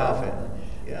heavy stuff in it.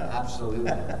 Yeah.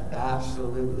 Absolutely.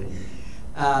 Absolutely.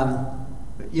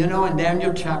 In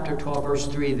Daniel chapter 12, verse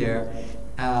 3 there,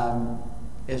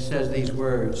 it says these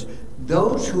words,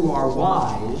 those who are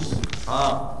wise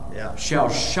shall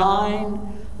shine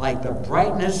like the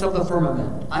brightness of the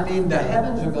firmament. I mean, the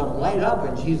heavens are going to light up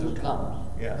when Jesus comes.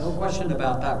 Yes. No question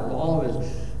about that, with all of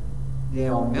His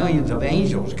millions of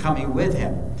angels coming with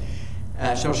Him.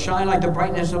 Shall shine like the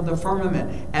brightness of the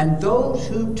firmament. And those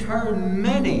who turn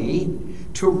many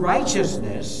to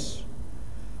righteousness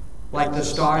like the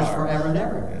stars forever and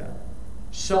ever. Yeah.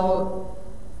 So,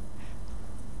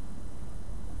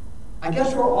 I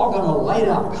guess we're all going to light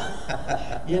up,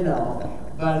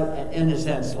 but in a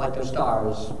sense, like the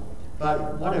stars.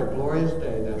 But what a glorious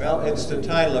day. Well, it's the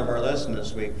title of our lesson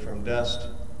this week, From Dust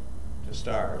to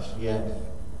Stars. Yes.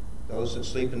 Those that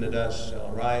sleep in the dust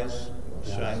shall arise, will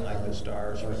shine like the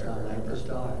stars. Shine like the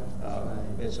stars.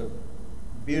 It's a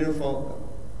beautiful,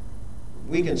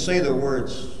 we can say the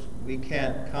words, we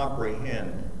can't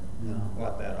comprehend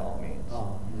what that all means.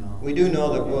 Oh, no. We do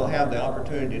know that we'll have the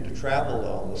opportunity to travel to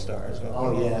all the stars.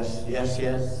 Oh, yes.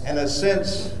 In a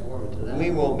sense, we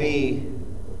will be,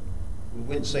 we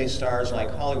wouldn't say stars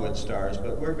like Hollywood stars,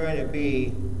 but we're going to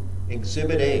be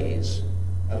exhibit A's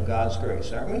of God's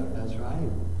grace, aren't we? That's right.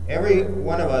 Every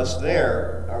one of us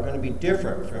there are going to be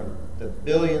different from the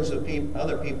billions of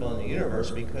other people in the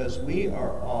universe because we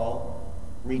are all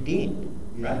redeemed,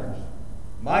 right?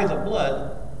 By the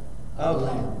blood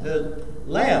of the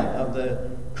Lamb, of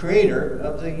the Creator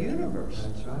of the universe.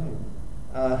 That's right.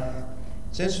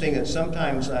 It's interesting that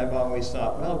sometimes I've always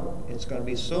thought, well, it's going to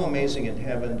be so amazing in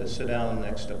heaven to sit down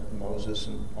next to Moses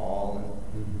and Paul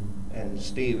and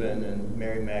Stephen and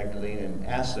Mary Magdalene and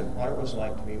ask them what it was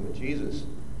like to be with Jesus.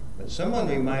 But someone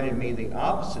reminded me the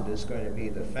opposite is going to be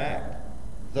the fact.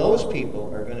 Those people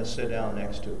are going to sit down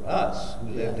next to us who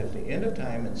lived at the end of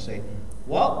time and say,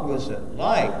 what was it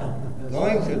like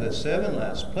going through the 7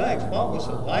 last plagues? What was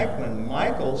it like when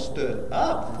Michael stood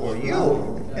up for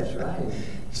you? That's right.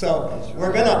 So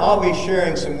we're going to all be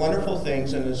sharing some wonderful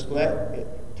things, and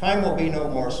time will be no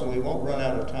more, so we won't run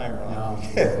out of time, Ron.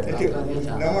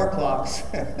 No more clocks.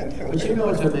 But you know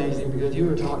it's amazing, because you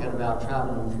were talking about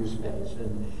traveling through space,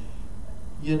 and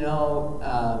you know,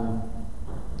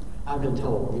 we've been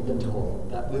told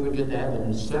that we would get to heaven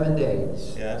in 7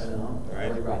 days. Yes, you know? right.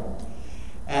 Really right.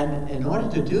 And in order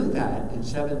to do that in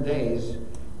 7 days,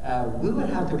 we would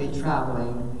have to be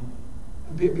traveling,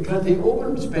 because the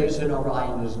open space in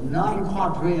Orion is 9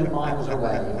 quadrillion miles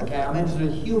away, okay? I mean, it's a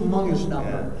humongous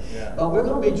number. Yeah. But we're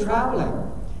going to be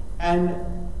traveling, and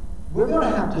we're going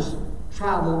to have to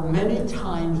travel many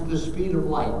times the speed of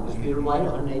light. The speed of light,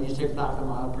 186,000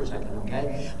 miles per second,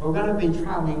 okay? We're going to be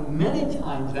traveling many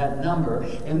times that number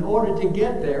in order to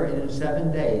get there in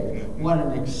 7 days. What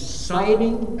an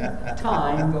exciting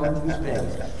time going through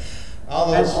space.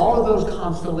 And all of those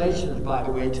constellations, by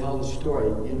the way, tell the story.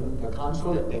 You know,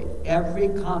 every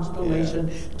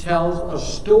constellation tells a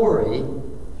story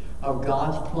of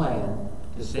God's plan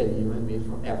to save you and me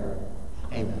forever.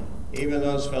 Amen. Even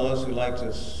those fellows who like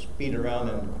to speed around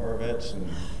in Corvettes and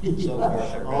so forth,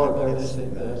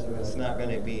 it's not going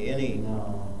to be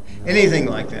anything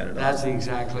like that at all. That's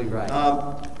exactly right.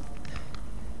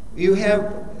 You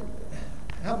have,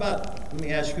 how about, let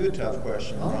me ask you a tough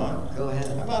question, Ron. Go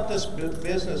ahead. How about this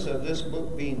business of this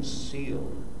book being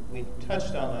sealed? We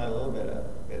touched on that a little bit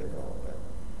ago, but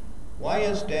why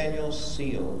is Daniel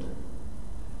sealed?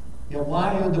 Yeah,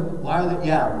 why?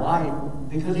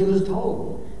 Because he was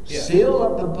told, seal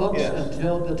up the books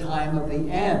until the time of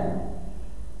the end.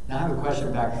 Now I have a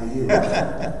question back for you.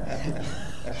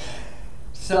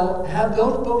 So, have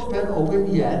those books been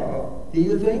opened yet? Do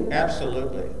you think?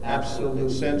 Absolutely.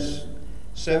 Since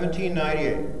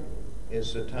 1798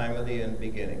 is the time of the end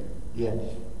beginning. Yes.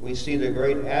 We see the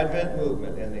great Advent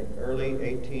movement in the early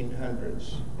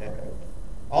 1800s.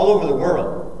 All over the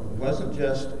world. It wasn't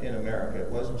just in America. It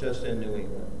wasn't just in New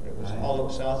England. It was all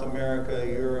of South America,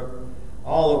 Europe,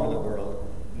 all over the world.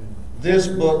 This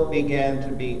book began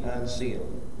to be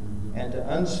unsealed. And to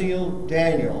unseal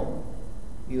Daniel,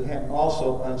 you have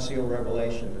also unsealed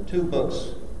Revelation. The 2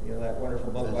 books, you know, that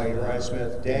wonderful book by Uriah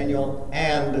Smith, Daniel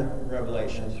and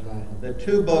Revelation. That's right. The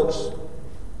 2 books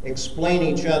explain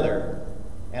each other.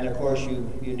 And of course, you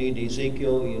need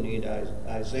Ezekiel, you need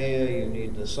Isaiah, you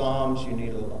need the Psalms, you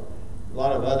need a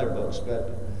lot of other books.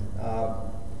 But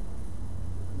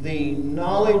the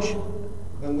knowledge,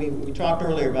 when we talked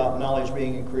earlier about knowledge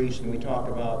being increased, and we talked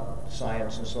about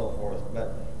science and so forth,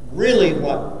 but really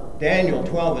what Daniel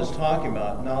 12 is talking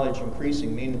about, knowledge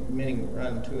increasing, meaning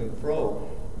run to and fro,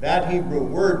 that Hebrew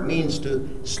word means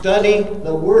to study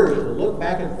the word, to look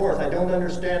back and forth. I don't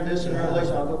understand this in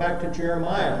Revelation. I'll go back to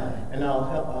Jeremiah, and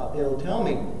it'll tell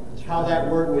me how that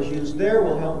word was used there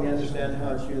will help me understand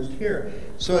how it's used here.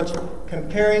 So it's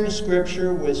comparing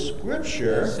Scripture with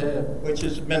Scripture, which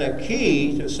has been a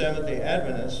key to Seventh-day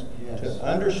Adventists to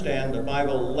understand the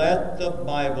Bible. Let the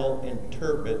Bible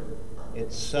interpret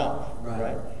itself,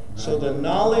 right? So the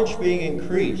knowledge being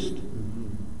increased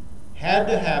had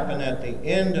to happen at the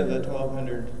end of the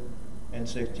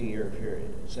 1260-year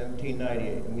period,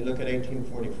 1798. And we look at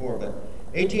 1844, but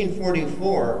in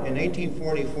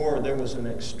 1844, there was an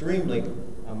extremely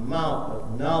amount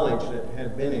of knowledge that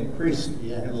had been increased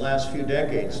in the last few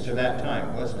decades to that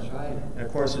time, wasn't it? Right. And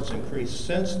of course, it's increased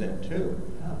since then, too.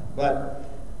 But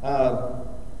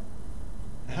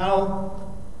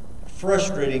how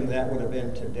frustrating that would have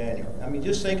been to Daniel. I mean,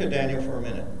 just think of Daniel for a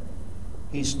minute.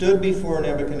 He stood before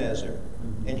Nebuchadnezzar.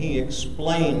 and he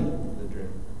explained the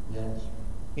dream. Yes.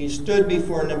 He stood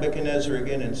before Nebuchadnezzar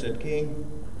again and said, King,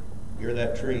 you're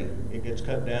that tree. It gets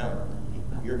cut down.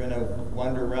 You're going to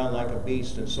wander around like a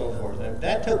beast and so forth. And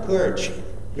that took courage.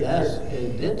 Yes,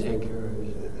 it did take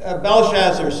courage.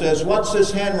 Belshazzar says, what's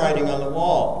this handwriting on the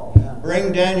wall? Yeah.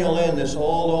 Bring Daniel in, this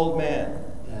old man.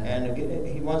 Yeah. And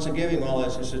he wants to give him all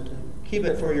this. He said, keep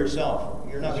it for yourself.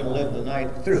 You're not going to live the night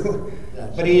through.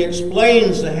 But he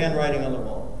explains the handwriting on the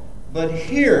wall. But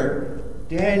here,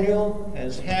 Daniel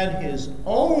has had his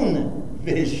own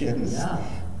visions,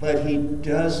 but he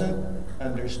doesn't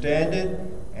understand it.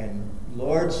 And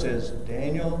Lord says,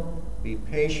 Daniel, be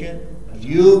patient.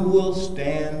 You will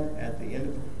stand at the end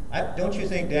of it. Don't you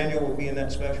think Daniel will be in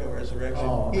that special resurrection?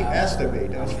 Oh, he has to be,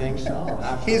 don't you? I think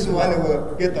so. He's the one who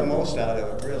will get the most out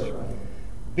of it, really. Right.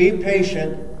 Be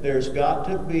patient. There's got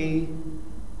to be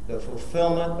the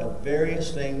fulfillment of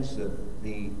various things.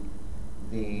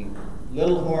 The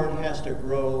little horn has to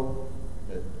grow.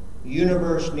 The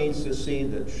universe needs to see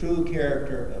the true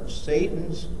character of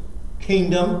Satan's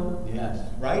kingdom. Yes.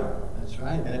 Right? That's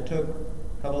right. And it took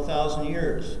a couple thousand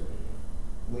years.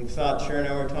 We thought, Sharon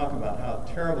and I were talking about how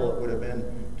terrible it would have been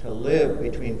to live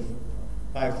between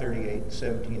 538 and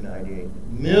 1798.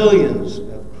 Millions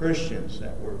of Christians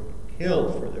that were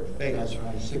killed for their faith. That's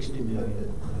right, 60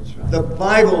 million. That's right. The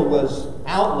Bible was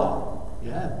outlawed.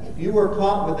 Yeah. If you were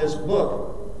caught with this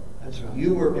book, That's right.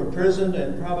 you were imprisoned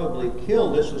and probably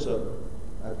killed. This was a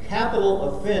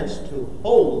capital offense to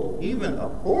hold even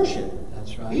abortion.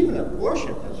 That's right. Even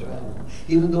abortion. That's right.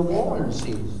 Even the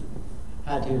Waldenses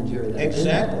had to endure that.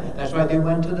 Exactly. That's why they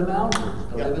went to the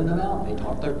mountains to live in the mountain. They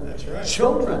taught their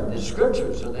children the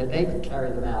scriptures so that they could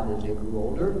carry them out as they grew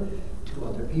older to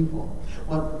other people.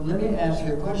 Well, let me ask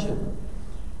you a question.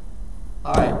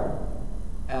 All right.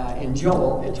 In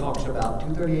Joel, it talks about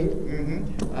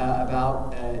 238,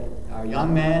 about our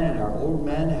young men and our old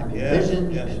men having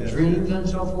visions and dreams and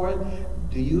so forth.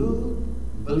 Do you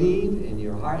believe in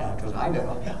your heart? Because I do.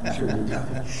 I'm sure you do.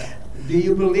 Do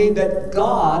you believe that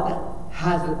God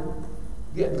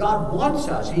wants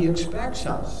us, He expects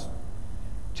us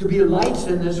to be lights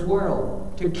in this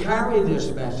world, to carry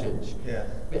this message? Yeah.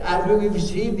 As we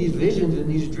receive these visions and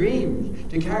these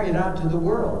dreams, to carry it out to the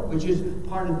world, which is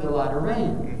part of the latter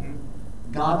rain.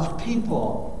 God's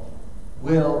people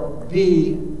will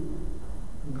be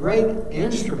great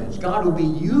instruments. God will be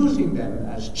using them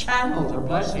as channels of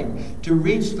blessing to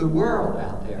reach the world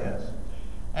out there. Yes.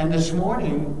 And this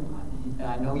morning,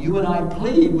 I know you and I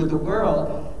plead with the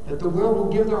world that the world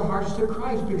will give their hearts to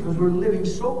Christ because we're living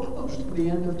so close to the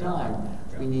end of time.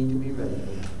 We need to be ready.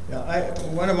 Yeah,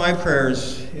 one of my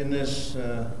prayers in this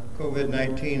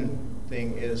COVID-19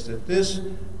 thing is that this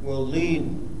will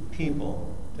lead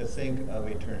people to think of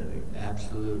eternity.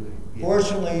 Absolutely. Yes.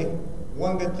 Fortunately,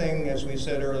 one good thing, as we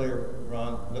said earlier,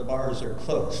 Ron, the bars are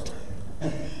closed.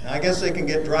 I guess they can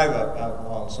get drive-up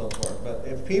alcohol and so forth, but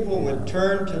if people would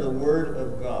turn to the Word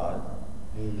of God,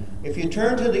 if you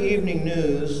turn to the evening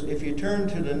news, if you turn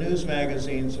to the news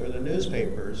magazines or the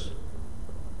newspapers,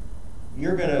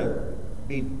 you're going to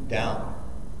be down.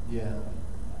 Yeah.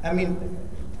 I mean,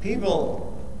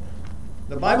 people,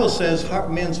 the Bible says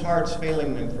men's hearts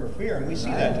failing them for fear, and we see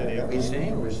that today.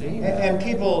 We're seeing and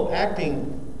people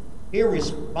acting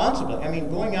irresponsibly. I mean,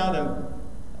 going out and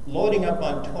loading up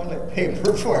on toilet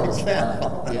paper, for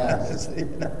example. Yes. You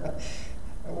know,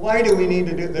 why do we need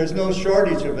to do? There's no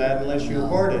shortage of that unless you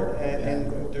hoard it,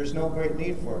 and there's no great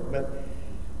need for it. But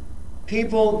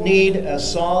people need a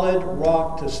solid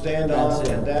rock to stand on,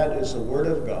 and that is the Word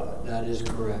of God. That is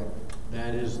correct.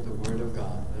 That is the Word of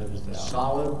God. That is the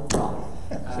solid rock.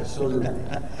 Absolutely.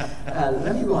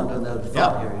 Let me go on to another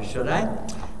thought here, should I?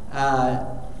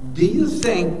 Do you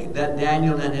think that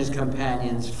Daniel and his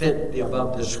companions fit the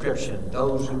above description,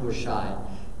 those who were shy?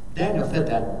 Daniel fit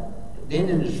that.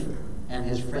 Daniel and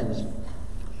his friends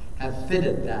have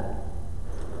fitted that,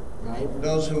 right?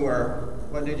 Those who are,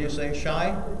 what did you say,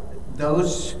 shy?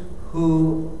 Those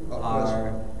who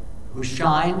who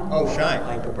shine, shine,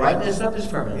 like the brightness of his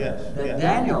firmament. Yes. That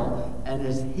Daniel and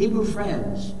his Hebrew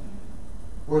friends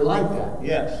were like that.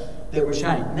 Yes. They were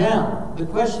shining. Now, the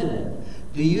question is,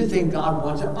 do you think God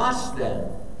wants us then,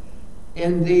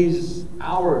 in these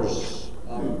hours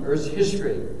of Earth's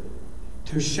history,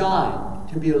 to shine,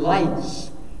 to be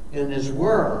lights in this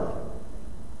world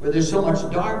where there's so much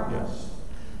darkness?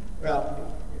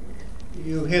 Well,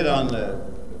 you hit on the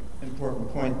important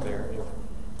point there.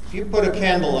 If you put a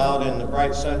candle out in the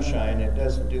bright sunshine, it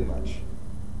doesn't do much.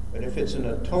 But if it's in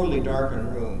a totally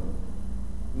darkened room,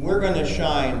 we're going to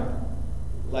shine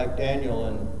like Daniel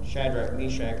and Shadrach,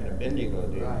 Meshach, and Abednego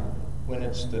did when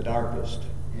it's the darkest.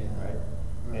 Yeah. Right?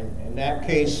 And in that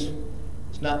case,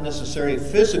 it's not necessarily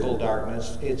physical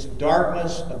darkness, it's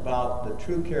darkness about the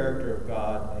true character of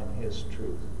God and His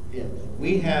truth. Yes.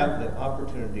 We have the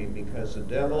opportunity, because the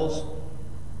devil's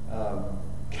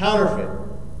counterfeit,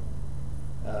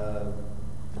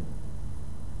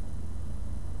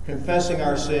 confessing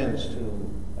our sins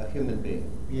to a human being.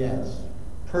 Yes.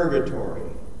 Purgatory,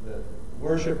 the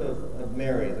worship of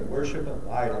Mary, the worship of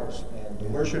idols, and the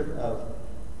worship of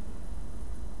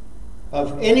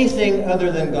anything other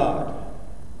than God.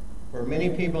 For many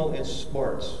people, it's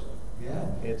sports. Yeah.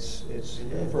 It's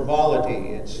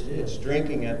frivolity. It's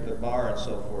drinking at the bar and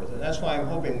so forth. And that's why I'm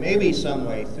hoping maybe some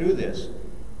way through this,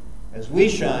 as we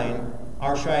shine,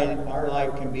 our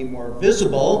light can be more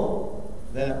visible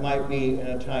than it might be in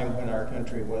a time when our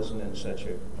country wasn't in such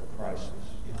a crisis.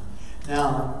 Yeah.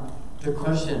 Now, the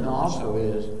question also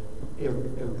is, if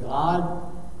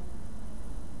God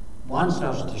wants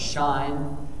us to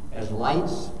shine as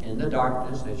lights in the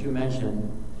darkness, as you mentioned,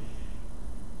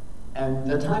 and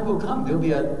the time will come, there'll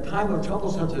be a time of trouble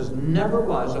such as never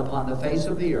was upon the face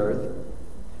of the earth,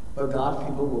 but God's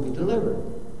people will be delivered.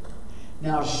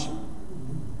 Now,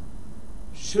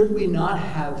 should we not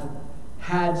have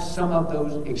had some of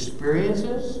those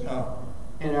experiences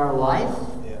in our life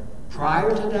prior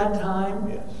to that time?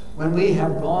 Yes. When we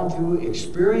have gone through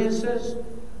experiences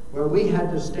where we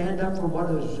had to stand up for what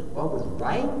was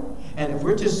right? And if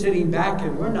we're just sitting back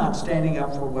and we're not standing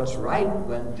up for what's right,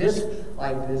 when this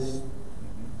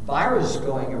virus is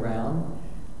going around,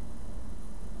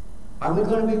 are we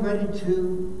going to be ready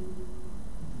to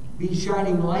be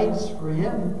shining lights for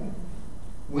Him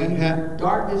when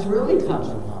darkness really comes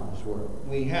upon this world?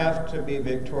 We have to be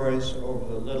victorious over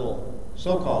the little,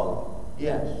 so-called,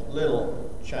 little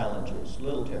challenges,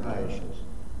 little temptations,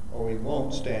 or we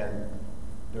won't stand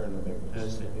during the big ones.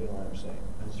 That's it. You know what I'm saying?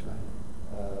 That's right.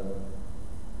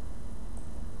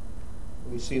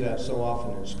 We see that so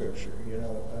often in Scripture.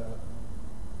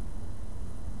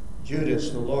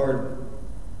 Judas, the Lord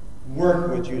worked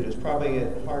with Judas, probably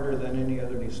harder than any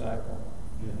other disciple.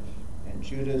 Yes. And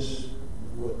Judas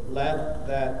would let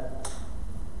that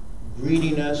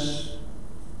greediness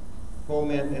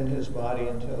foment in his body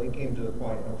until he came to the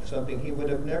point of something he would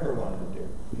have never wanted to do.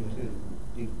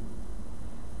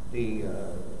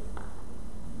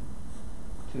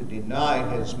 To deny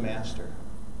his master,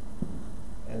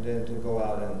 and then to go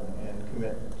out and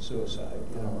commit suicide.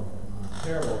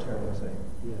 Terrible, terrible thing.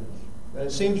 Yes. But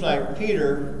it seems like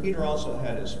Peter also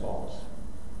had his faults.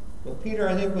 But Peter,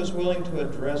 I think, was willing to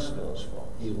address those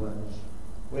faults. He was.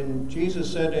 When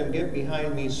Jesus said to him, "Get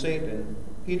behind me, Satan,"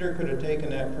 Peter could have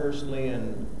taken that personally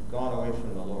and gone away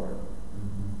from the Lord.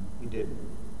 He didn't.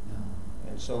 No.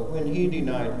 And so when he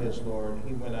denied his Lord,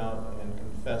 he went out and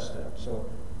confessed that. So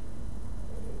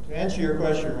to answer your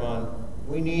question, Ron,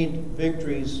 we need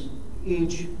victories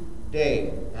each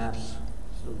day.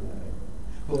 Absolutely.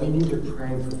 But we need to pray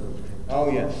for those victories.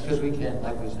 Oh, yes. Because we can't,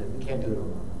 like we said, we can't do it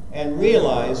alone. And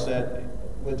realize that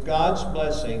with God's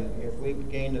blessing, if we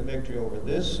gain the victory over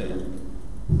this sin,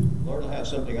 the Lord will have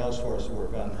something else for us to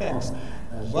work on next.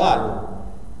 But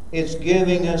it's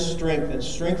giving us strength. It's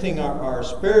strengthening our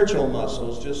spiritual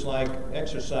muscles, just like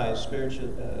exercise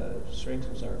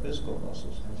strengthens our physical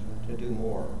muscles to do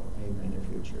more in the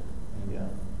future. Amen.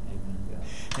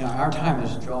 Now, our time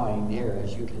is drawing near,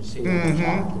 as you can see on the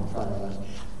clock in front of us.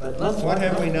 But what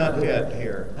have we not hit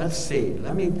here? Let's see.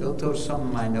 Let me go through some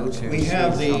of my notes here. We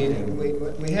have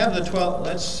the 12.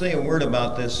 Let's say a word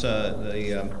about this.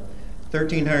 The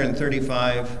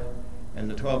 1335 and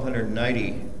the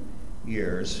 1290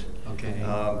 years. Okay.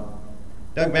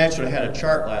 Doug Batchelor had a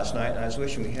chart last night, and I was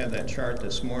wishing we had that chart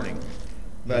this morning.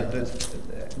 But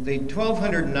the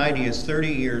 1290 is 30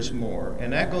 years more,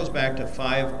 and that goes back to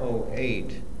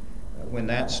 508 when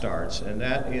that starts, and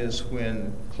that is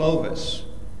when Clovis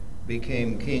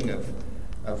became king of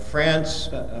France,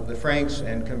 of the Franks,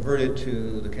 and converted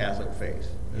to the Catholic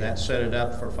faith. And that set it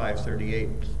up for 538.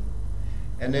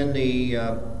 And then the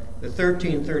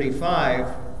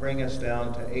 1335 bring us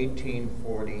down to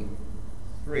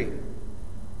 1843.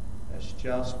 That's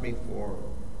just before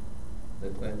the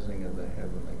cleansing of the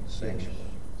heavenly sanctuary.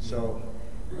 So,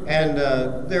 and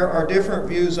there are different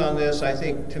views on this. I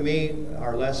think, to me,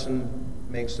 our lesson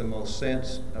makes the most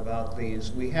sense about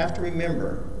these. We have to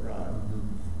remember,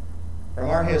 Ron, from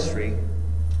our history,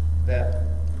 that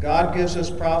God gives us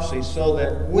prophecy so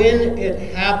that when it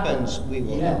happens, we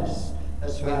will know.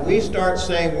 That's right. When we start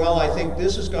saying, well, I think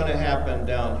this is going to happen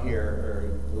down here, or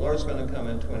the Lord's going to come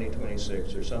in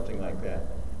 2026, or something like that,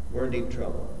 we're in deep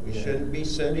trouble. We shouldn't be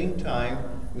sending time.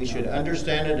 We should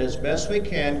understand it as best we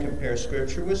can, compare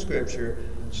Scripture with Scripture.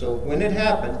 So when it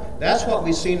happens, that's what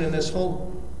we've seen in this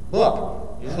whole book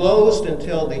closed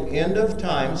until the end of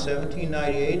time,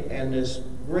 1798, and this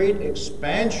great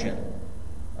expansion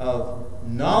of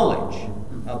knowledge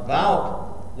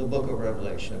about the book of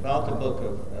Revelation, about the book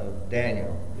of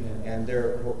Daniel, and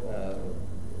their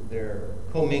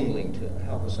commingling to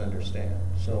help us understand.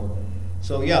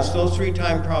 So yes, those 3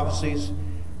 time prophecies,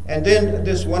 and then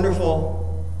this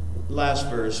wonderful last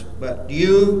verse. But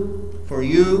for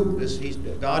you,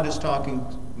 God is talking.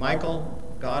 Michael,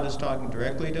 God is talking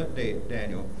directly to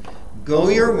Daniel. Go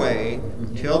your way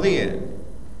till the end.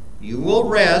 You will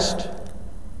rest,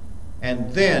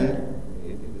 and then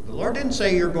the Lord didn't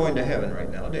say you're going to heaven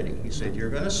right now, did he? He said you're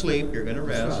going to sleep, you're going to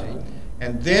rest. Right.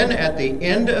 And then at the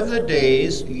end of the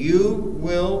days, you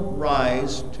will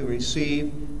rise to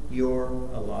receive your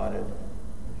allotted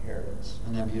inheritance.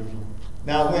 Isn't that beautiful?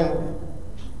 Now, when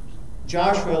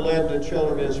Joshua led the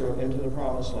children of Israel into the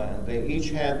promised land, they each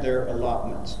had their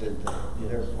allotments, didn't they?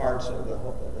 Yes. Their parts of the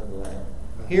land.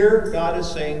 Here, God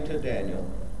is saying to Daniel,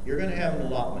 you're going to have an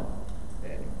allotment,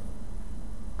 Daniel.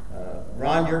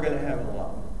 Ron, you're going to have an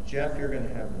allotment. Jeff, you're going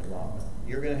to have an allotment.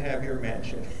 You're going to have your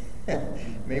mansion.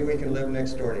 Maybe we can live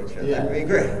next door to each other. Yeah. That'd be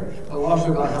great. But we're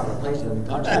also going to have a place in the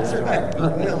country. That's right.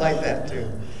 We'll like that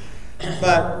too.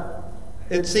 But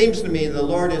it seems to me the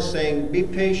Lord is saying, be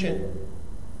patient,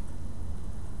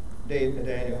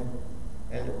 Daniel.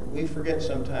 And we forget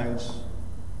sometimes,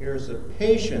 here's the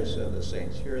patience of the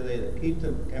saints. Here are they that keep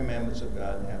the commandments of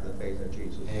God and have the faith of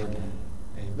Jesus. Amen.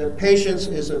 The patience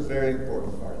is a very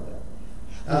important part of that.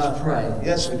 Let's pray.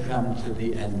 Yes. We come to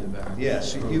the end of it.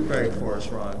 Yes, you pray for us,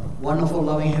 Ron. Wonderful,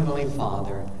 loving Heavenly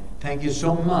Father, thank you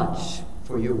so much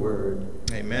for your word.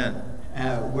 Amen.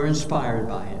 We're inspired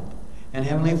by it. And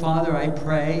Heavenly Father, I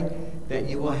pray that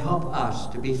you will help us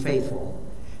to be faithful,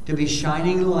 to be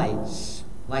shining lights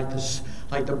like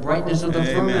the brightness of the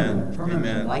firmament,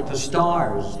 Amen. like the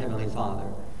stars, Heavenly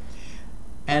Father.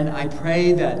 And I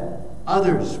pray that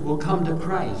others will come to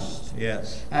Christ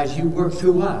as you work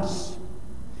through us.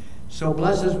 So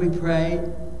bless us, we pray,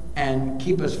 and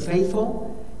keep us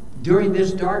faithful during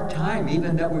this dark time,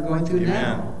 even that we're going through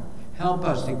now. Help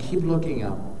us to keep looking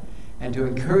up and to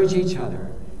encourage each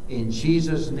other. In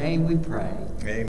Jesus' name we pray. Amen.